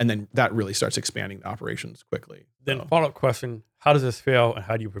 And then that really starts expanding the operations quickly. Then follow-up question, how does this fail and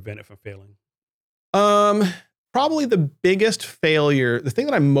how do you prevent it from failing? Probably the biggest failure, the thing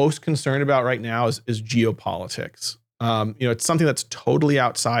that I'm most concerned about right now is geopolitics. It's something that's totally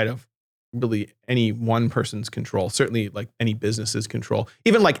outside of really any one person's control, certainly like any business's control.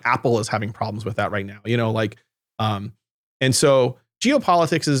 Even like Apple is having problems with that right now, and so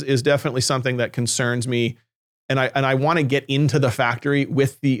geopolitics is definitely something that concerns me. And I want to get into the factory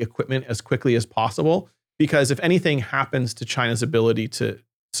with the equipment as quickly as possible, because if anything happens to China's ability to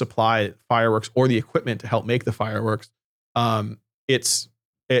supply fireworks or the equipment to help make the fireworks,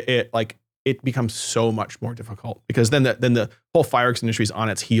 it becomes so much more difficult, because then the whole fireworks industry is on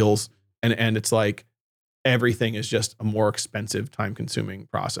its heels, and it's like everything is just a more expensive, time-consuming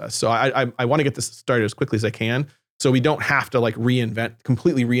process. So I want to get this started as quickly as I can, so we don't have to like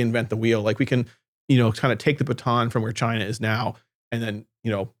completely reinvent the wheel. Like we can, kind of take the baton from where China is now, and then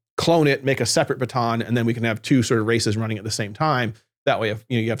clone it, make a separate baton, and then we can have two sort of races running at the same time. That way, if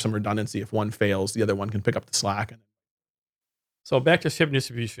you have some redundancy, if one fails, the other one can pick up the slack. So back to shipping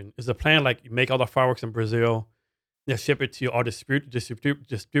distribution. Is the plan like you make all the fireworks in Brazil, then ship it to all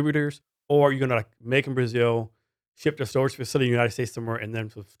distributors, or you're gonna like make in Brazil, ship to storage facility in the United States somewhere, and then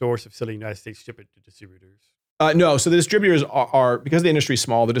from storage facility in the United States, ship it to distributors? No, so the distributors are because the industry is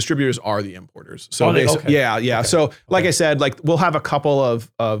small, the distributors are the importers. So okay. Yeah. Okay. So like I said, like we'll have a couple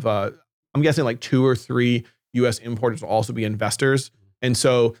of I'm guessing like 2 or 3 U.S. importers will also be investors. And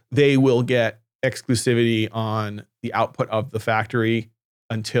so they will get exclusivity on the output of the factory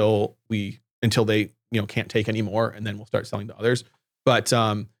until they can't take any more, and then we'll start selling to others. But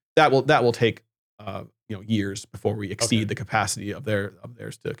that will take years before we exceed the capacity of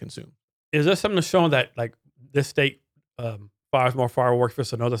theirs to consume. Is there something showing that like this state fires more fireworks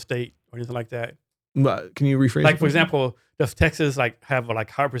versus another state or anything like that? Can you rephrase? Like for example, does Texas like have a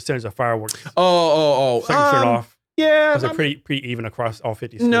high percentage of fireworks? Second off. Yeah, they're pretty even across all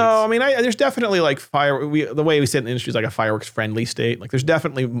 50 states. No, I mean, there's definitely like the way we say it in the industry is like a fireworks friendly state. Like there's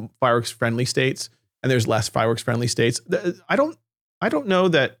definitely fireworks friendly states, and there's less fireworks friendly states. I don't know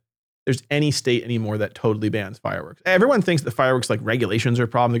that there's any state anymore that totally bans fireworks. Everyone thinks that fireworks like regulations are a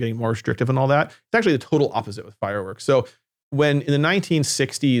problem. They're getting more restrictive and all that. It's actually the total opposite with fireworks. So when in the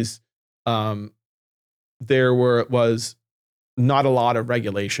 1960s, there was not a lot of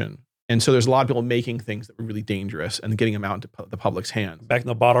regulation. And so there's a lot of people making things that were really dangerous and getting them out into the public's hands. Back in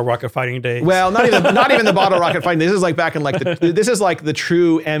the bottle rocket fighting days. Well, not even the bottle rocket fighting. This is like back in like this is like the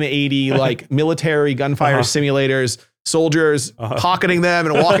true M80 like military gunfire simulators. Soldiers pocketing them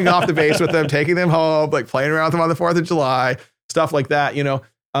and walking off the base with them, taking them home, like playing around with them on the 4th of July, stuff like that.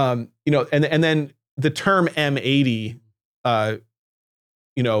 And then the term M80, kind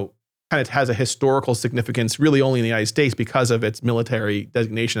of has a historical significance really only in the United States because of its military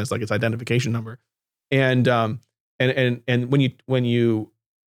designation as like its identification number. And when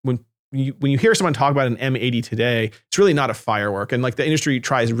when you hear someone talk about an M80 today, it's really not a firework. And like the industry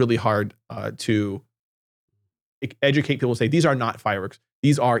tries really hard to educate people, say these are not fireworks.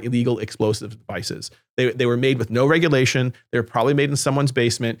 These are illegal explosive devices. They were made with no regulation. They were probably made in someone's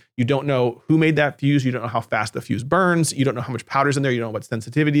basement. You don't know who made that fuse. You don't know how fast the fuse burns. You don't know how much powder's in there. You don't know what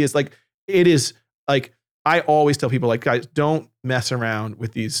sensitivity is. Like it is like, I always tell people like, guys, don't mess around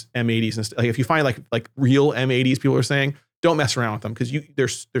with these M80s. And like if you find like real M80s, people are saying, don't mess around with them because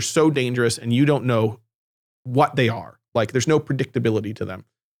they're so dangerous and you don't know what they are. Like there's no predictability to them.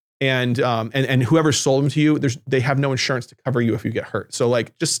 And whoever sold them to you, they have no insurance to cover you if you get hurt. So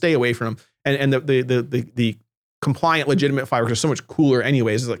like, just stay away from them. And the compliant, legitimate fireworks are so much cooler,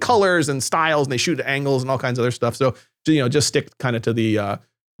 anyways. It's like colors and styles, and they shoot at angles and all kinds of other stuff. So just stick kind of to the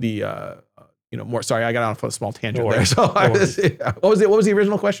more. Sorry, I got off on a small tangent there. So what was the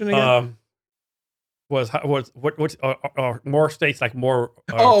original question again? What more states like more?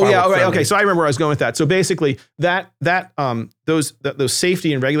 Right. Okay, so I remember where I was going with that. So basically, those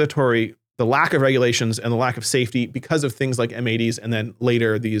safety and regulatory, the lack of regulations and the lack of safety because of things like M80s, and then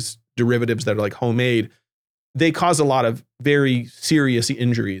later these derivatives that are like homemade, they cause a lot of very serious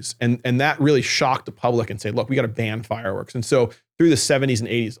injuries, and that really shocked the public and said, look, we got to ban fireworks. And so through the 70s and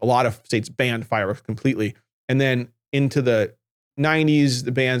 80s, a lot of states banned fireworks completely, and then into the 90s,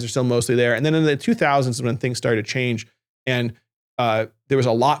 the bans are still mostly there. And then in the 2000s is when things started to change. And there was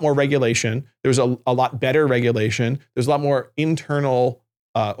a lot more regulation. There was a lot better regulation. There's a lot more internal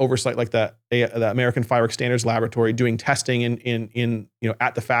oversight, like the American Fireworks Standards Laboratory doing testing in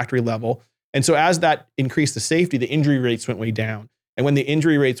at the factory level. And so as that increased the safety, the injury rates went way down. And when the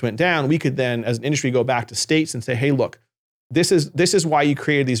injury rates went down, we could then, as an industry, go back to states and say, hey, look, this is why you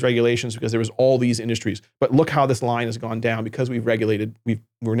created these regulations, because there was all these industries. But look how this line has gone down because we've regulated.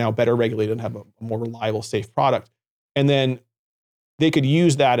 We're now better regulated and have a more reliable, safe product. And then they could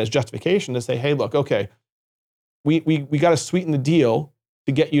use that as justification to say, hey, look, okay, we got to sweeten the deal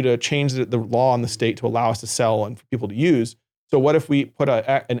to get you to change the law in the state to allow us to sell and for people to use. So what if we put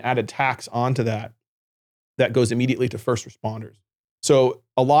an added tax onto that goes immediately to first responders? So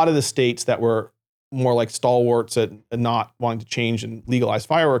a lot of the states that were more like stalwarts and not wanting to change and legalize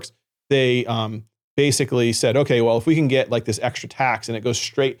fireworks, they basically said, okay, well, if we can get like this extra tax and it goes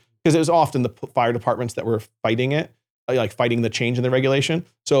straight, because it was often the fire departments that were fighting it, like fighting the change in the regulation.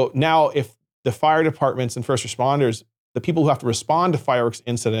 So now if the fire departments and first responders, the people who have to respond to fireworks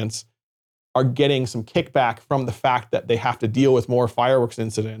incidents, are getting some kickback from the fact that they have to deal with more fireworks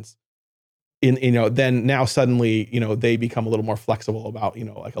incidents, then now suddenly, they become a little more flexible about,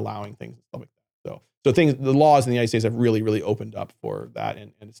 like allowing things and stuff like that. So the laws in the United States have really, really opened up for that.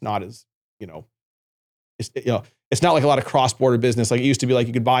 And it's not as, it's not like a lot of cross-border business. Like it used to be like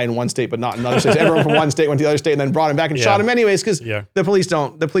you could buy in one state, but not in another state. Everyone from one state went to the other state and then brought him back and shot him anyways. Cause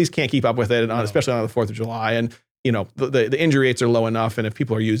the police can't keep up with it, especially on the 4th of July. And, the injury rates are low enough. And if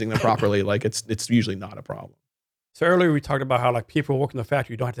people are using them properly, like it's usually not a problem. So earlier we talked about how like people work in the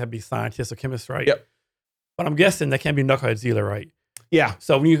factory, you don't have to be scientists or chemists, right? Yep. But I'm guessing they can't be knuckleheads either, right? Yeah.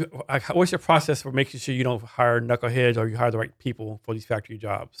 So what's your process for making sure you don't hire knuckleheads or you hire the right people for these factory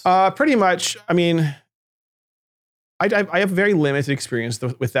jobs? Pretty much. I mean, I have very limited experience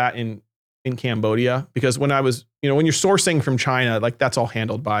with that in Cambodia, because when I was, when you're sourcing from China, like that's all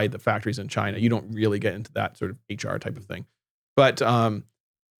handled by the factories in China. You don't really get into that sort of HR type of thing. But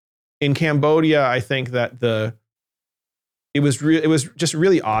in Cambodia, I think that it was just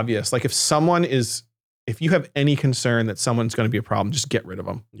really obvious. Like if you have any concern that someone's going to be a problem, just get rid of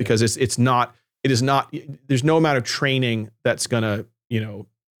them, because there's no amount of training that's going to,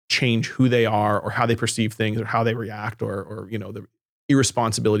 change who they are or how they perceive things or how they react or the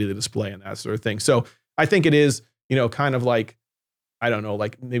irresponsibility they display and that sort of thing. So I think it is, kind of like, I don't know,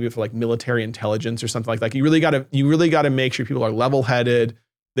 like maybe for like military intelligence or something like that. You really got to make sure people are level-headed.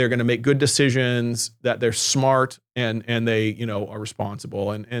 They're going to make good decisions, that they're smart and they, are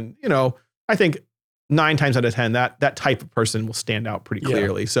responsible. And I think 9 times out of 10, that type of person will stand out pretty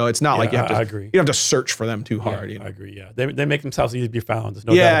clearly. So it's not like you have to search for them too hard. I agree. Yeah. They make themselves easy to be found. There's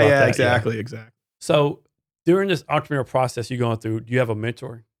no doubt about that. Exactly. So during this entrepreneurial process you're going through, do you have a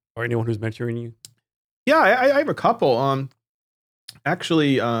mentor or anyone who's mentoring you? Yeah, I have a couple.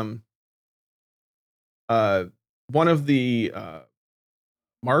 Actually, one of the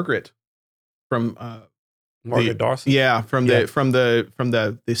Margaret from Margaret Dawson. Yeah, from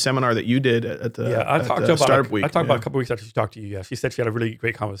the seminar that you did at the I talked Startup Week. I talked about a couple weeks after she talked to you. Yeah, she said she had a really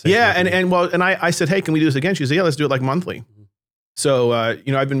great conversation. Yeah, and I said, hey, can we do this again? She said, yeah, let's do it like monthly. Mm-hmm. So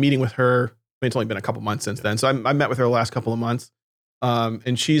I've been meeting with her. I mean, it's only been a couple months since then. So I met with her the last couple of months,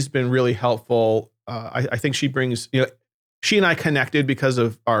 and she's been really helpful. I think she brings she and I connected because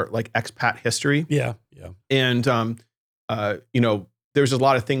of our like expat history. Yeah. And, there's a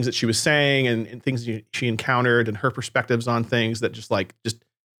lot of things that she was saying and things she encountered and her perspectives on things that just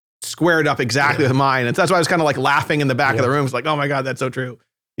squared up exactly with mine. And that's why I was kind of like laughing in the back of the room. It's like, oh my God, that's so true.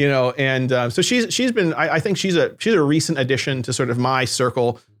 And so she's been, I think she's a recent addition to sort of my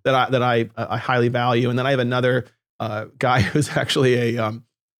circle that I highly value. And then I have another guy who's actually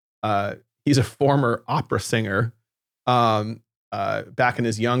he's a former opera singer back in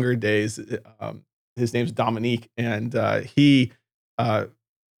his younger days. His name's Dominique, and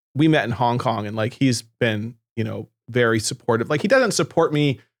we met in Hong Kong, and like he's been very supportive. Like he doesn't support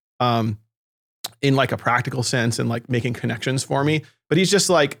me in like a practical sense and like making connections for me, but he's just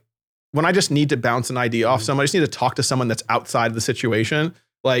like, when I just need to bounce an idea off someone, I just need to talk to someone that's outside of the situation.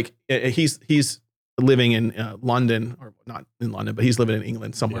 Like he's living in London, or not in London, but he's living in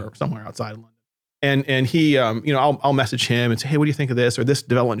England somewhere outside of London. And he, I'll message him and say, hey, what do you think of this? Or this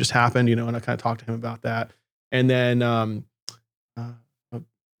development just happened, and I kind of talk to him about that. And then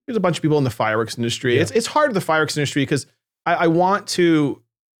there's a bunch of people in the fireworks industry. Yeah. It's hard, the fireworks industry, because I want to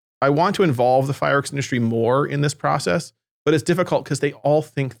involve the fireworks industry more in this process, but it's difficult because they all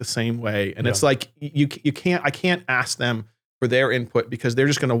think the same way. And it's like, I can't ask them for their input because they're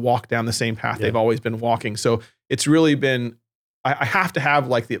just going to walk down the same path they've always been walking. So it's really been, I have to have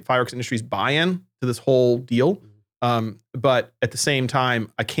like the fireworks industry's buy-in to this whole deal. But at the same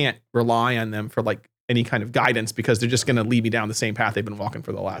time, I can't rely on them for like any kind of guidance because they're just going to lead me down the same path they've been walking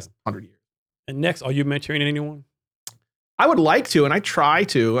for the last 100 years. And next, are you mentoring anyone? I would like to, and I try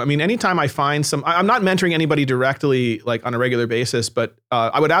to. I mean, anytime I find I'm not mentoring anybody directly, like on a regular basis, but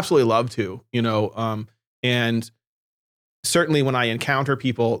I would absolutely love to, and certainly when I encounter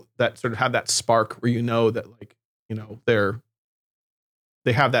people that sort of have that spark where that like,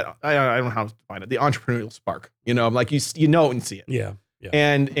 they have that, I don't know how to define it, the entrepreneurial spark, I'm like, you know and see it. Yeah.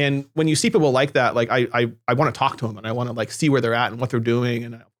 And when you see people like that, like I want to talk to them and I want to like see where they're at and what they're doing.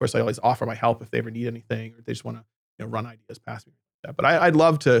 And of course I always offer my help if they ever need anything or they just want to, run ideas past me. But I'd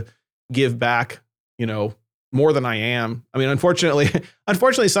love to give back, more than I am. I mean, unfortunately,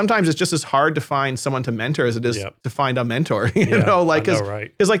 sometimes it's just as hard to find someone to mentor as it is to find a mentor, like,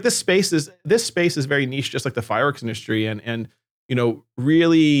 because like this space is very niche, just like the fireworks industry and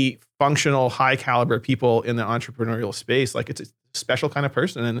really functional, high caliber people in the entrepreneurial space. Like it's a special kind of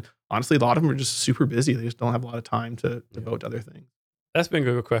person. And honestly, a lot of them are just super busy. They just don't have a lot of time to devote to other things. That's been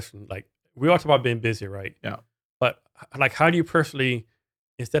a good question. Like we talked about being busy, right? Yeah. But like, how do you personally,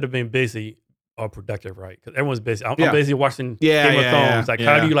 instead of being busy, are productive, right? Because everyone's busy. I'm busy watching Game of Thrones. Like,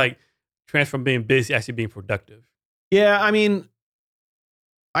 how do you like transfer from being busy to actually being productive? Yeah, I mean,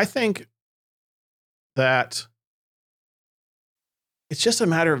 I think that it's just a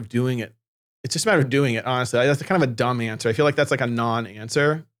matter of doing it. It's just a matter of doing it, honestly. That's kind of a dumb answer. I feel like that's like a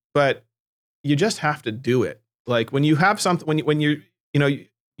non-answer, but you just have to do it. Like when you have something, when you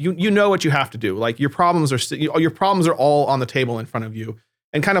know what you have to do. Like your problems are all on the table in front of you.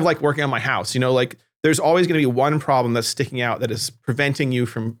 And kind of like working on my house, like there's always going to be one problem that's sticking out that is preventing you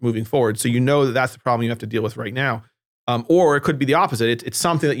from moving forward. So that's the problem you have to deal with right now. Or it could be the opposite. It's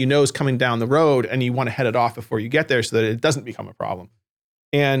something that is coming down the road and you want to head it off before you get there so that it doesn't become a problem.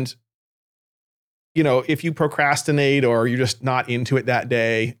 And, if you procrastinate or you're just not into it that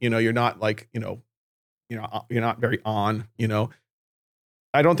day, you're not like, you're not very on,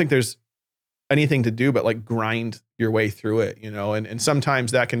 I don't think there's anything to do but like grind your way through it, and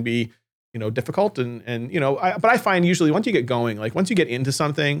sometimes that can be, difficult and but I find usually once you get going, like once you get into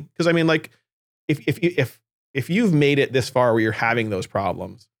something, because I mean, like if you've made it this far where you're having those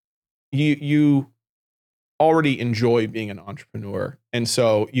problems, you already enjoy being an entrepreneur. And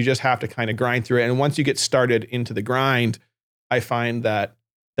so you just have to kind of grind through it. And once you get started into the grind, I find that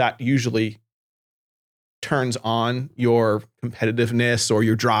usually turns on your competitiveness or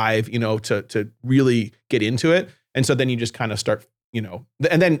your drive, to really get into it. And so then you just kind of start,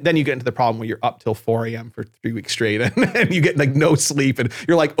 and then you get into the problem where you're up till 4 a.m. for 3 weeks straight and you get like no sleep and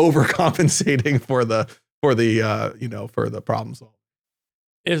you're like overcompensating for the problem solving.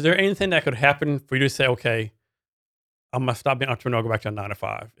 Is there anything that could happen for you to say, okay, I'm gonna stop being an entrepreneur, go back to a 9 to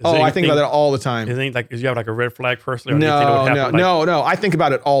 5? I think about that all the time. Is you have like a red flag personally? Or No. I think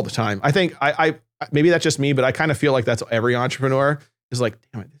about it all the time. I think I maybe that's just me, but I kind of feel like that's every entrepreneur is like,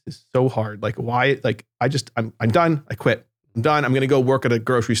 damn it, this is so hard. Like why? Like I'm done. I quit. I'm done. I'm gonna go work at a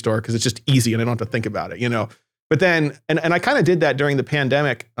grocery store because it's just easy and I don't have to think about it. But then and I kind of did that during the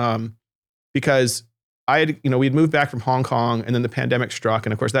pandemic because I had, we'd moved back from Hong Kong and then the pandemic struck.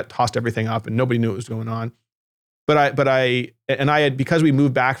 And of course that tossed everything up and nobody knew what was going on. But I had, because we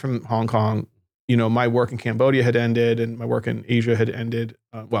moved back from Hong Kong, my work in Cambodia had ended and my work in Asia had ended.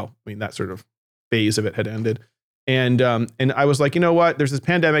 That sort of phase of it had ended. And I was like, you know what? There's this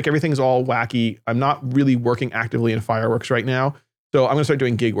pandemic. Everything's all wacky. I'm not really working actively in fireworks right now. So I'm going to start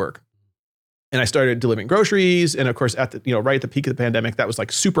doing gig work. And I started delivering groceries. And of course, at the, right at the peak of the pandemic, that was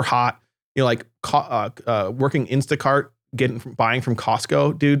like super hot. Working Instacart, buying from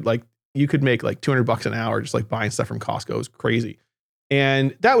Costco, dude, like you could make like $200 an hour just like buying stuff from Costco. It was crazy.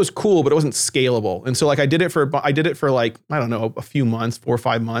 And that was cool, but it wasn't scalable. And so like I did it for like, I don't know, a few months, 4 or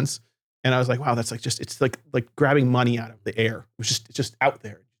 5 months. And I was like, wow, that's like it's like grabbing money out of the air. It's just out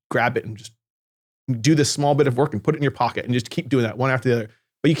there. Grab it and just do this small bit of work and put it in your pocket and just keep doing that one after the other.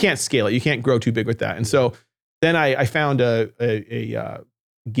 But you can't scale it. You can't grow too big with that. And so then I found a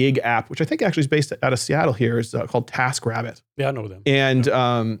gig app, which I think actually is based out of Seattle here, is called TaskRabbit. Yeah, I know them.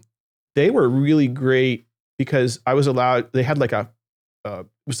 And they were really great because I was allowed, they had like it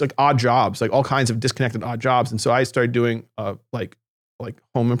was like odd jobs, like all kinds of disconnected odd jobs. And so I started doing like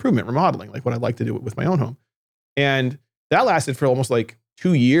home improvement, remodeling, like what I'd like to do with my own home. And that lasted for almost like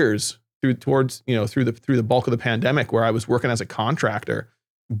 2 years through the bulk of the pandemic, where I was working as a contractor.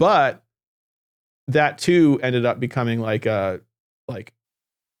 But that too ended up becoming like I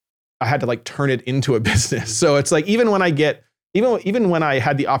had to like turn it into a business. So it's like even when I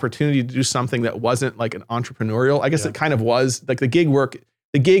had the opportunity to do something that wasn't like an entrepreneurial, I guess it kind of was like the gig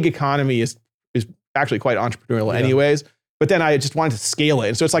economy is actually quite entrepreneurial anyways. But then I just wanted to scale it.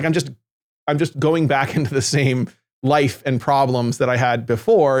 And so it's like I'm just going back into the same life and problems that I had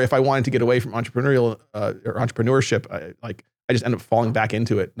before. If I wanted to get away from entrepreneurial or entrepreneurship, I just end up falling back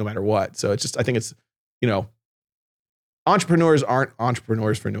into it no matter what. So it's just, I think it's, entrepreneurs aren't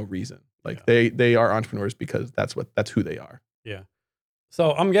entrepreneurs for no reason. Like they are entrepreneurs because that's who they are. Yeah.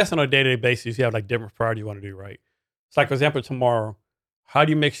 So I'm guessing on a day-to-day basis, you have like different priorities you want to do, right? It's like, for example, tomorrow, how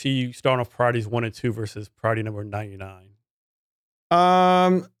do you make sure you start off priorities 1 and 2 versus priority number 99?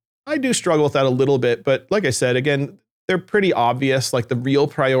 I do struggle with that a little bit, but like I said, again, they're pretty obvious, like the real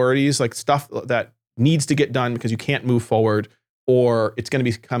priorities, like stuff that needs to get done because you can't move forward or it's going to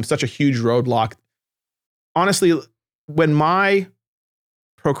become such a huge roadblock. Honestly, when my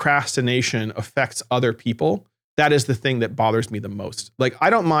procrastination affects other people, that is the thing that bothers me the most. Like, I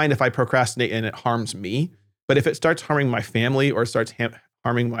don't mind if I procrastinate and it harms me, but if it starts harming my family or starts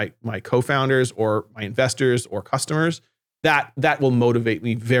harming my co-founders or my investors or customers, that will motivate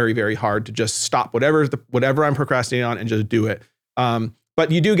me very, very hard to just stop whatever I'm procrastinating on and just do it. But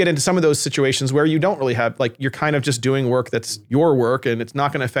you do get into some of those situations where you don't really have, like, you're kind of just doing work that's your work and it's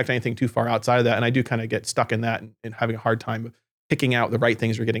not going to affect anything too far outside of that. And I do kind of get stuck in that and having a hard time picking out the right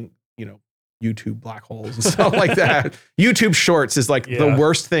things or getting, YouTube black holes and stuff like that. YouTube Shorts is like the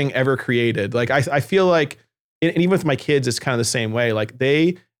worst thing ever created. Like, I feel like, and even with my kids, it's kind of the same way. Like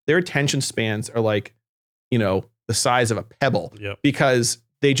their attention spans are like, the size of a pebble because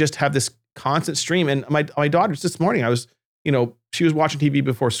they just have this constant stream. And my daughter, this morning, she was watching TV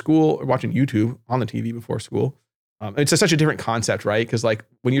before school or watching YouTube on the TV before school. It's such a different concept, right? Because like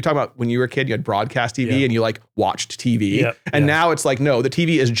when you're talking about when you were a kid, you had broadcast TV and you like watched TV. And now it's like, no, the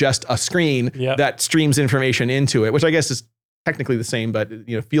TV is just a screen that streams information into it, which I guess is technically the same, but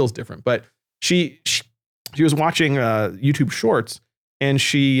feels different. But she was watching YouTube Shorts and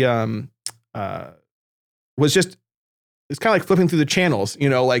she was just, it's kind of like flipping through the channels,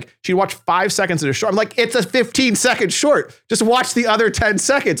 like she'd watch 5 seconds of a short. I'm like, it's a 15-second short. Just watch the other 10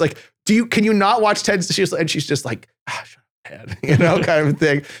 seconds. Like, can you not watch 10? And she's just like, shut up, Dad, kind of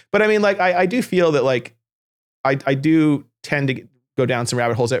thing. But I mean, like, I do feel that like, I do tend to go down some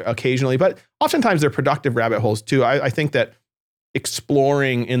rabbit holes occasionally, but oftentimes they're productive rabbit holes too. I think that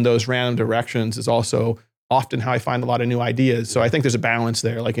exploring in those random directions is also often how I find a lot of new ideas. So I think there's a balance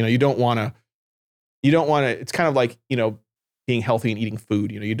there. Like, you don't want to, it's kind of like, being healthy and eating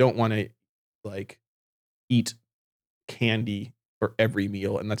food. You don't want to like eat candy for every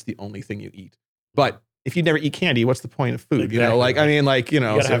meal and that's the only thing you eat. But if you never eat candy, what's the point of food? Exactly. You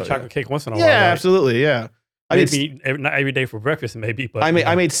gotta have chocolate cake once in a while. Yeah, right? Absolutely. Yeah. Not every day for breakfast, maybe, but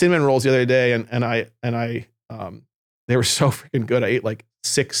I made cinnamon rolls the other day and I they were so freaking good. I ate like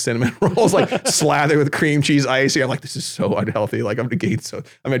 6 cinnamon rolls, like slathered with cream cheese icing. I'm like, this is so unhealthy. Like I'm gonna gain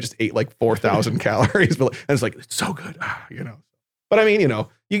I just ate like 4,000 calories, but and it's like, it's so good, But I mean,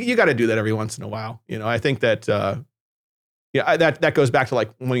 you got to do that every once in a while. I think that, that goes back to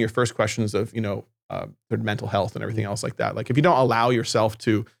like one of your first questions of, mental health and everything else like that. Like if you don't allow yourself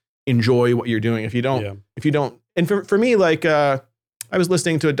to enjoy what you're doing, if you don't, and for me, like, I was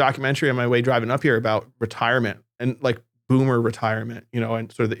listening to a documentary on my way driving up here about retirement and like boomer retirement,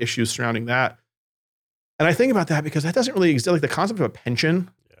 and sort of the issues surrounding that. And I think about that because that doesn't really exist. Like the concept of a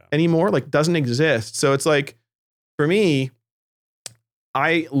pension anymore, like doesn't exist. So it's like, for me,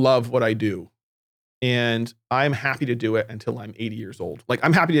 I love what I do. And I'm happy to do it until I'm 80 years old. Like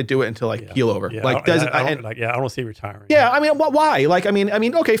I'm happy to do it until I keel over. Yeah, like I don't see retiring. Yeah, I mean, why? Like, I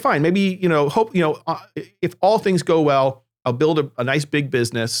mean, okay, fine. Maybe hope if all things go well, I'll build a nice big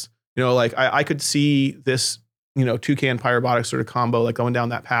business. Like I could see this, Toucan Pyrobotics sort of combo, like going down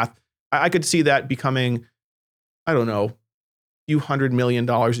that path. I could see that becoming, I don't know, a few $100 million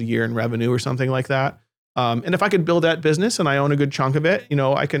a year in revenue or something like that. And if I could build that business and I own a good chunk of it,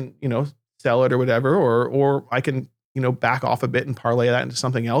 I can, sell it or whatever, or I can, back off a bit and parlay that into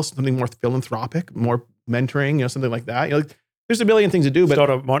something else, something more philanthropic, more mentoring, something like that. There's a million things to do, but start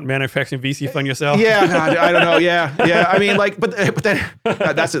a manufacturing VC fund yourself. Yeah, I don't know. Yeah. I mean, like, but then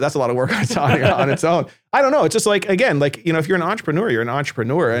that's a lot of work on its own. I don't know. It's just like, again, like, if you're an entrepreneur, you're an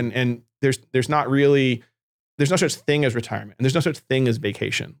entrepreneur, and there's no such thing as retirement, and there's no such thing as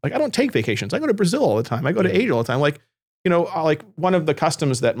vacation. Like, I don't take vacations. I go to Brazil all the time. I go to Asia all the time. Like, like one of the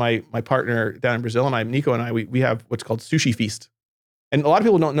customs that my partner down in Brazil and I, Nico and I, we have what's called sushi feast. And a lot of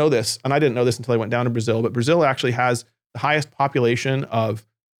people don't know this, and I didn't know this until I went down to Brazil, but Brazil actually has the highest population of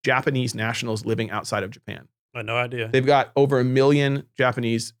Japanese nationals living outside of Japan. I had no idea. They've got over 1 million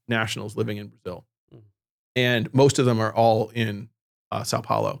Japanese nationals living in Brazil. And most of them are all in Sao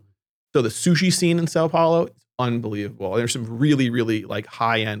Paulo. So the sushi scene in Sao Paulo is unbelievable. There's some really, really like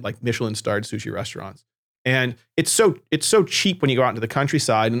high-end, like Michelin-starred sushi restaurants. And it's so cheap when you go out into the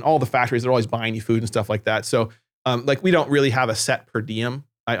countryside, and all the factories, they're always buying you food and stuff like that. So like we don't really have a set per diem.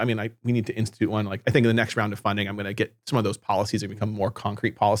 We need to institute one. Like I think in the next round of funding, I'm going to get some of those policies that become more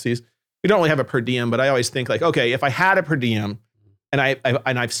concrete policies. We don't really have a per diem, but I always think like, okay, if I had a per diem and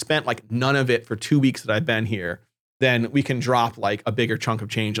I've spent like none of it for 2 weeks that I've been here, then we can drop like a bigger chunk of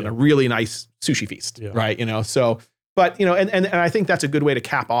change on a really nice sushi feast, right? So, but and I think that's a good way to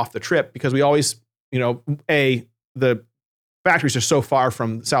cap off the trip, because we always, the factories are so far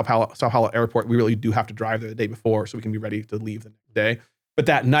from Sao Paulo airport, we really do have to drive there the day before so we can be ready to leave the next day. But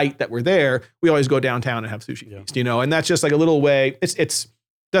that night that we're there, we always go downtown and have sushi feast, and that's just like a little way. It's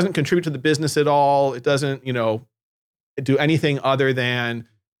doesn't contribute to the business at all. It doesn't, do anything other than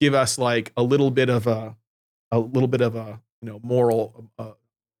give us like a little bit of a moral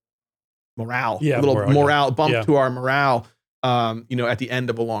morale, morale bump to our morale, at the end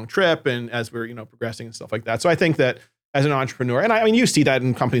of a long trip, and as we're, progressing and stuff like that. So I think that as an entrepreneur, and I mean, you see that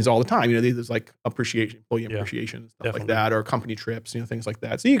in companies all the time, there's like employee appreciation, stuff like that, or company trips, things like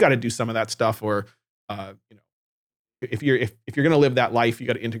that. So you got to do some of that stuff, or, if you're going to live that life, you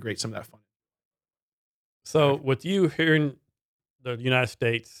got to integrate some of that fun. So with you here in the United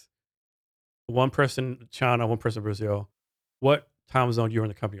States, one person China, one person Brazil, what time zone you're in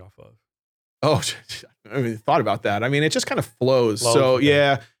the company off of? Oh, I haven't even thought about that. I mean, it just kind of flows. So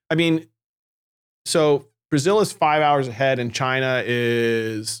yeah, I mean, so Brazil is 5 hours ahead, and China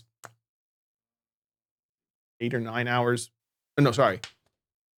is 8 or 9 hours. No, sorry.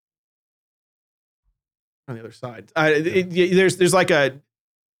 On the other side. There's like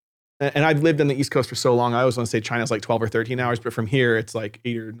and I've lived on the East Coast for so long, I always want to say China's like 12 or 13 hours, but from here it's like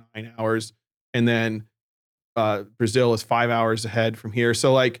 8 or 9 hours. And then Brazil is 5 hours ahead from here.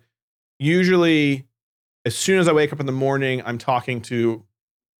 So like usually as soon as I wake up in the morning, I'm talking to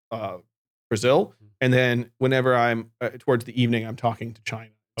Brazil. And then whenever I'm towards the evening, I'm talking to China.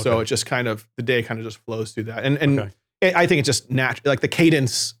 Okay. So it's just kind of, the day kind of just flows through that. And I think it's just natural, like the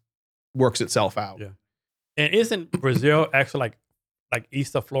cadence works itself out. Yeah. And isn't Brazil actually like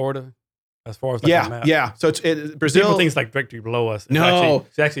east of Florida as far as like the map? Yeah. So it's Brazil. People think it's like directly below us.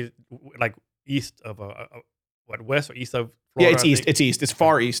 It's actually like east of west or east of Florida? Yeah, it's east. It's east. It's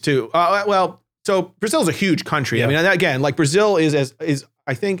far east too. So Brazil's a huge country. Yeah. I mean, again, like Brazil is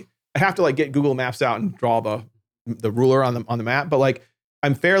I think I have to like get Google Maps out and draw the ruler on the map, but like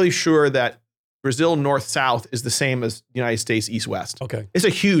I'm fairly sure that Brazil north-south is the same as the United States east-west. Okay. It's a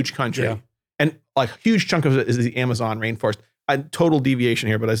huge country. Yeah. And like a huge chunk of it is the Amazon rainforest. A total deviation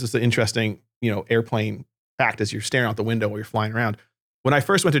here, but it's just an interesting, airplane fact as you're staring out the window while you're flying around. When I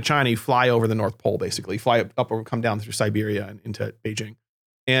first went to China, you fly over the North Pole, basically. Fly up or come down through Siberia and into Beijing.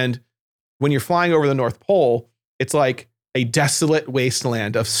 And when you're flying over the North Pole, it's like a desolate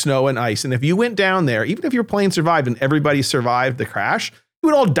wasteland of snow and ice. And if you went down there, even if your plane survived and everybody survived the crash, you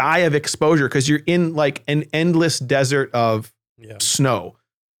would all die of exposure because you're in like an endless desert of snow.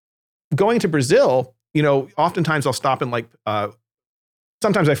 Going to Brazil, oftentimes I'll stop in like,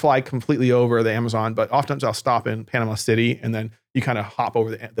 sometimes I fly completely over the Amazon, but oftentimes I'll stop in Panama City and then you kind of hop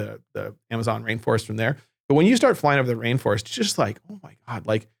over the Amazon rainforest from there. But when you start flying over the rainforest, it's just like, oh my God,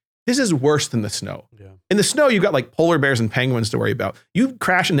 like this is worse than the snow. Yeah. In the snow, you've got like polar bears and penguins to worry about. You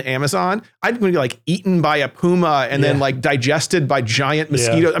crash in the Amazon, I'd be like eaten by a puma and then like digested by giant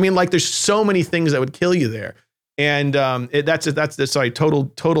mosquitoes. I mean, like there's so many things that would kill you there. And that's sorry,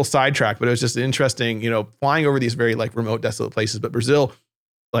 total sidetrack, but it was just interesting, flying over these very like remote, desolate places. But Brazil,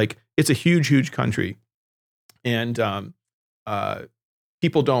 like it's a huge, huge country. And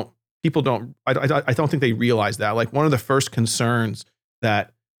people don't, I don't think they realize that. Like one of the first concerns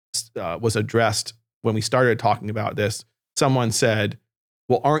that was addressed when we started talking about this, someone said,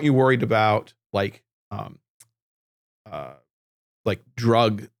 well, aren't you worried about like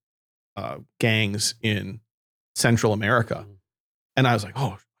drug gangs in Central America? And I was like,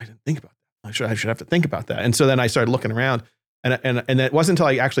 oh, I didn't think about that. I should have to think about that. And so then I started looking around, and it wasn't until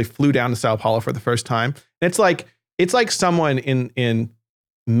I actually flew down to Sao Paulo for the first time. And it's like someone in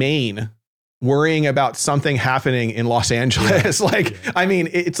Maine worrying about something happening in Los Angeles. I mean,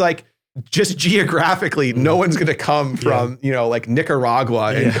 it's like just geographically, no one's going to come from, like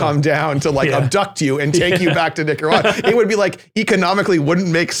Nicaragua and come down to like abduct you and take you back to Nicaragua. It would be like economically wouldn't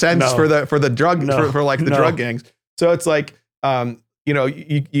make sense for the drug, for like the drug gangs. So it's like,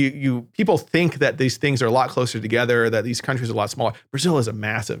 you people think that these things are a lot closer together, that these countries are a lot smaller. Brazil is a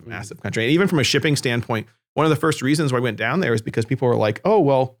massive, massive country. And even from a shipping standpoint, one of the first reasons why I went down there is because people were like, oh,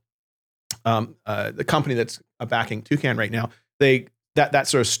 well, the company that's backing Toucan right now, that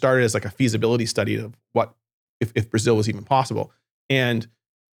sort of started as like a feasibility study of what if Brazil was even possible. And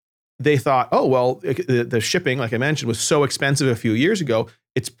they thought, oh, well, the shipping, like I mentioned, was so expensive a few years ago.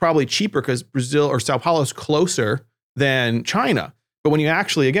 It's probably cheaper because Brazil or Sao Paulo is closer than China. But when you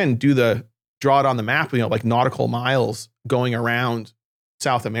actually, again, draw it on the map, like nautical miles going around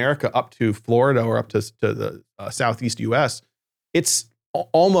South America up to Florida or up to the southeast US, it's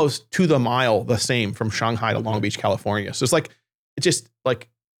almost to the mile the same from Shanghai to Long Beach, California. So it's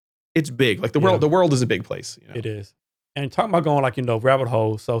big. Like the world is a big place. It is. And talking about going rabbit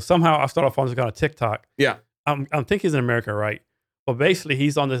holes. So somehow I started off on this kind of TikTok. Yeah. I'm thinking he's in America, right? But basically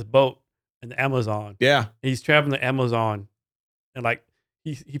he's on this boat in the Amazon. Yeah. He's traveling the Amazon, and like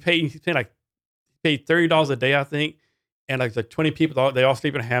he paid $30 a day, I think. And like the 20 people, they all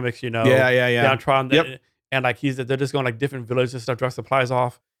sleep in hammocks, Yeah. Down trying and like they're just going like different villages and stuff, drop supplies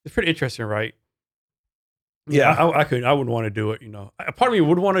off. It's pretty interesting, right? Yeah. I wouldn't want to do it, A part of me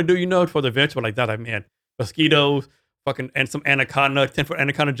would want to do, for the adventure, but like that, like, man, mosquitoes, fucking, and some anaconda, 10-foot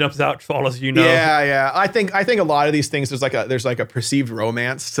anaconda jumps out, follows you. Yeah. I think a lot of these things, there's like a perceived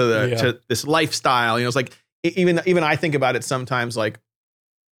romance to this lifestyle. It's like even I think about it sometimes, like,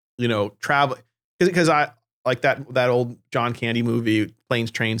 travel, because I like that old John Candy movie, Planes,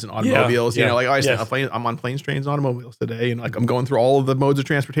 Trains, and Automobiles. I'm on planes, trains, and automobiles today, and like I'm going through all of the modes of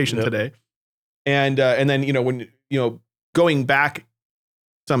transportation today. And then when going back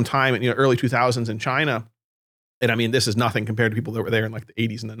some time in early 2000s in China, and I mean this is nothing compared to people that were there in like the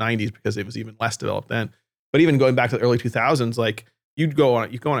 80s and the 90s because it was even less developed then. But even going back to the early 2000s, like you go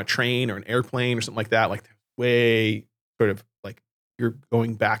on a train or an airplane or something like that, like way sort of like you're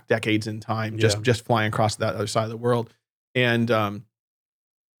going back decades in time, just flying across that other side of the world. And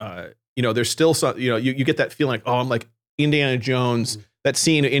there's still some, you get that feeling like, oh, I'm like Indiana Jones. That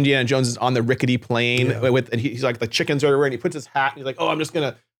scene of Indiana Jones is on the rickety plane and he's like, the chickens are everywhere, and he puts his hat and he's like, oh, I'm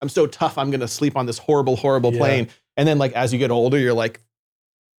so tough, I'm gonna sleep on this horrible plane. And then like as you get older, you're like,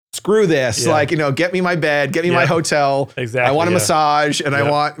 screw this, get me my bed, get me my hotel. Exactly. I want a massage and I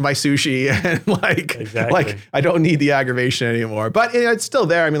want my sushi, and like I don't need the aggravation anymore. But it's still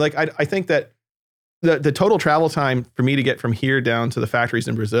there. I mean, like I think that the total travel time for me to get from here down to the factories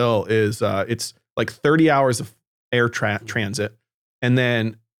in Brazil is it's like 30 hours of air transit. And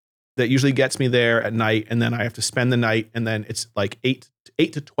then that usually gets me there at night. And then I have to spend the night. And then it's like 8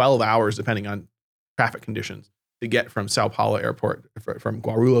 to 12 hours, depending on traffic conditions, to get from Sao Paulo airport, from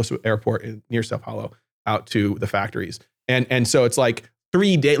Guarulhos airport near Sao Paulo out to the factories. And so it's like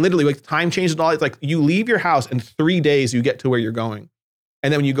 3 days, literally like time changes and all. It's like you leave your house and 3 days you get to where you're going.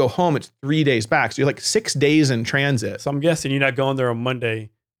 And then when you go home, it's 3 days back. So you're like 6 days in transit. So I'm guessing you're not going there on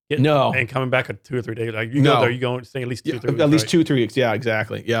Monday. And coming back in 2 or 3 days. Like you go there, you go and stay at least 2 or 3 weeks. At least 2 or 3 weeks. Yeah,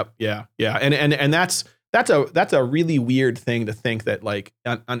 exactly. Yep. Yeah. And that's a really weird thing to think that like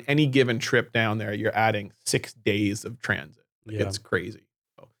on any given trip down there, you're adding 6 days of transit. Like, it's crazy.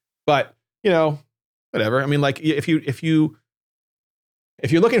 But whatever. I mean, like if you're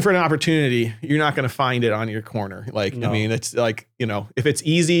looking for an opportunity, you're not going to find it on your corner. Like, I mean, it's like, if it's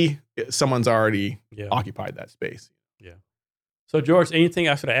easy, someone's already occupied that space. Yeah. So George, anything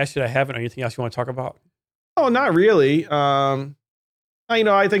else that I asked you that I haven't, or anything else you want to talk about? Oh, not really. I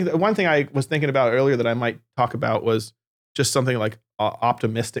think one thing I was thinking about earlier that I might talk about was just something like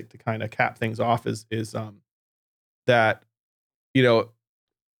optimistic to kind of cap things off is that, you know,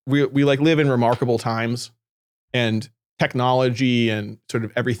 we like live in remarkable times, and technology and sort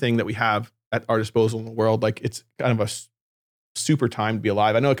of everything that we have at our disposal in the world, like it's kind of a super time to be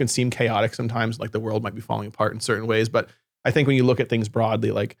alive. I know it can seem chaotic sometimes, like the world might be falling apart in certain ways, but I think when you look at things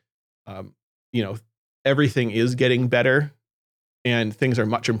broadly, like, you know, everything is getting better and things are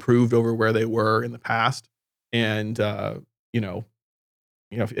much improved over where they were in the past. And, you know,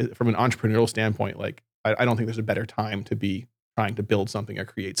 from an entrepreneurial standpoint, like, I don't think there's a better time to be trying to build something or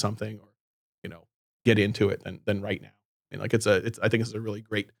create something or, you know, get into it than right now. I mean, like I think it's a really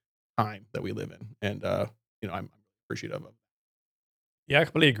great time that we live in. And, you know, I'm appreciative of it. Yeah, I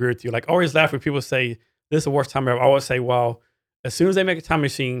completely agree with you. Like, I always laugh when people say this is the worst time ever. I always say, well, as soon as they make a time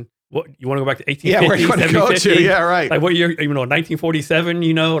machine, what you want to go back to 1850? Yeah, where do you want to go to? Yeah, right. Like what year? You know, 1947.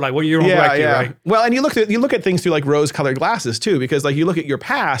 You know, like what year? You want to go back to, right? Well, and you look at things through like rose-colored glasses too, because like you look at your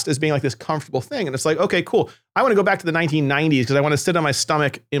past as being like this comfortable thing, and it's like, okay, cool. I want to go back to the 1990s because I want to sit on my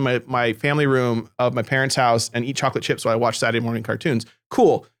stomach in my family room of my parents' house and eat chocolate chips while I watch Saturday morning cartoons.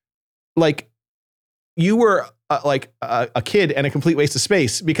 Cool. Like you were like a kid and a complete waste of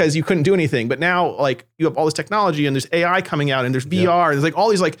space because you couldn't do anything. But now like you have all this technology and there's AI coming out and there's VR and there's like all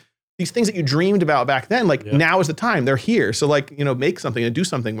these like these things that you dreamed about back then. Like now is the time. They're here. So like, you know, make something and do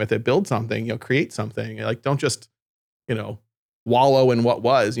something with it, build something, you know, create something. Like don't just, you know, wallow in what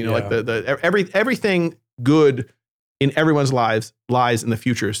was, you know, like everything good in everyone's lives lies in the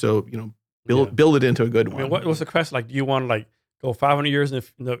future. So, you know, build it into a good one. I mean, what's the question? Like, do you want to like go 500 years in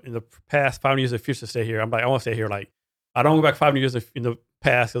the past, 500 years in the future to stay here? I'm like, I want to stay here. Like, I don't go back 500 years in the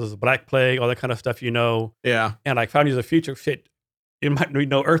past because there's a Black Plague, all that kind of stuff, you know. Yeah. And like 500 years in the future, shit, it might be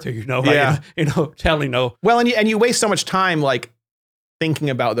no Earth here, you know. Like, you know, totally no. Well, and you waste so much time like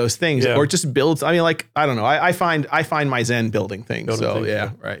thinking about those things or just build. I mean, like, I don't know. I find my zen building things.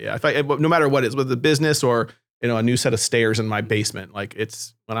 Right. Yeah. No matter what it's, whether the business or, you know, a new set of stairs in my basement, like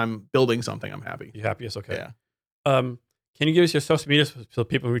it's when I'm building something, I'm happy. You're happy. It's okay. Yeah. Can you give us your social media so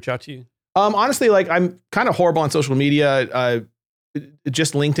people can reach out to you? Honestly, like I'm kind of horrible on social media.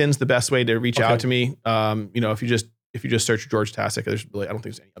 Just LinkedIn's the best way to reach out to me. You know, if you just search George Tasick, there's really, I don't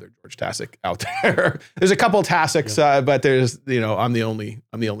think there's any other George Tasick out there. There's a couple Tasicks, but there's, you know, I'm the only,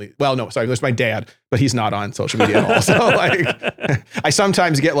 well, no, sorry. There's my dad, but he's not on social media at all. So like I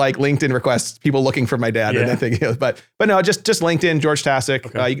sometimes get like LinkedIn requests, people looking for my dad and I think, but no, just LinkedIn, George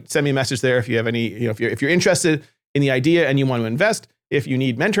Tasick. You can send me a message there if you have any, you know, if you're interested in the idea and you want to invest, if you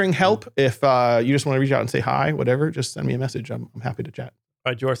need mentoring help, if you just want to reach out and say hi, whatever, just send me a message. I'm happy to chat.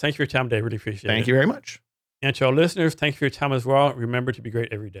 All right, George, thank you for your time today. Really appreciate it. Thank you very much. And to our listeners, thank you for your time as well. Remember to be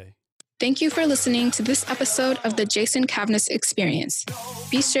great every day. Thank you for listening to this episode of the Jason Cavness Experience.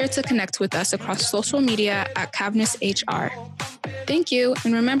 Be sure to connect with us across social media at CavnessHR. Thank you,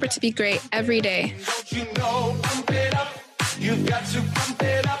 and remember to be great every day. Don't you know, pump it up. You've got to pump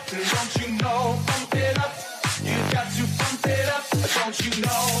it up. Don't you know, pump it up. You've got to pump it up. Don't you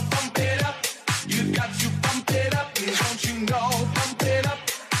know, pump it up.